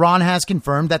 But Ron has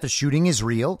confirmed that the shooting is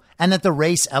real and that the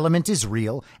race element is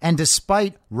real. And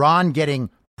despite Ron getting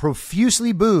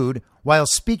profusely booed while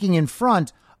speaking in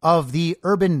front of the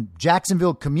urban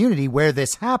Jacksonville community where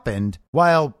this happened,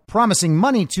 while promising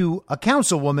money to a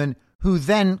councilwoman who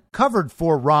then covered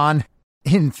for Ron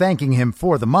in thanking him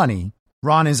for the money,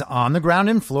 Ron is on the ground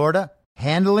in Florida,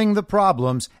 handling the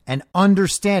problems and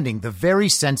understanding the very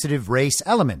sensitive race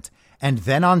element. And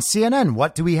then on CNN,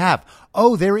 what do we have?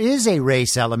 Oh, there is a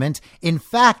race element. In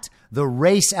fact, the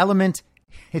race element,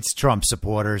 it's Trump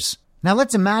supporters. Now,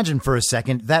 let's imagine for a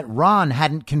second that Ron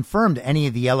hadn't confirmed any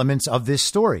of the elements of this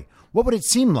story. What would it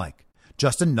seem like?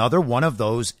 Just another one of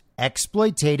those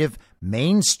exploitative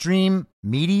mainstream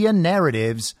media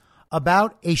narratives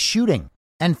about a shooting.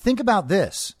 And think about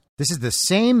this. This is the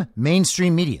same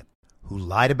mainstream media who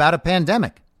lied about a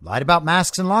pandemic, lied about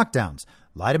masks and lockdowns,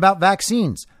 lied about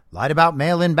vaccines, lied about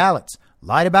mail-in ballots,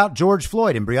 lied about George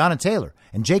Floyd and Breonna Taylor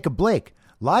and Jacob Blake,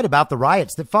 lied about the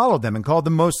riots that followed them and called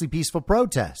them mostly peaceful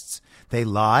protests. They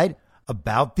lied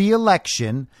about the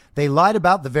election. They lied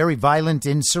about the very violent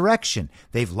insurrection.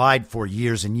 They've lied for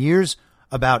years and years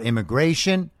about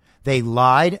immigration. They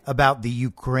lied about the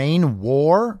Ukraine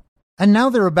war. And now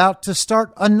they're about to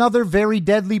start another very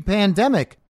deadly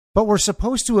pandemic. But we're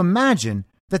supposed to imagine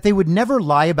that they would never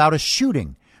lie about a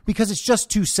shooting because it's just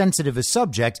too sensitive a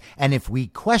subject. And if we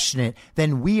question it,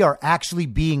 then we are actually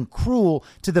being cruel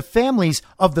to the families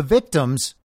of the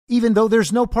victims, even though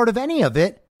there's no part of any of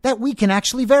it that we can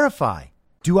actually verify.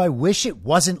 Do I wish it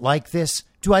wasn't like this?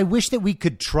 Do I wish that we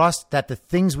could trust that the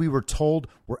things we were told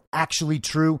were actually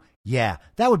true? Yeah,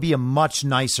 that would be a much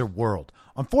nicer world.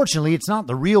 Unfortunately, it's not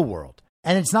the real world,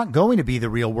 and it's not going to be the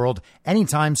real world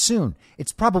anytime soon.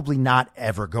 It's probably not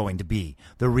ever going to be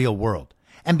the real world.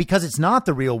 And because it's not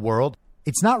the real world,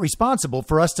 it's not responsible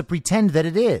for us to pretend that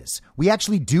it is. We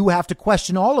actually do have to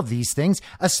question all of these things,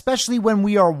 especially when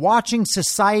we are watching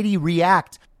society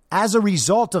react as a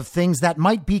result of things that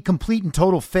might be complete and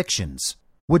total fictions.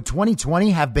 Would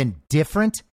 2020 have been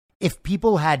different if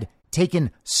people had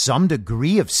taken some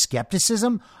degree of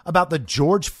skepticism about the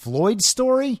George Floyd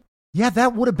story? Yeah,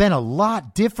 that would have been a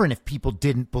lot different if people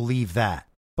didn't believe that.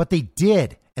 But they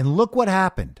did, and look what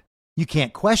happened. You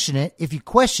can't question it. If you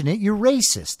question it, you're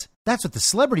racist. That's what the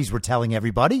celebrities were telling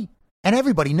everybody. And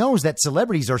everybody knows that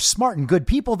celebrities are smart and good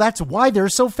people. That's why they're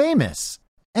so famous.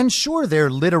 And sure, their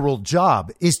literal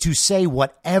job is to say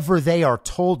whatever they are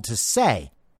told to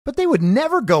say. But they would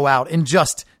never go out and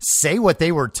just say what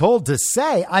they were told to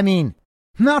say. I mean,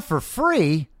 not for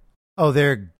free. Oh,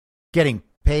 they're getting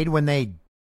paid when they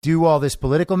do all this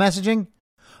political messaging?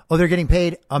 Oh, they're getting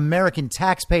paid American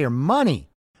taxpayer money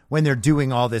when they're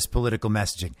doing all this political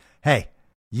messaging. Hey,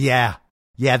 yeah,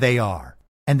 they are.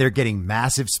 And they're getting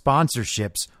massive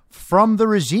sponsorships from the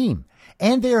regime.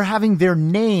 And they're having their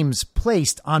names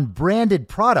placed on branded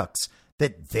products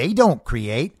that they don't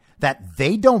create, that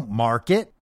they don't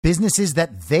market, businesses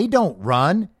that they don't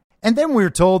run. And then we're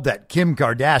told that Kim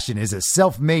Kardashian is a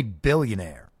self-made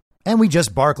billionaire. And we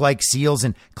just bark like seals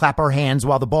and clap our hands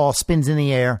while the ball spins in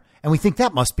the air. And we think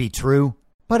that must be true.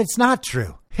 But it's not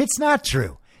true. It's not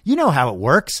true. You know how it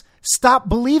works. Stop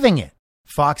believing it.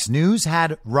 Fox News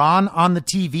had Ron on the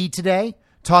TV today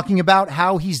talking about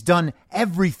how he's done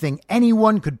everything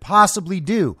anyone could possibly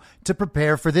do to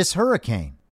prepare for this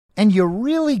hurricane. And you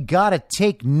really got to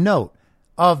take note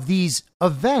of these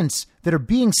events that are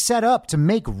being set up to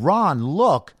make Ron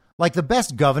look like the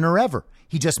best governor ever.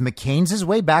 He just McCain's his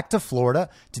way back to Florida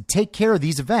to take care of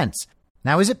these events.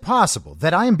 Now, is it possible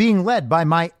that I am being led by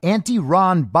my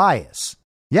anti-Ron bias?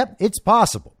 Yep, it's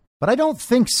possible, but I don't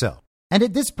think so. And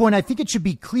at this point, I think it should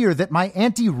be clear that my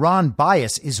anti-Ron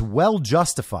bias is well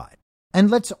justified.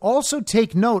 And let's also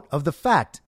take note of the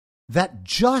fact that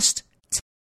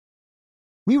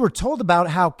we were told about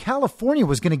how California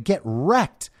was going to get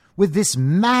wrecked with this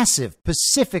massive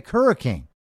Pacific hurricane,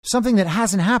 something that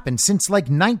hasn't happened since like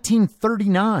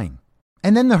 1939.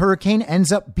 And then the hurricane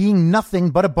ends up being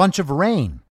nothing but a bunch of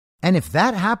rain. And if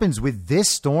that happens with this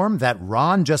storm that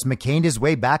Ron just McCained his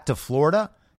way back to Florida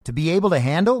to be able to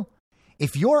handle,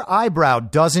 if your eyebrow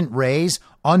doesn't raise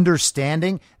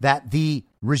understanding that the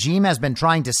regime has been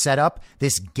trying to set up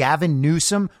this Gavin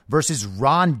Newsom versus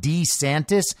Ron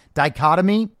DeSantis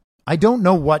dichotomy, I don't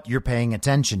know what you're paying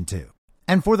attention to.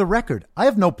 And for the record, I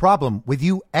have no problem with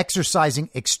you exercising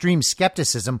extreme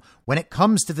skepticism when it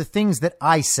comes to the things that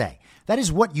I say. That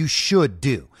is what you should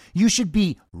do. You should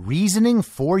be reasoning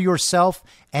for yourself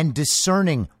and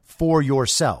discerning for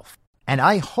yourself. And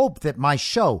I hope that my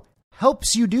show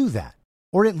helps you do that,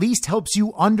 or at least helps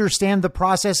you understand the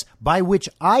process by which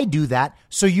I do that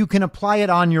so you can apply it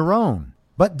on your own.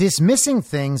 But dismissing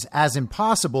things as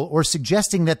impossible or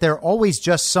suggesting that they're always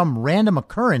just some random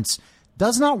occurrence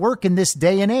does not work in this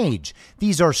day and age.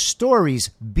 These are stories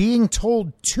being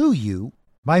told to you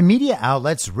by media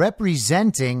outlets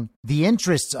representing the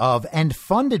interests of and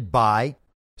funded by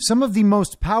some of the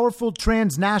most powerful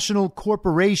transnational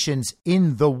corporations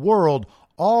in the world,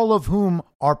 all of whom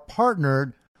are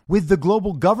partnered with the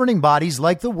global governing bodies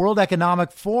like the World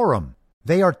Economic Forum.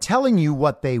 They are telling you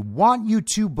what they want you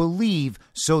to believe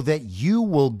so that you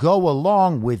will go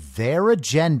along with their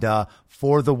agenda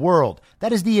for the world.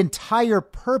 That is the entire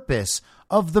purpose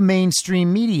of the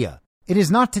mainstream media. It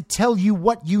is not to tell you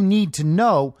what you need to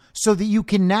know so that you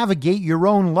can navigate your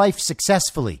own life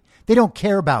successfully. They don't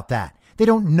care about that. They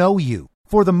don't know you.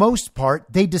 For the most part,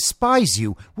 they despise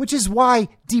you, which is why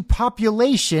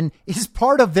depopulation is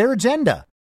part of their agenda.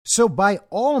 So by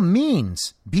all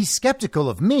means, be skeptical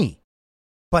of me,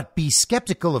 but be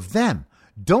skeptical of them.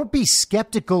 Don't be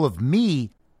skeptical of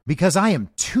me because I am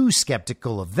too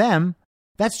skeptical of them.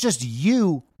 That's just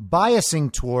you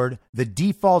biasing toward the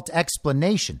default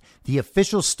explanation, the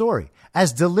official story,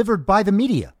 as delivered by the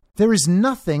media. There is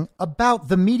nothing about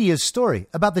the media's story,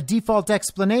 about the default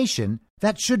explanation,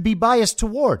 that should be biased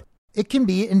toward. It can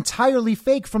be entirely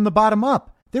fake from the bottom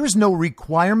up. There is no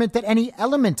requirement that any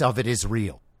element of it is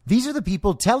real. These are the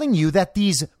people telling you that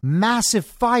these massive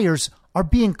fires are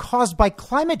being caused by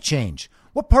climate change.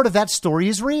 What part of that story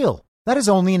is real? That is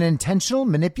only an intentional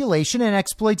manipulation and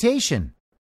exploitation.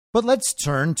 But let's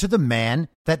turn to the man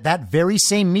that very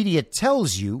same media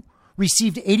tells you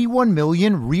received 81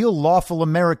 million real lawful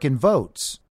American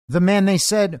votes. The man they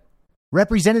said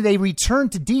represented a return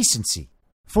to decency,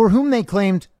 for whom they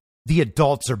claimed the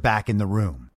adults are back in the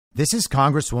room. This is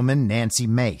Congresswoman Nancy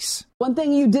Mace. One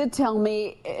thing you did tell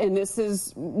me, and this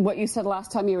is what you said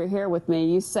last time you were here with me,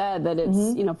 you said that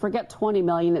it's, forget 20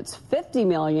 million, it's 50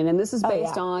 million. And this is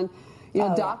based on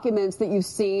documents that you've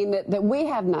seen that we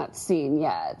have not seen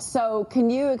yet. So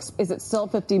is it still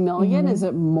 50 million? Is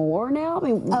it more now? I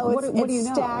mean, what do you know? It's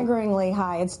staggeringly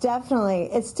high. It's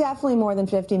definitely more than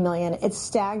 50 million. It's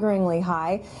staggeringly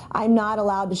high. I'm not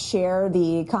allowed to share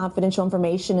the confidential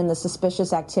information in the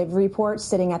suspicious activity report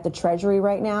sitting at the Treasury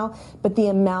right now, but the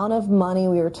amount of money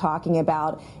we were talking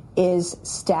about is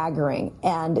staggering.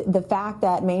 And the fact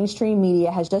that mainstream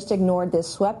media has just ignored this,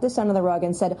 swept this under the rug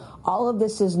and said all of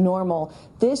this is normal.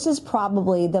 This is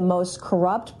probably the most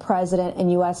corrupt president in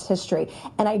U.S. history.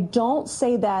 And I don't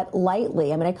say that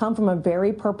lightly. I mean, I come from a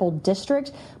very purple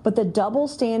district, but the double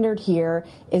standard here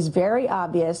is very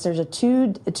obvious. There's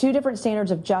two different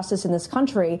standards of justice in this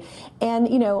country. And,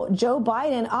 Joe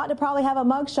Biden ought to probably have a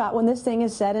mugshot when this thing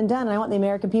is said and done. And I want the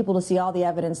American people to see all the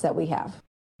evidence that we have.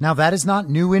 Now, that is not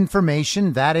new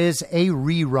information. That is a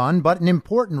rerun, but an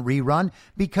important rerun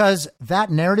because that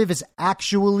narrative is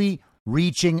actually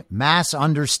reaching mass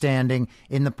understanding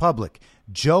in the public.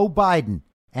 Joe Biden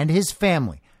and his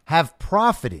family have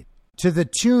profited to the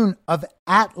tune of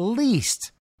at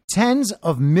least tens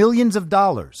of millions of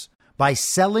dollars by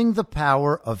selling the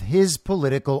power of his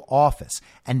political office.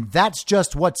 And that's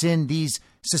just what's in these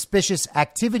suspicious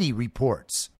activity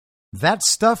reports. That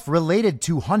stuff related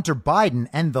to Hunter Biden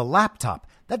and the laptop,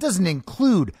 that doesn't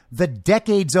include the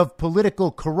decades of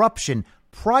political corruption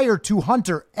prior to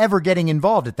Hunter ever getting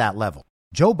involved at that level.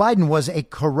 Joe Biden was a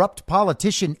corrupt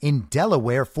politician in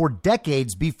Delaware for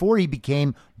decades before he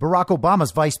became Barack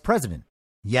Obama's vice president.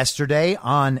 Yesterday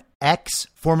on X,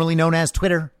 formerly known as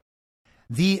Twitter,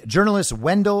 the journalist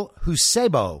Wendell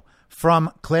Husebo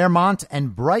from Claremont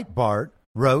and Breitbart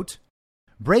wrote,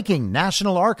 "Breaking: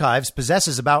 National Archives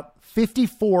possesses about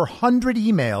 5,400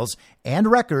 emails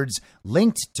and records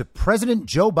linked to President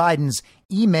Joe Biden's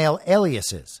email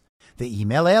aliases. The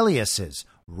email aliases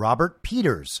Robert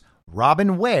Peters,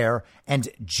 Robin Ware, and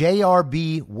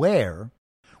JRB Ware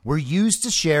were used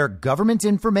to share government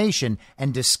information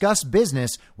and discuss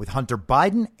business with Hunter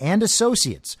Biden and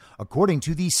associates, according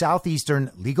to the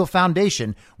Southeastern Legal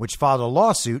Foundation, which filed a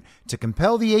lawsuit to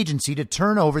compel the agency to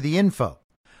turn over the info.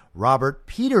 Robert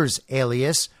Peters'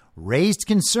 alias raised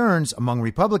concerns among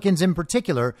Republicans in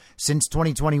particular since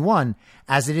 2021,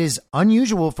 as it is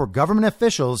unusual for government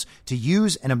officials to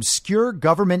use an obscure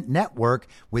government network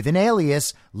with an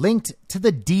alias linked to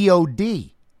the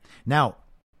DOD. Now,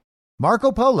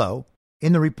 Marco Polo,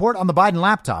 in the report on the Biden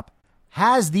laptop,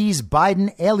 has these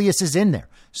Biden aliases in there.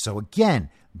 So again,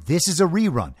 this is a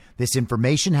rerun. This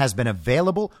information has been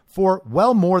available for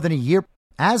well more than a year,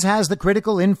 as has the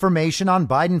critical information on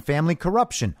Biden family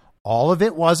corruption. All of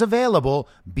it was available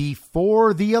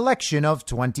before the election of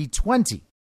 2020.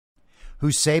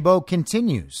 Husebo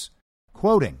continues,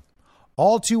 quoting,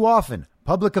 "All too often,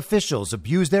 public officials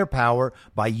abuse their power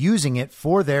by using it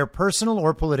for their personal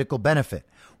or political benefit.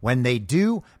 When they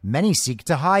do, many seek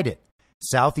to hide it."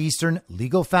 Southeastern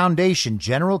Legal Foundation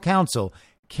General Counsel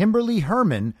Kimberly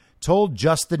Herman told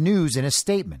Just the News in a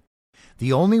statement,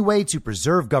 "The only way to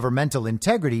preserve governmental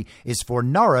integrity is for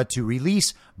NARA to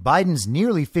release Biden's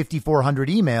nearly 5,400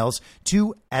 emails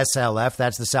to SLF,"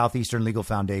 that's the Southeastern Legal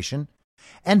Foundation,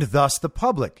 "and thus the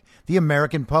public. The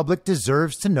American public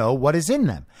deserves to know what is in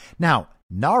them." Now,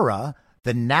 NARA,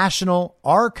 the National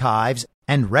Archives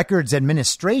and Records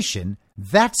Administration,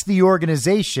 that's the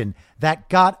organization that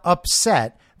got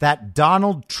upset that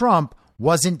Donald Trump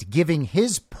wasn't giving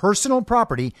his personal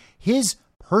property, his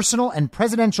personal and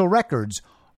presidential records,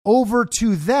 over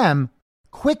to them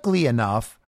quickly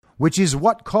enough, which is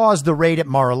what caused the raid at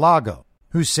Mar-a-Lago.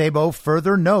 Husebo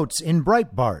further notes in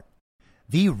Breitbart,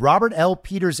 "The Robert L.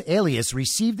 Peters alias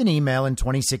received an email in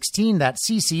 2016 that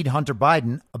CC'd Hunter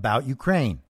Biden about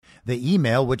Ukraine. The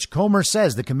email, which Comer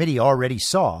says the committee already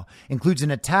saw, includes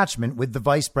an attachment with the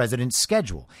vice president's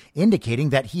schedule,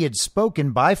 indicating that he had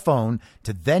spoken by phone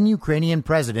to then Ukrainian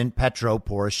President Petro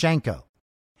Poroshenko.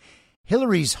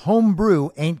 Hillary's homebrew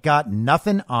ain't got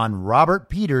nothing on Robert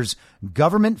Peters'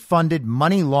 government-funded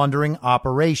money laundering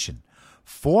operation.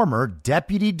 Former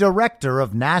Deputy Director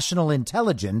of National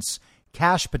Intelligence,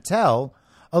 Kash Patel,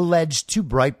 alleged to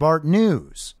Breitbart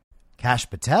News. Kash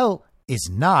Patel is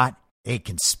not a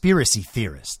conspiracy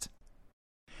theorist.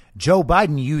 Joe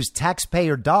Biden used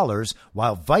taxpayer dollars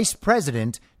while vice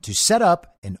president to set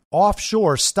up an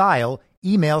offshore-style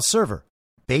email server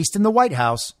based in the White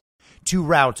House to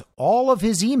route all of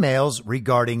his emails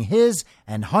regarding his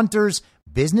and Hunter's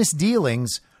business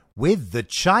dealings with the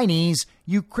Chinese,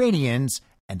 Ukrainians,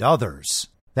 and others.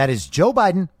 That is Joe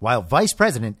Biden, while vice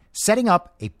president, setting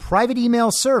up a private email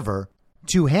server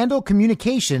to handle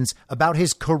communications about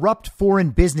his corrupt foreign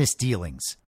business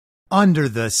dealings. under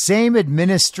the same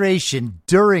administration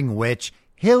during which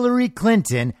Hillary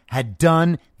Clinton had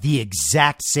done the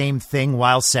exact same thing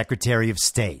while Secretary of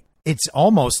State. It's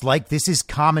almost like this is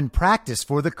common practice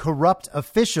for the corrupt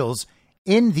officials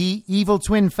in the evil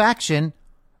twin faction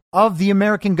of the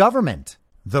American government.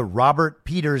 The Robert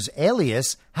Peters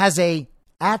alias has a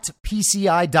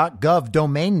 @pci.gov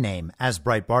domain name, as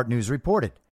Breitbart News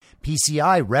reported.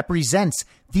 PCI represents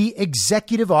the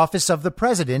executive office of the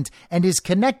president and is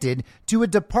connected to a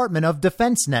Department of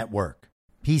Defense network.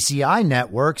 PCI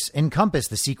networks encompass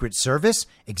the Secret Service,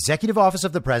 Executive Office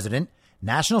of the President,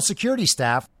 National Security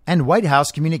Staff, and White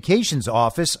House Communications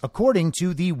Office, according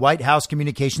to the White House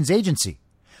Communications Agency.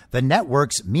 The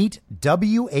networks meet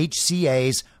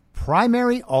WHCA's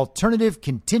primary alternative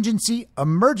contingency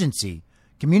emergency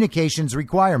communications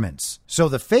requirements. So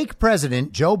the fake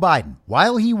president, Joe Biden,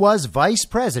 while he was vice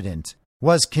president,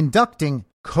 was conducting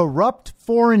corrupt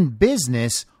foreign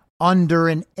business under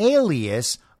an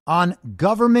alias on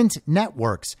government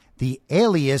networks. The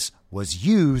alias was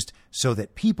used so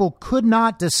that people could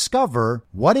not discover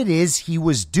what it is he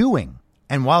was doing.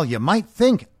 And while you might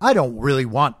think, I don't really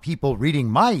want people reading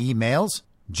my emails,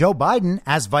 Joe Biden,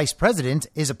 as vice president,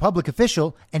 is a public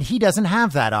official, and he doesn't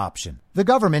have that option. The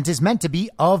government is meant to be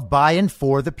of, by, and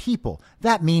for the people.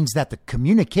 That means that the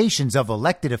communications of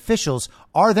elected officials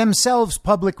are themselves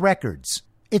public records.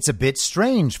 It's a bit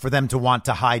strange for them to want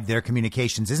to hide their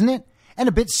communications, isn't it? And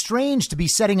a bit strange to be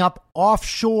setting up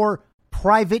offshore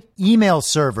private email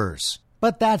servers.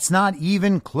 But that's not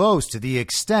even close to the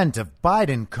extent of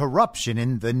Biden corruption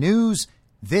in the news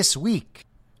this week.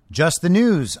 Just the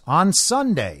News on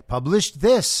Sunday published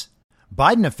this.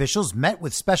 Biden officials met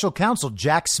with special counsel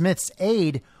Jack Smith's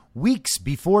aide weeks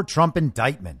before Trump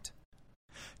indictment.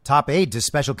 Top aide to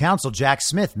special counsel Jack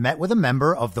Smith met with a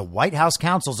member of the White House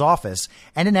counsel's office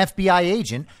and an FBI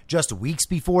agent just weeks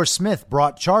before Smith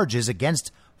brought charges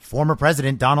against former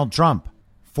President Donald Trump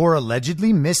for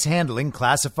allegedly mishandling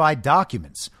classified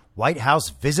documents, White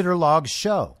House visitor logs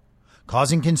show,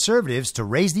 causing conservatives to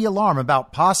raise the alarm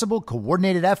about possible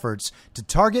coordinated efforts to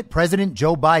target President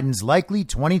Joe Biden's likely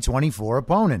 2024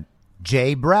 opponent.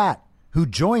 Jay Bratt, who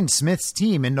joined Smith's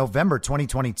team in November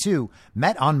 2022,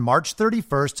 met on March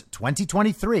 31st,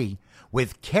 2023,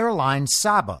 with Caroline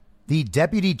Saba, the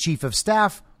deputy chief of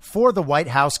staff for the White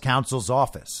House counsel's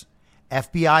office.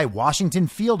 FBI Washington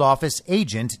field office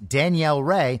agent Danielle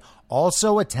Ray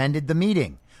also attended the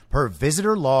meeting, per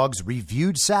visitor logs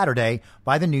reviewed Saturday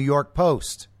by the New York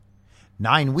Post.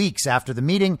 9 weeks after the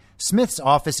meeting, Smith's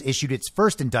office issued its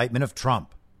first indictment of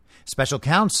Trump. Special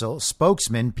counsel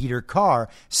spokesman Peter Carr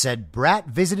said Bratt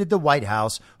visited the White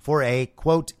House for a,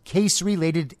 quote,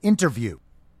 case-related interview,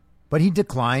 but he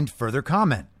declined further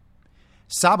comment.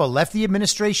 Saba left the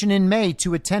administration in May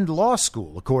to attend law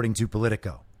school, according to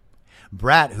Politico.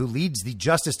 Bratt, who leads the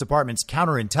Justice Department's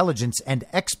Counterintelligence and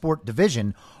Export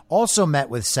Division, also met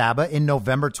with Saba in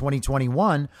November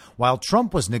 2021 while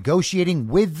Trump was negotiating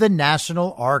with the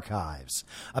National Archives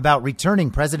about returning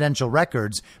presidential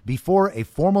records before a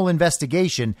formal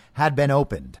investigation had been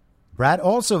opened. Bratt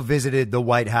also visited the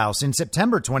White House in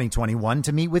September 2021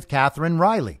 to meet with Catherine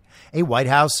Riley, a White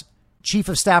House chief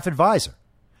of staff advisor.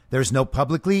 There's no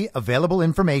publicly available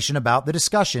information about the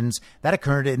discussions that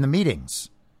occurred in the meetings.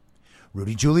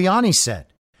 Rudy Giuliani said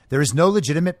there is no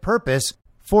legitimate purpose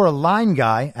for a line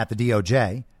guy at the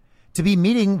DOJ to be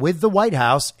meeting with the White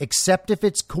House except if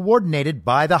it's coordinated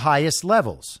by the highest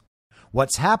levels.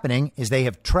 What's happening is they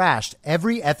have trashed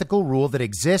every ethical rule that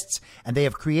exists, and they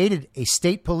have created a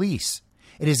state police.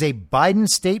 It is a Biden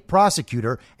state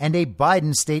prosecutor and a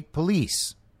Biden state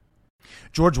police.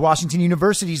 George Washington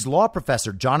University's law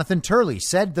professor Jonathan Turley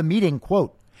said the meeting,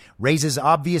 quote, raises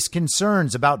obvious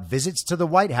concerns about visits to the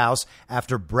White House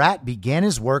after Bratt began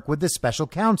his work with the special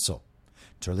counsel.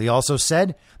 Turley also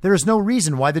said there is no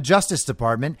reason why the Justice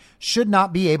Department should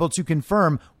not be able to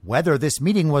confirm whether this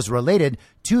meeting was related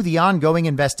to the ongoing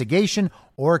investigation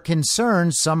or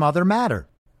concerns some other matter.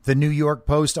 The New York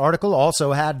Post article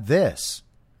also had this.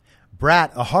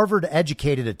 Bratt, a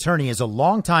Harvard-educated attorney, is a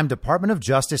longtime Department of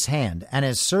Justice hand and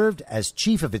has served as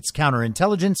chief of its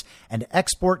counterintelligence and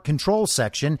export control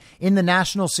section in the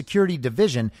National Security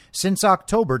Division since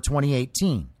October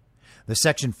 2018. The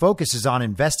section focuses on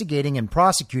investigating and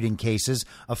prosecuting cases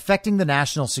affecting the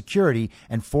national security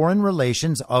and foreign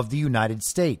relations of the United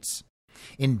States.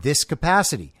 In this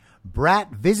capacity,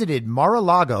 Bratt visited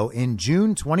Mar-a-Lago in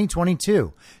June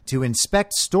 2022 to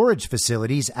inspect storage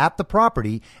facilities at the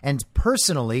property and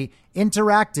personally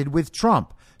interacted with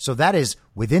Trump. So that is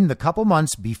within the couple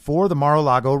months before the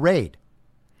Mar-a-Lago raid.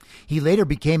 He later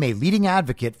became a leading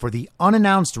advocate for the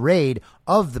unannounced raid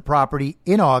of the property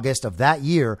in August of that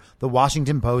year, the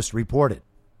Washington Post reported.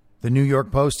 The New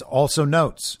York Post also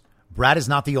notes, Brad is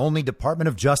not the only Department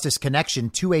of Justice connection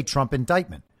to a Trump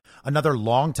indictment. Another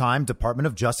longtime Department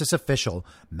of Justice official,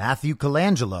 Matthew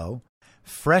Colangelo,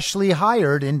 freshly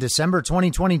hired in December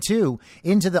 2022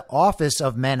 into the office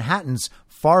of Manhattan's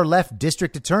far-left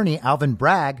district attorney Alvin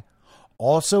Bragg,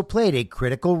 also played a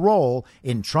critical role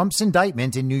in Trump's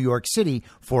indictment in New York City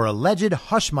for alleged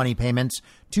hush money payments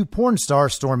to porn star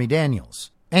Stormy Daniels.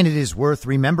 And it is worth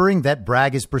remembering that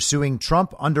Bragg is pursuing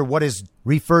Trump under what is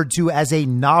referred to as a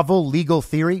novel legal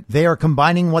theory. They are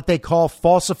combining what they call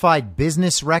falsified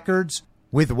business records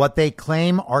with what they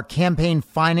claim are campaign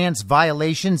finance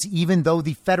violations, even though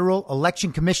the Federal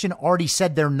Election Commission already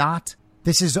said they're not.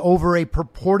 This is over a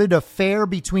purported affair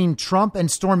between Trump and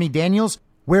Stormy Daniels,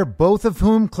 where both of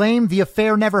whom claim the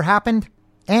affair never happened.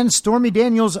 And Stormy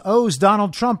Daniels owes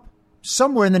Donald Trump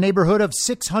somewhere in the neighborhood of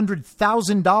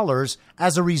 $600,000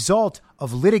 as a result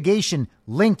of litigation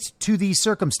linked to these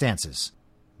circumstances.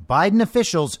 Biden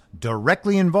officials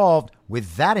directly involved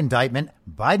with that indictment.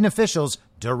 Biden officials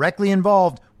directly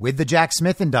involved with the Jack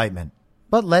Smith indictment.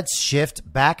 But let's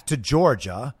shift back to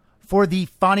Georgia for the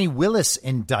Fani Willis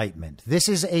indictment. This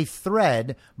is a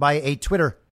thread by a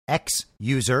Twitter X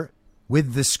user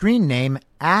with the screen name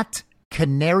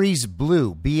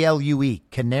 @CanariesBlue, BLUE,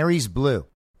 Canaries Blue.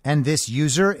 And this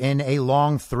user in a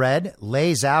long thread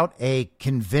lays out a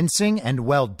convincing and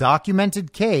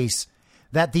well-documented case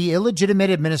that the illegitimate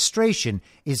administration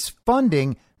is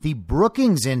funding the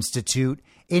Brookings Institute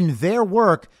in their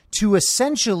work to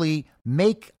essentially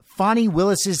make Fani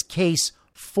Willis's case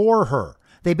for her.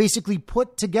 They basically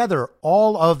put together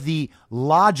all of the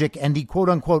logic and the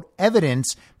quote-unquote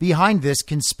evidence behind this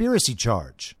conspiracy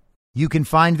charge. You can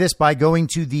find this by going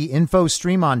to the info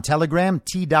stream on Telegram,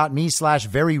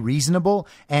 t.me/veryreasonable,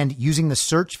 and using the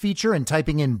search feature and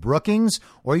typing in Brookings,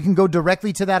 or you can go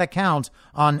directly to that account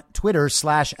on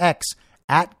Twitter/X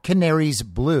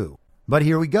 @CanariesBlue. But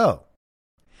here we go.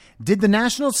 Did the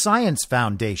National Science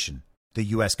Foundation, the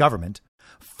U.S. government,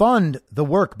 fund the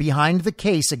work behind the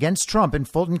case against Trump in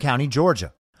Fulton County,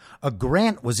 Georgia? A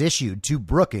grant was issued to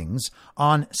Brookings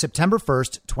on September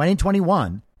 1st,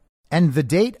 2021, and the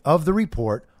date of the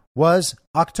report was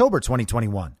October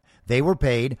 2021. They were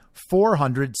paid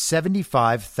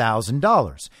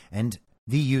 $475,000, and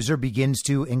the user begins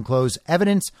to enclose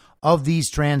evidence of these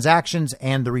transactions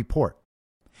and the report.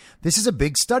 This is a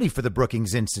big study for the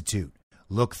Brookings Institute.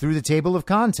 Look through the table of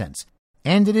contents,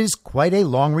 and it is quite a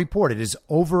long report. It is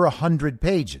over 100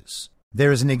 pages.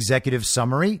 There is an executive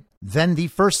summary, then the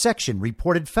first section,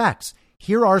 reported facts.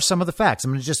 Here are some of the facts.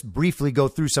 I'm going to just briefly go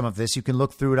through some of this. You can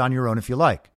look through it on your own if you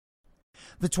like.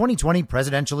 The 2020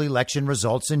 presidential election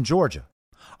results in Georgia.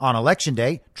 On Election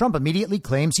Day, Trump immediately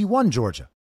claims he won Georgia.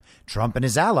 Trump and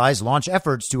his allies launch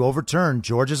efforts to overturn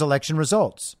Georgia's election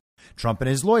results. Trump and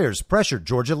his lawyers pressured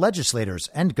Georgia legislators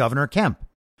and Governor Kemp.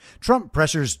 Trump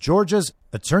pressures Georgia's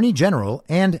attorney general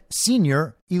and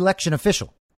senior election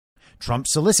official. Trump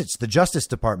solicits the Justice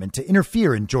Department to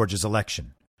interfere in Georgia's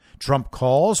election. Trump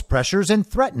calls, pressures, and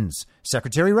threatens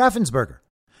Secretary Raffensperger.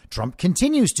 Trump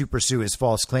continues to pursue his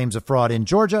false claims of fraud in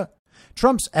Georgia.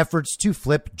 Trump's efforts to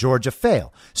flip Georgia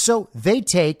fail. So they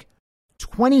take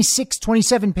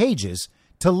 27 pages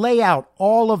to lay out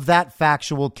all of that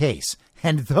factual case.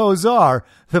 And those are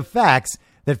the facts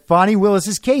that Fani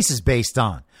Willis's case is based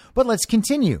on. But let's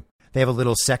continue. They have a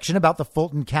little section about the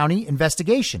Fulton County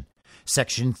investigation.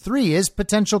 Section 3 is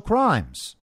potential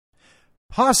crimes.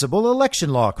 Possible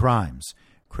election law crimes,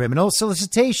 criminal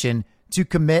solicitation to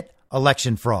commit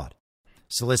election fraud,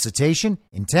 solicitation,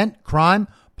 intent, crime,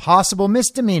 possible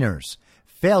misdemeanors,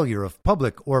 failure of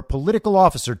public or political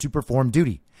officer to perform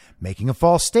duty, making a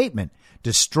false statement,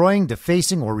 destroying,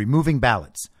 defacing, or removing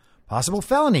ballots, possible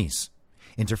felonies,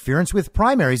 interference with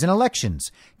primaries and elections,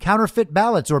 counterfeit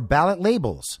ballots or ballot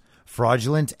labels,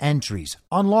 fraudulent entries,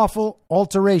 unlawful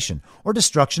alteration or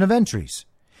destruction of entries,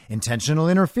 intentional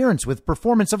interference with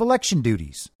performance of election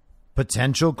duties,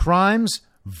 potential crimes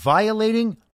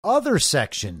violating other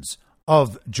sections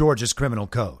of Georgia's criminal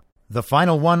code. The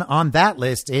final one on that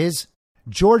list is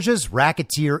Georgia's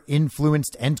Racketeer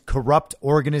Influenced and Corrupt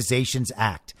Organizations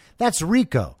Act. That's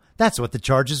RICO. That's what the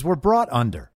charges were brought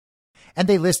under. And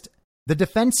they list the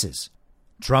defenses.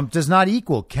 Trump does not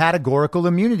equal categorical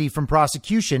immunity from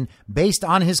prosecution based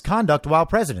on his conduct while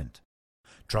president.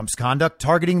 Trump's conduct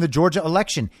targeting the Georgia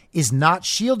election is not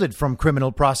shielded from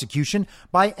criminal prosecution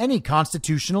by any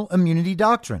constitutional immunity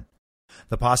doctrine.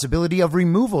 The possibility of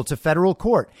removal to federal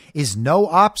court is no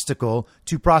obstacle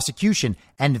to prosecution,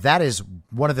 and that is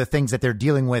one of the things that they're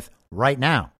dealing with right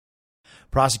now.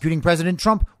 Prosecuting President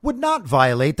Trump would not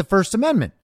violate the First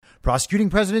Amendment. Prosecuting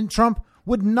President Trump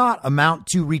would not amount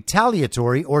to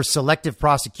retaliatory or selective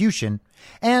prosecution,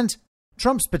 and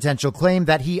Trump's potential claim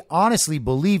that he honestly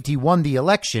believed he won the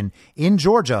election in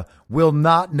Georgia will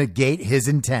not negate his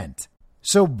intent.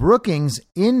 So Brookings,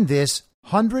 in this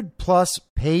 100-plus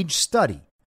page study,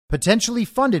 potentially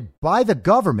funded by the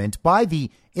government, by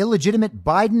the illegitimate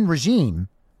Biden regime,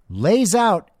 lays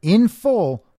out in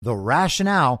full the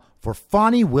rationale for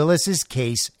Fani Willis's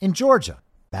case in Georgia.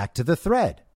 Back to the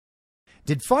thread.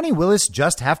 Did Fani Willis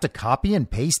just have to copy and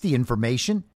paste the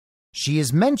information? She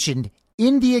is mentioned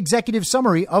in the executive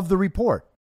summary of the report.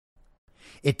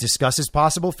 It discusses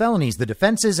possible felonies, the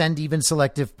defenses, and even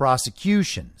selective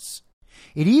prosecutions.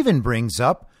 It even brings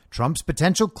up Trump's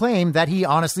potential claim that he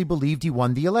honestly believed he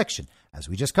won the election, as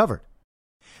we just covered.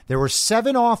 There were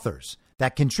 7 authors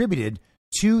that contributed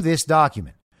to this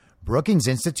document. Brookings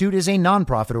Institute is a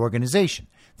nonprofit organization.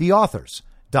 The authors,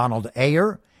 Donald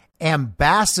Ayer,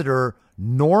 Ambassador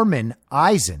Norm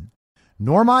Eisen.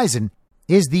 Norm Eisen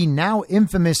is the now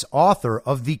infamous author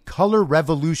of the Color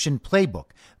Revolution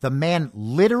Playbook. The man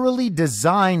literally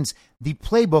designs the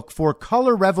playbook for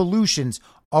color revolutions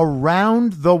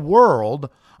around the world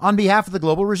on behalf of the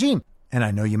global regime. And I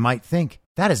know you might think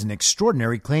that is an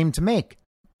extraordinary claim to make,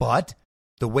 but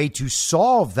the way to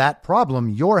solve that problem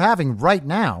you're having right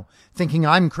now, thinking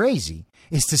I'm crazy,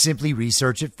 is to simply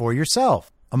research it for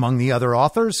yourself. Among the other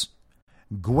authors,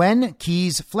 Gwen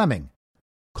Keyes Fleming,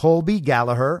 Colby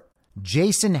Gallagher,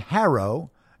 Jason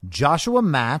Harrow, Joshua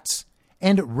Matz,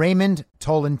 and Raymond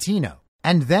Tolentino.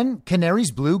 And then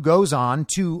Canaries Blue goes on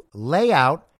to lay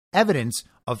out evidence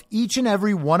of each and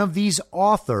every one of these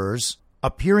authors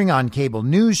appearing on cable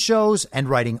news shows and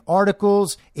writing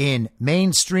articles in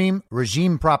mainstream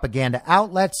regime propaganda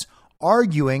outlets,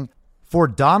 arguing for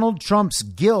Donald Trump's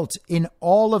guilt in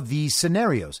all of these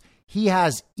scenarios. He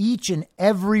has each and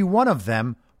every one of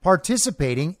them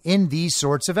participating in these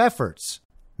sorts of efforts,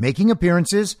 making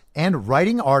appearances and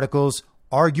writing articles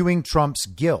arguing Trump's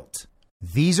guilt.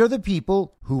 These are the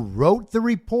people who wrote the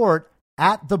report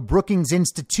at the Brookings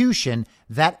Institution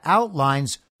that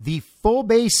outlines the full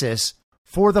basis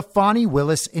for the Fani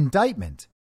Willis indictment.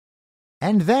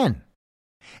 And then,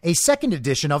 a second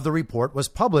edition of the report was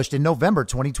published in November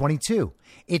 2022.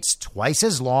 It's twice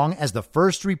as long as the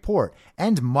first report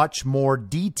and much more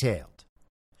detailed.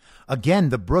 Again,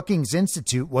 the Brookings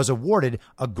Institute was awarded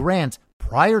a grant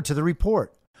prior to the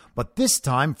report, but this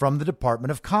time from the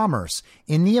Department of Commerce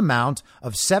in the amount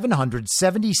of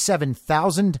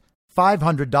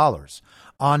 $777,500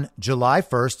 on July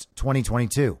 1st,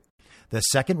 2022. The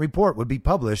second report would be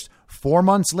published 4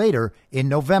 months later in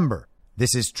November.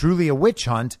 This is truly a witch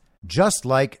hunt, just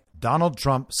like Donald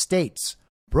Trump states.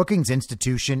 Brookings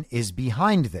Institution is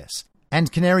behind this.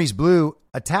 And Canaries Blue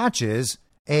attaches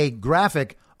a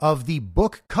graphic of the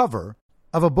book cover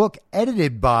of a book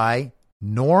edited by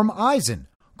Norm Eisen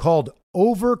called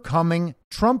Overcoming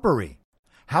Trumpery: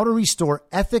 How to Restore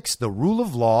Ethics, the Rule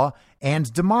of Law,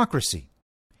 and Democracy.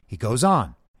 He goes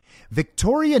on.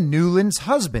 Victoria Nuland's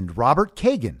husband, Robert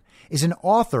Kagan, is an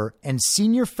author and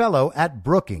senior fellow at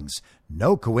Brookings.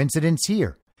 No coincidence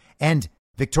here. And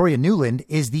Victoria Nuland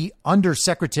is the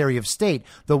Undersecretary of State,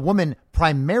 the woman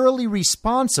primarily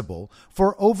responsible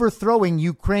for overthrowing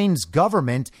Ukraine's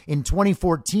government in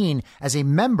 2014 as a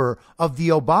member of the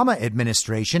Obama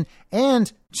administration.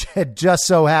 And it just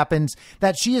so happens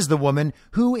that she is the woman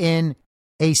who, in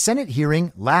a Senate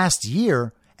hearing last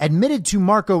year, admitted to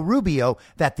Marco Rubio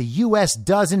that the U.S.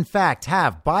 does in fact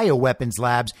have bioweapons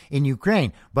labs in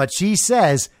Ukraine, but she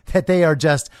says that they are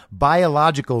just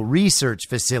biological research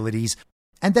facilities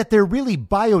and that they're really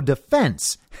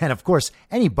biodefense. And of course,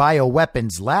 any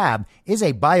bioweapons lab is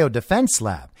a biodefense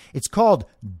lab. It's called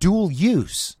dual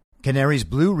use. Canaries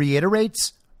Blue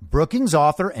reiterates, Brookings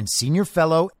author and senior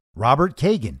fellow Robert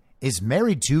Kagan is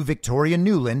married to Victoria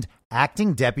Nuland,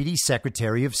 acting Deputy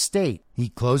Secretary of State. He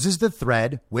closes the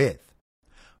thread with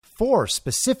 4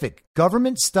 specific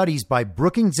government studies by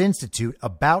Brookings Institute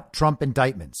about Trump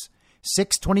indictments.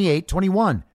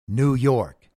 6/28/21, New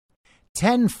York.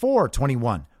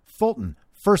 10/4/21, Fulton,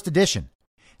 first edition.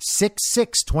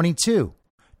 6/6/22,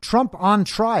 Trump on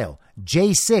trial,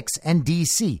 J6 and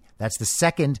DC. That's the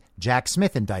second Jack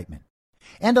Smith indictment.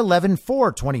 And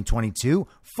 11/4/2022,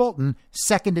 Fulton,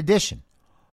 second edition.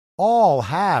 All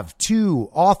have 2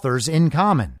 authors in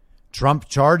common. Trump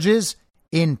charges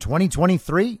in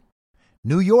 2023,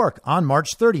 New York on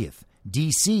March 30th,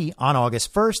 DC on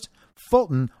August 1st,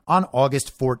 Fulton on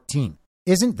August 14th.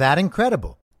 Isn't that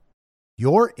incredible?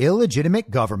 Your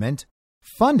illegitimate government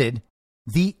funded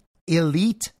the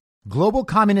elite global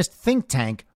communist think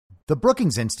tank, the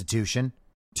Brookings Institution,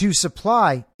 to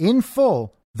supply in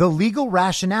full the legal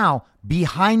rationale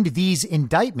behind these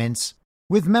indictments,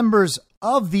 with members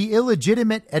of the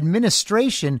illegitimate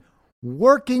administration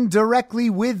working directly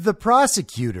with the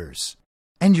prosecutors.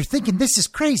 And you're thinking, this is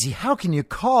crazy. How can you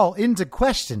call into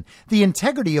question the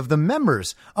integrity of the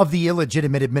members of the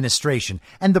illegitimate administration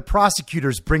and the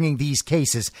prosecutors bringing these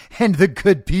cases and the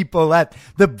good people at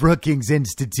the Brookings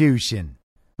Institution?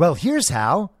 Well, here's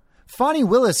how. Fani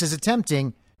Willis is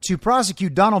attempting to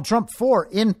prosecute Donald Trump for,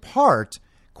 in part,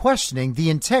 questioning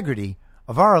the integrity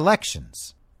of our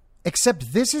elections.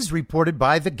 Except this is reported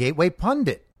by the Gateway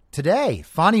Pundit. Today,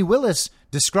 Fani Willis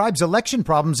describes election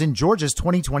problems in Georgia's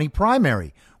 2020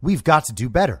 primary. We've got to do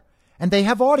better. And they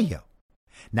have audio.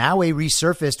 Now, a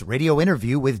resurfaced radio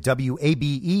interview with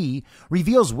WABE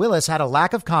reveals Willis had a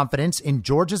lack of confidence in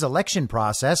Georgia's election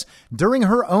process during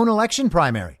her own election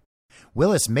primary.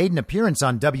 Willis made an appearance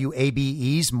on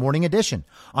WABE's Morning Edition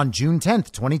on June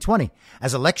 10th, 2020,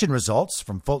 as election results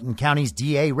from Fulton County's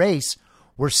DA race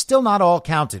were still not all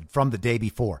counted from the day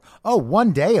before. Oh,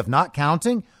 one day of not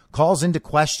counting calls into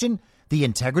question the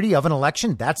integrity of an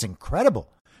election? That's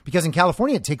incredible, because in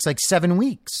California, it takes like 7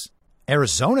 weeks.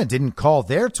 Arizona didn't call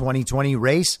their 2020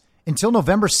 race until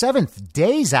November 7th,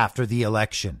 days after the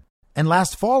election. And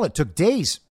last fall, it took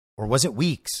days, or was it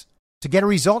weeks, to get a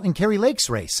result in Kari Lake's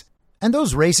race. And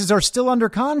those races are still under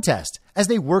contest as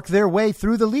they work their way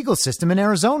through the legal system in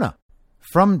Arizona.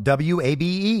 From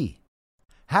WABE,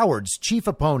 Howard's chief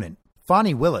opponent,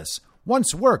 Fani Willis,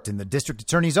 once worked in the district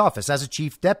attorney's office as a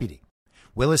chief deputy.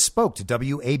 Willis spoke to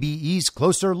WABE's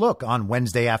Closer Look on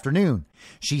Wednesday afternoon.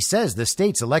 She says the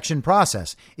state's election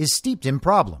process is steeped in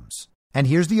problems. And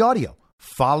here's the audio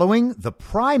following the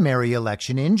primary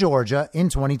election in Georgia in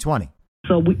 2020.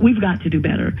 So we've got to do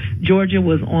better. Georgia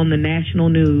was on the national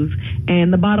news,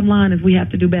 and the bottom line is we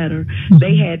have to do better.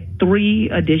 They had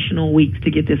 3 additional weeks to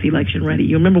get this election ready.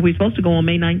 You remember we were supposed to go on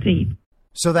May 19th.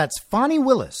 So that's Fani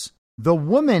Willis, the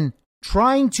woman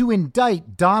trying to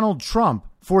indict Donald Trump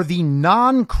for the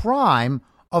non-crime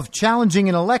of challenging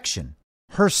an election,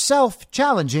 herself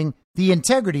challenging the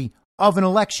integrity of an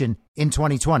election in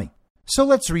 2020. So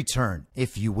let's return,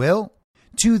 if you will,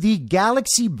 to the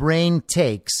galaxy brain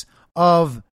takes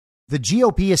of the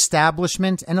GOP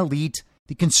establishment and elite,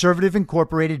 the conservative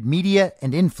incorporated media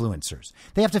and influencers.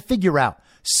 They have to figure out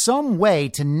some way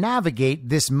to navigate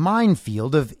this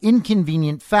minefield of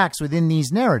inconvenient facts within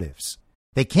these narratives.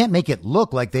 They can't make it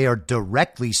look like they are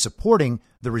directly supporting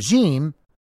the regime,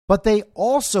 but they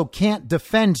also can't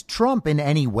defend Trump in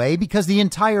any way because the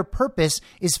entire purpose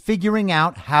is figuring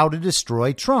out how to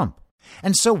destroy Trump.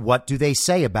 And so what do they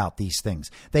say about these things?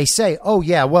 They say, oh,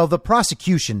 yeah, well, the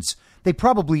prosecutions, they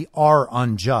probably are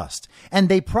unjust. And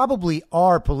they probably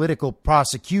are political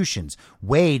prosecutions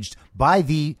waged by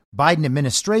the Biden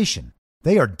administration.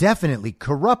 They are definitely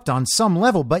corrupt on some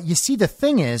level. But you see, the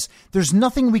thing is, there's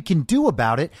nothing we can do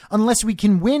about it unless we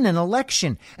can win an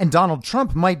election. And Donald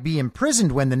Trump might be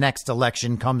imprisoned when the next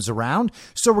election comes around.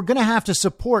 So we're going to have to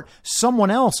support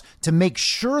someone else to make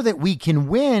sure that we can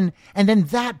win. And then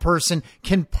that person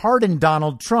can pardon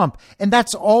Donald Trump. And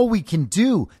that's all we can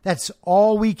do. That's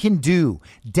all we can do.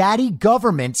 Daddy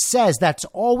government says that's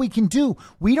all we can do.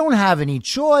 We don't have any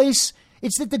choice.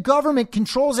 It's that the government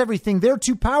controls everything. They're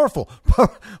too powerful.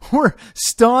 We're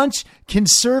staunch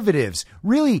conservatives,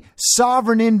 really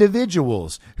sovereign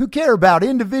individuals who care about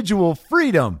individual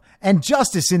freedom and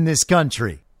justice in this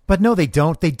country. But no, they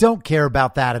don't. They don't care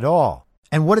about that at all.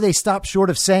 And what do they stop short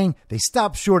of saying? They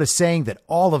stop short of saying that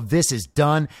all of this is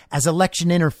done as election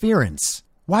interference.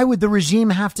 Why would the regime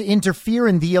have to interfere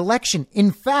in the election? In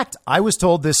fact, I was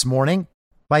told this morning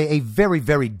by a very,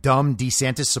 very dumb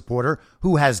DeSantis supporter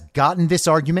who has gotten this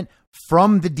argument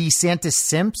from the DeSantis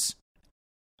simps.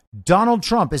 Donald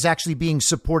Trump is actually being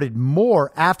supported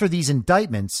more after these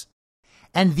indictments,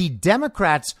 and the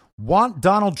Democrats want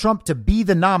Donald Trump to be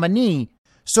the nominee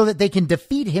so that they can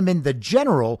defeat him in the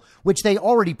general, which they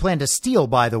already plan to steal,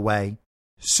 by the way.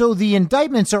 So the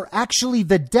indictments are actually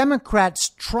the Democrats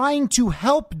trying to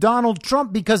help Donald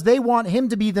Trump because they want him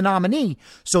to be the nominee.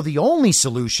 So the only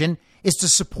solution is to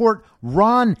support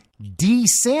Ron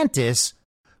DeSantis,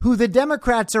 who the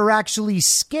Democrats are actually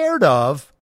scared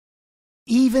of,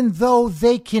 even though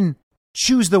they can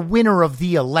choose the winner of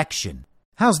the election.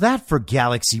 How's that for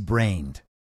galaxy-brained?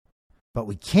 But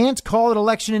we can't call it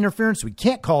election interference. We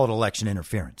can't call it election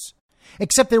interference.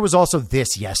 Except there was also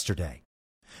this yesterday.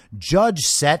 Judge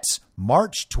sets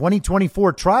March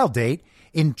 2024 trial date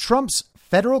in Trump's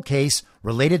federal case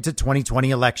related to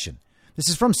 2020 election. This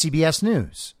is from CBS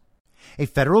News. A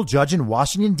federal judge in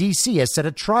Washington, D.C. has set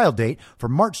a trial date for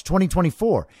March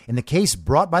 2024 in the case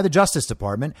brought by the Justice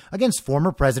Department against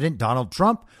former President Donald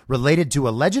Trump related to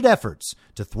alleged efforts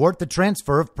to thwart the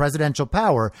transfer of presidential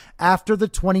power after the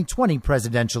 2020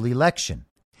 presidential election.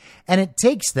 And it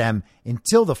takes them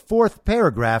until the fourth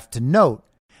paragraph to note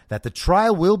that the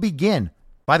trial will begin.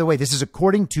 By the way, this is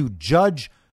according to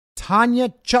Judge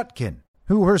Tanya Chutkan,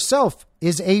 who herself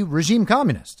is a regime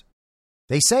communist.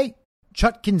 They say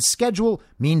Chutkan's schedule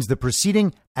means the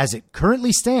proceeding, as it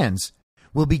currently stands,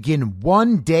 will begin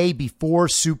 1 day before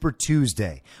Super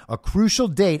Tuesday, a crucial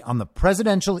date on the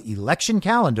presidential election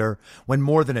calendar when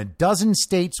more than a dozen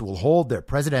states will hold their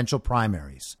presidential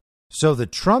primaries. So the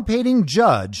Trump-hating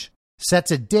judge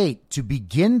sets a date to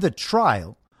begin the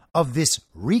trial of this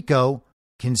RICO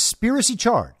conspiracy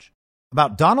charge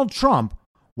about Donald Trump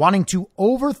wanting to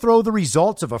overthrow the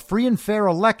results of a free and fair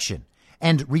election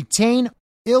and retain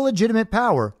illegitimate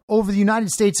power over the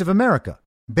United States of America,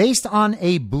 based on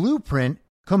a blueprint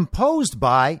composed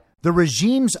by the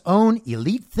regime's own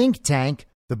elite think tank,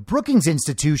 the Brookings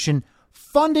Institution,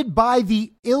 funded by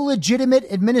the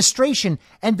illegitimate administration.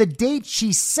 And the date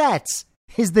she sets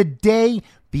is the day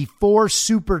before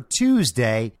Super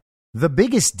Tuesday, the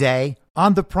biggest day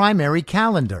on the primary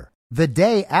calendar, the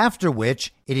day after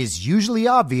which it is usually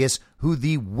obvious who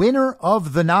the winner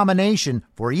of the nomination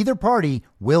for either party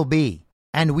will be.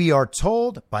 And we are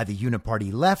told by the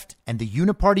uniparty left and the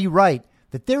uniparty right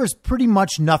that there is pretty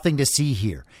much nothing to see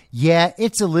here. Yeah,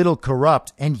 it's a little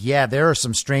corrupt, and yeah, there are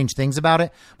some strange things about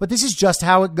it, but this is just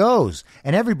how it goes,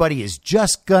 and everybody is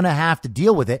just gonna have to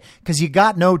deal with it because you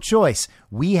got no choice.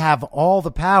 We have all the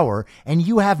power, and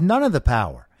you have none of the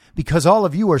power because all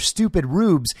of you are stupid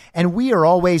rubes, and we are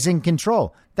always in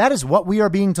control. That is what we are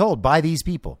being told by these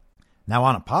people. Now,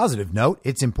 on a positive note,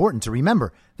 it's important to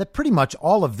remember that pretty much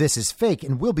all of this is fake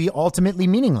and will be ultimately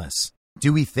meaningless.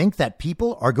 Do we think that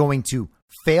people are going to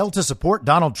fail to support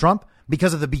Donald Trump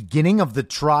because of the beginning of the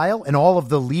trial and all of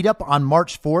the lead up on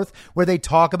March 4th, where they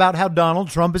talk about how Donald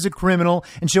Trump is a criminal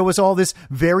and show us all this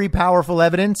very powerful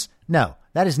evidence? No,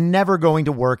 that is never going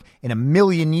to work in a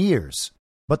million years.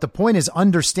 But the point is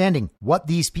understanding what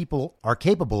these people are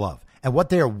capable of and what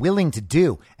they are willing to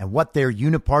do and what their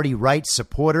uniparty right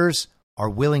supporters are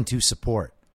willing to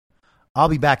support. I'll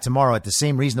be back tomorrow at the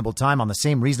same reasonable time on the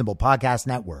same reasonable podcast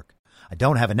network. I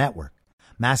don't have a network.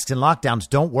 Masks and lockdowns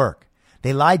don't work.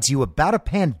 They lied to you about a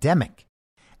pandemic.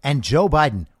 And Joe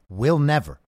Biden will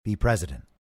never be president.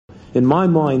 In my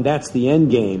mind, that's the end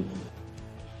game.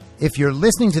 If you're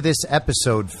listening to this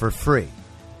episode for free,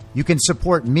 you can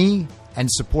support me and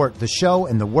support the show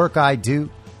and the work I do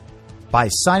by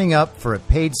signing up for a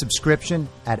paid subscription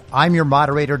at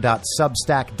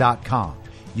imyourmoderator.substack.com.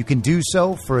 You can do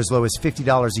so for as low as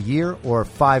 $50 a year or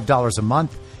 $5 a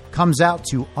month. Comes out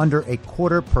to under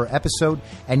 $0.25 per episode,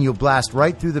 and you'll blast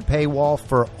right through the paywall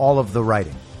for all of the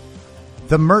writing.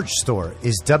 The merch store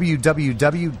is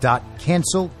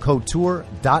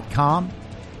www.cancelcouture.com,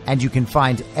 and you can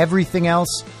find everything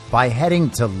else by heading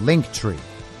to Linktree.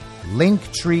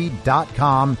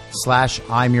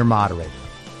 Linktree.com/imyourmoderator.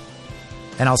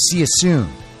 And I'll see you soon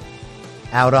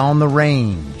out on the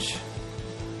range.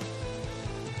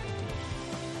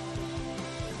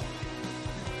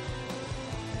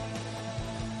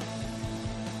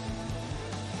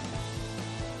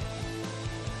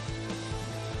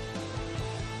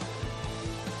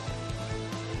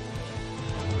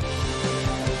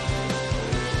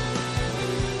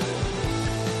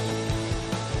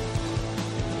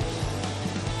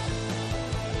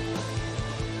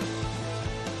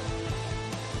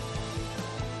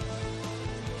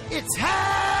 It's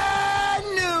high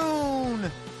noon.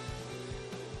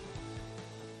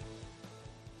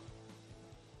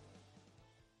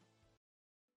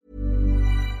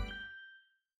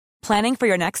 Planning for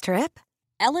your next trip?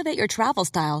 Elevate your travel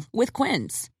style with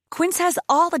Quince. Quince has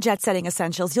all the jet-setting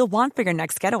essentials you'll want for your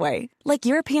next getaway, like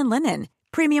European linen,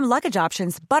 premium luggage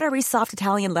options, buttery soft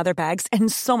Italian leather bags, and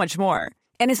so much more.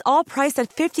 And is all priced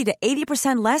at 50 to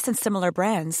 80% less than similar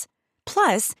brands.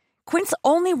 Plus, Quince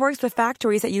only works with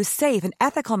factories that use safe and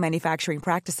ethical manufacturing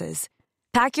practices.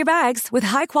 Pack your bags with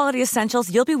high-quality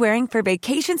essentials you'll be wearing for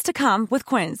vacations to come with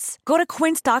Quince. Go to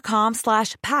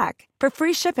quince.com/pack for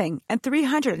free shipping and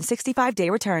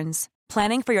 365-day returns.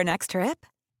 Planning for your next trip?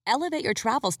 Elevate your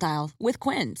travel style with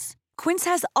Quince. Quince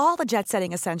has all the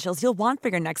jet-setting essentials you'll want for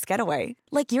your next getaway,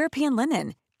 like European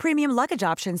linen, premium luggage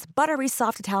options, buttery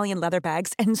soft Italian leather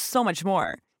bags, and so much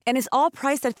more. And is all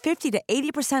priced at 50 to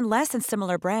 80% less than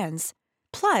similar brands.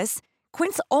 Plus,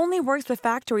 Quince only works with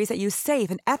factories that use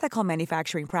safe and ethical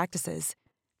manufacturing practices.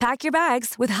 Pack your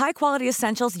bags with high-quality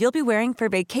essentials you'll be wearing for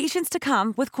vacations to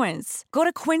come with Quince. Go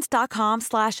to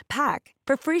quince.com/pack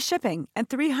for free shipping and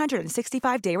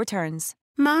 365-day returns.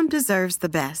 Mom deserves the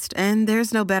best, and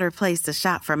there's no better place to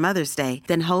shop for Mother's Day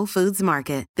than Whole Foods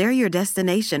Market. They're your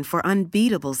destination for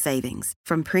unbeatable savings,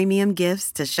 from premium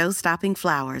gifts to show-stopping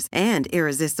flowers and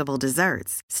irresistible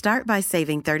desserts. Start by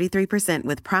saving 33%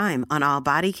 with Prime on all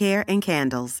body care and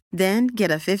candles. Then get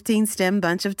a 15-stem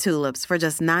bunch of tulips for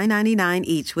just $9.99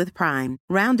 each with Prime.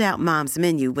 Round out Mom's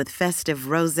menu with festive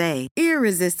rosé,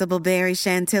 irresistible berry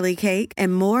chantilly cake,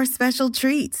 and more special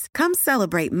treats. Come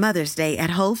celebrate Mother's Day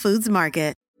at Whole Foods Market.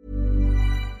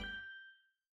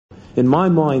 In my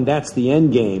mind, that's the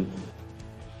end game.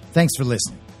 Thanks for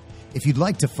listening. If you'd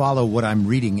like to follow what I'm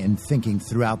reading and thinking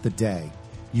throughout the day,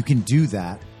 you can do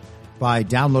that by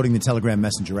downloading the Telegram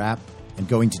Messenger app and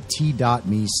going to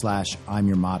t.me/I'm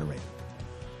your moderator.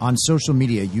 On social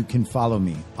media, you can follow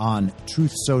me on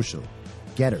Truth Social,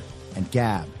 Getter, and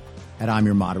Gab at I'm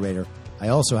your moderator. I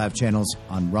also have channels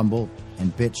on Rumble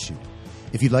and BitChute.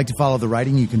 If you'd like to follow the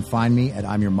writing, you can find me at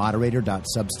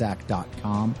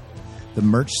imyourmoderator.substack.com. The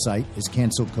merch site is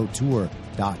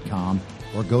cancelcouture.com,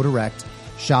 or go direct,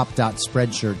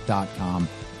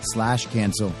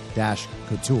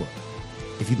 shop.spreadshirt.com/cancel-couture.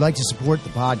 If you'd like to support the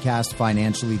podcast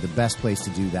financially, the best place to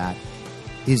do that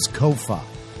is Ko-Fi.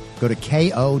 Go to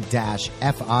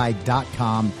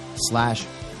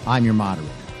ko-fi.com/I'm your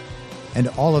moderator. And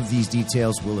all of these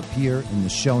details will appear in the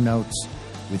show notes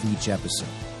with each episode.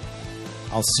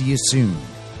 I'll see you soon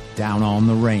down on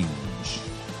the range.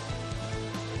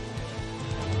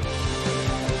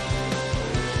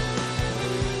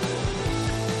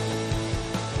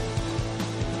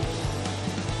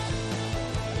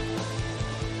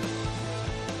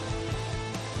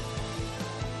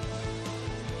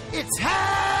 It's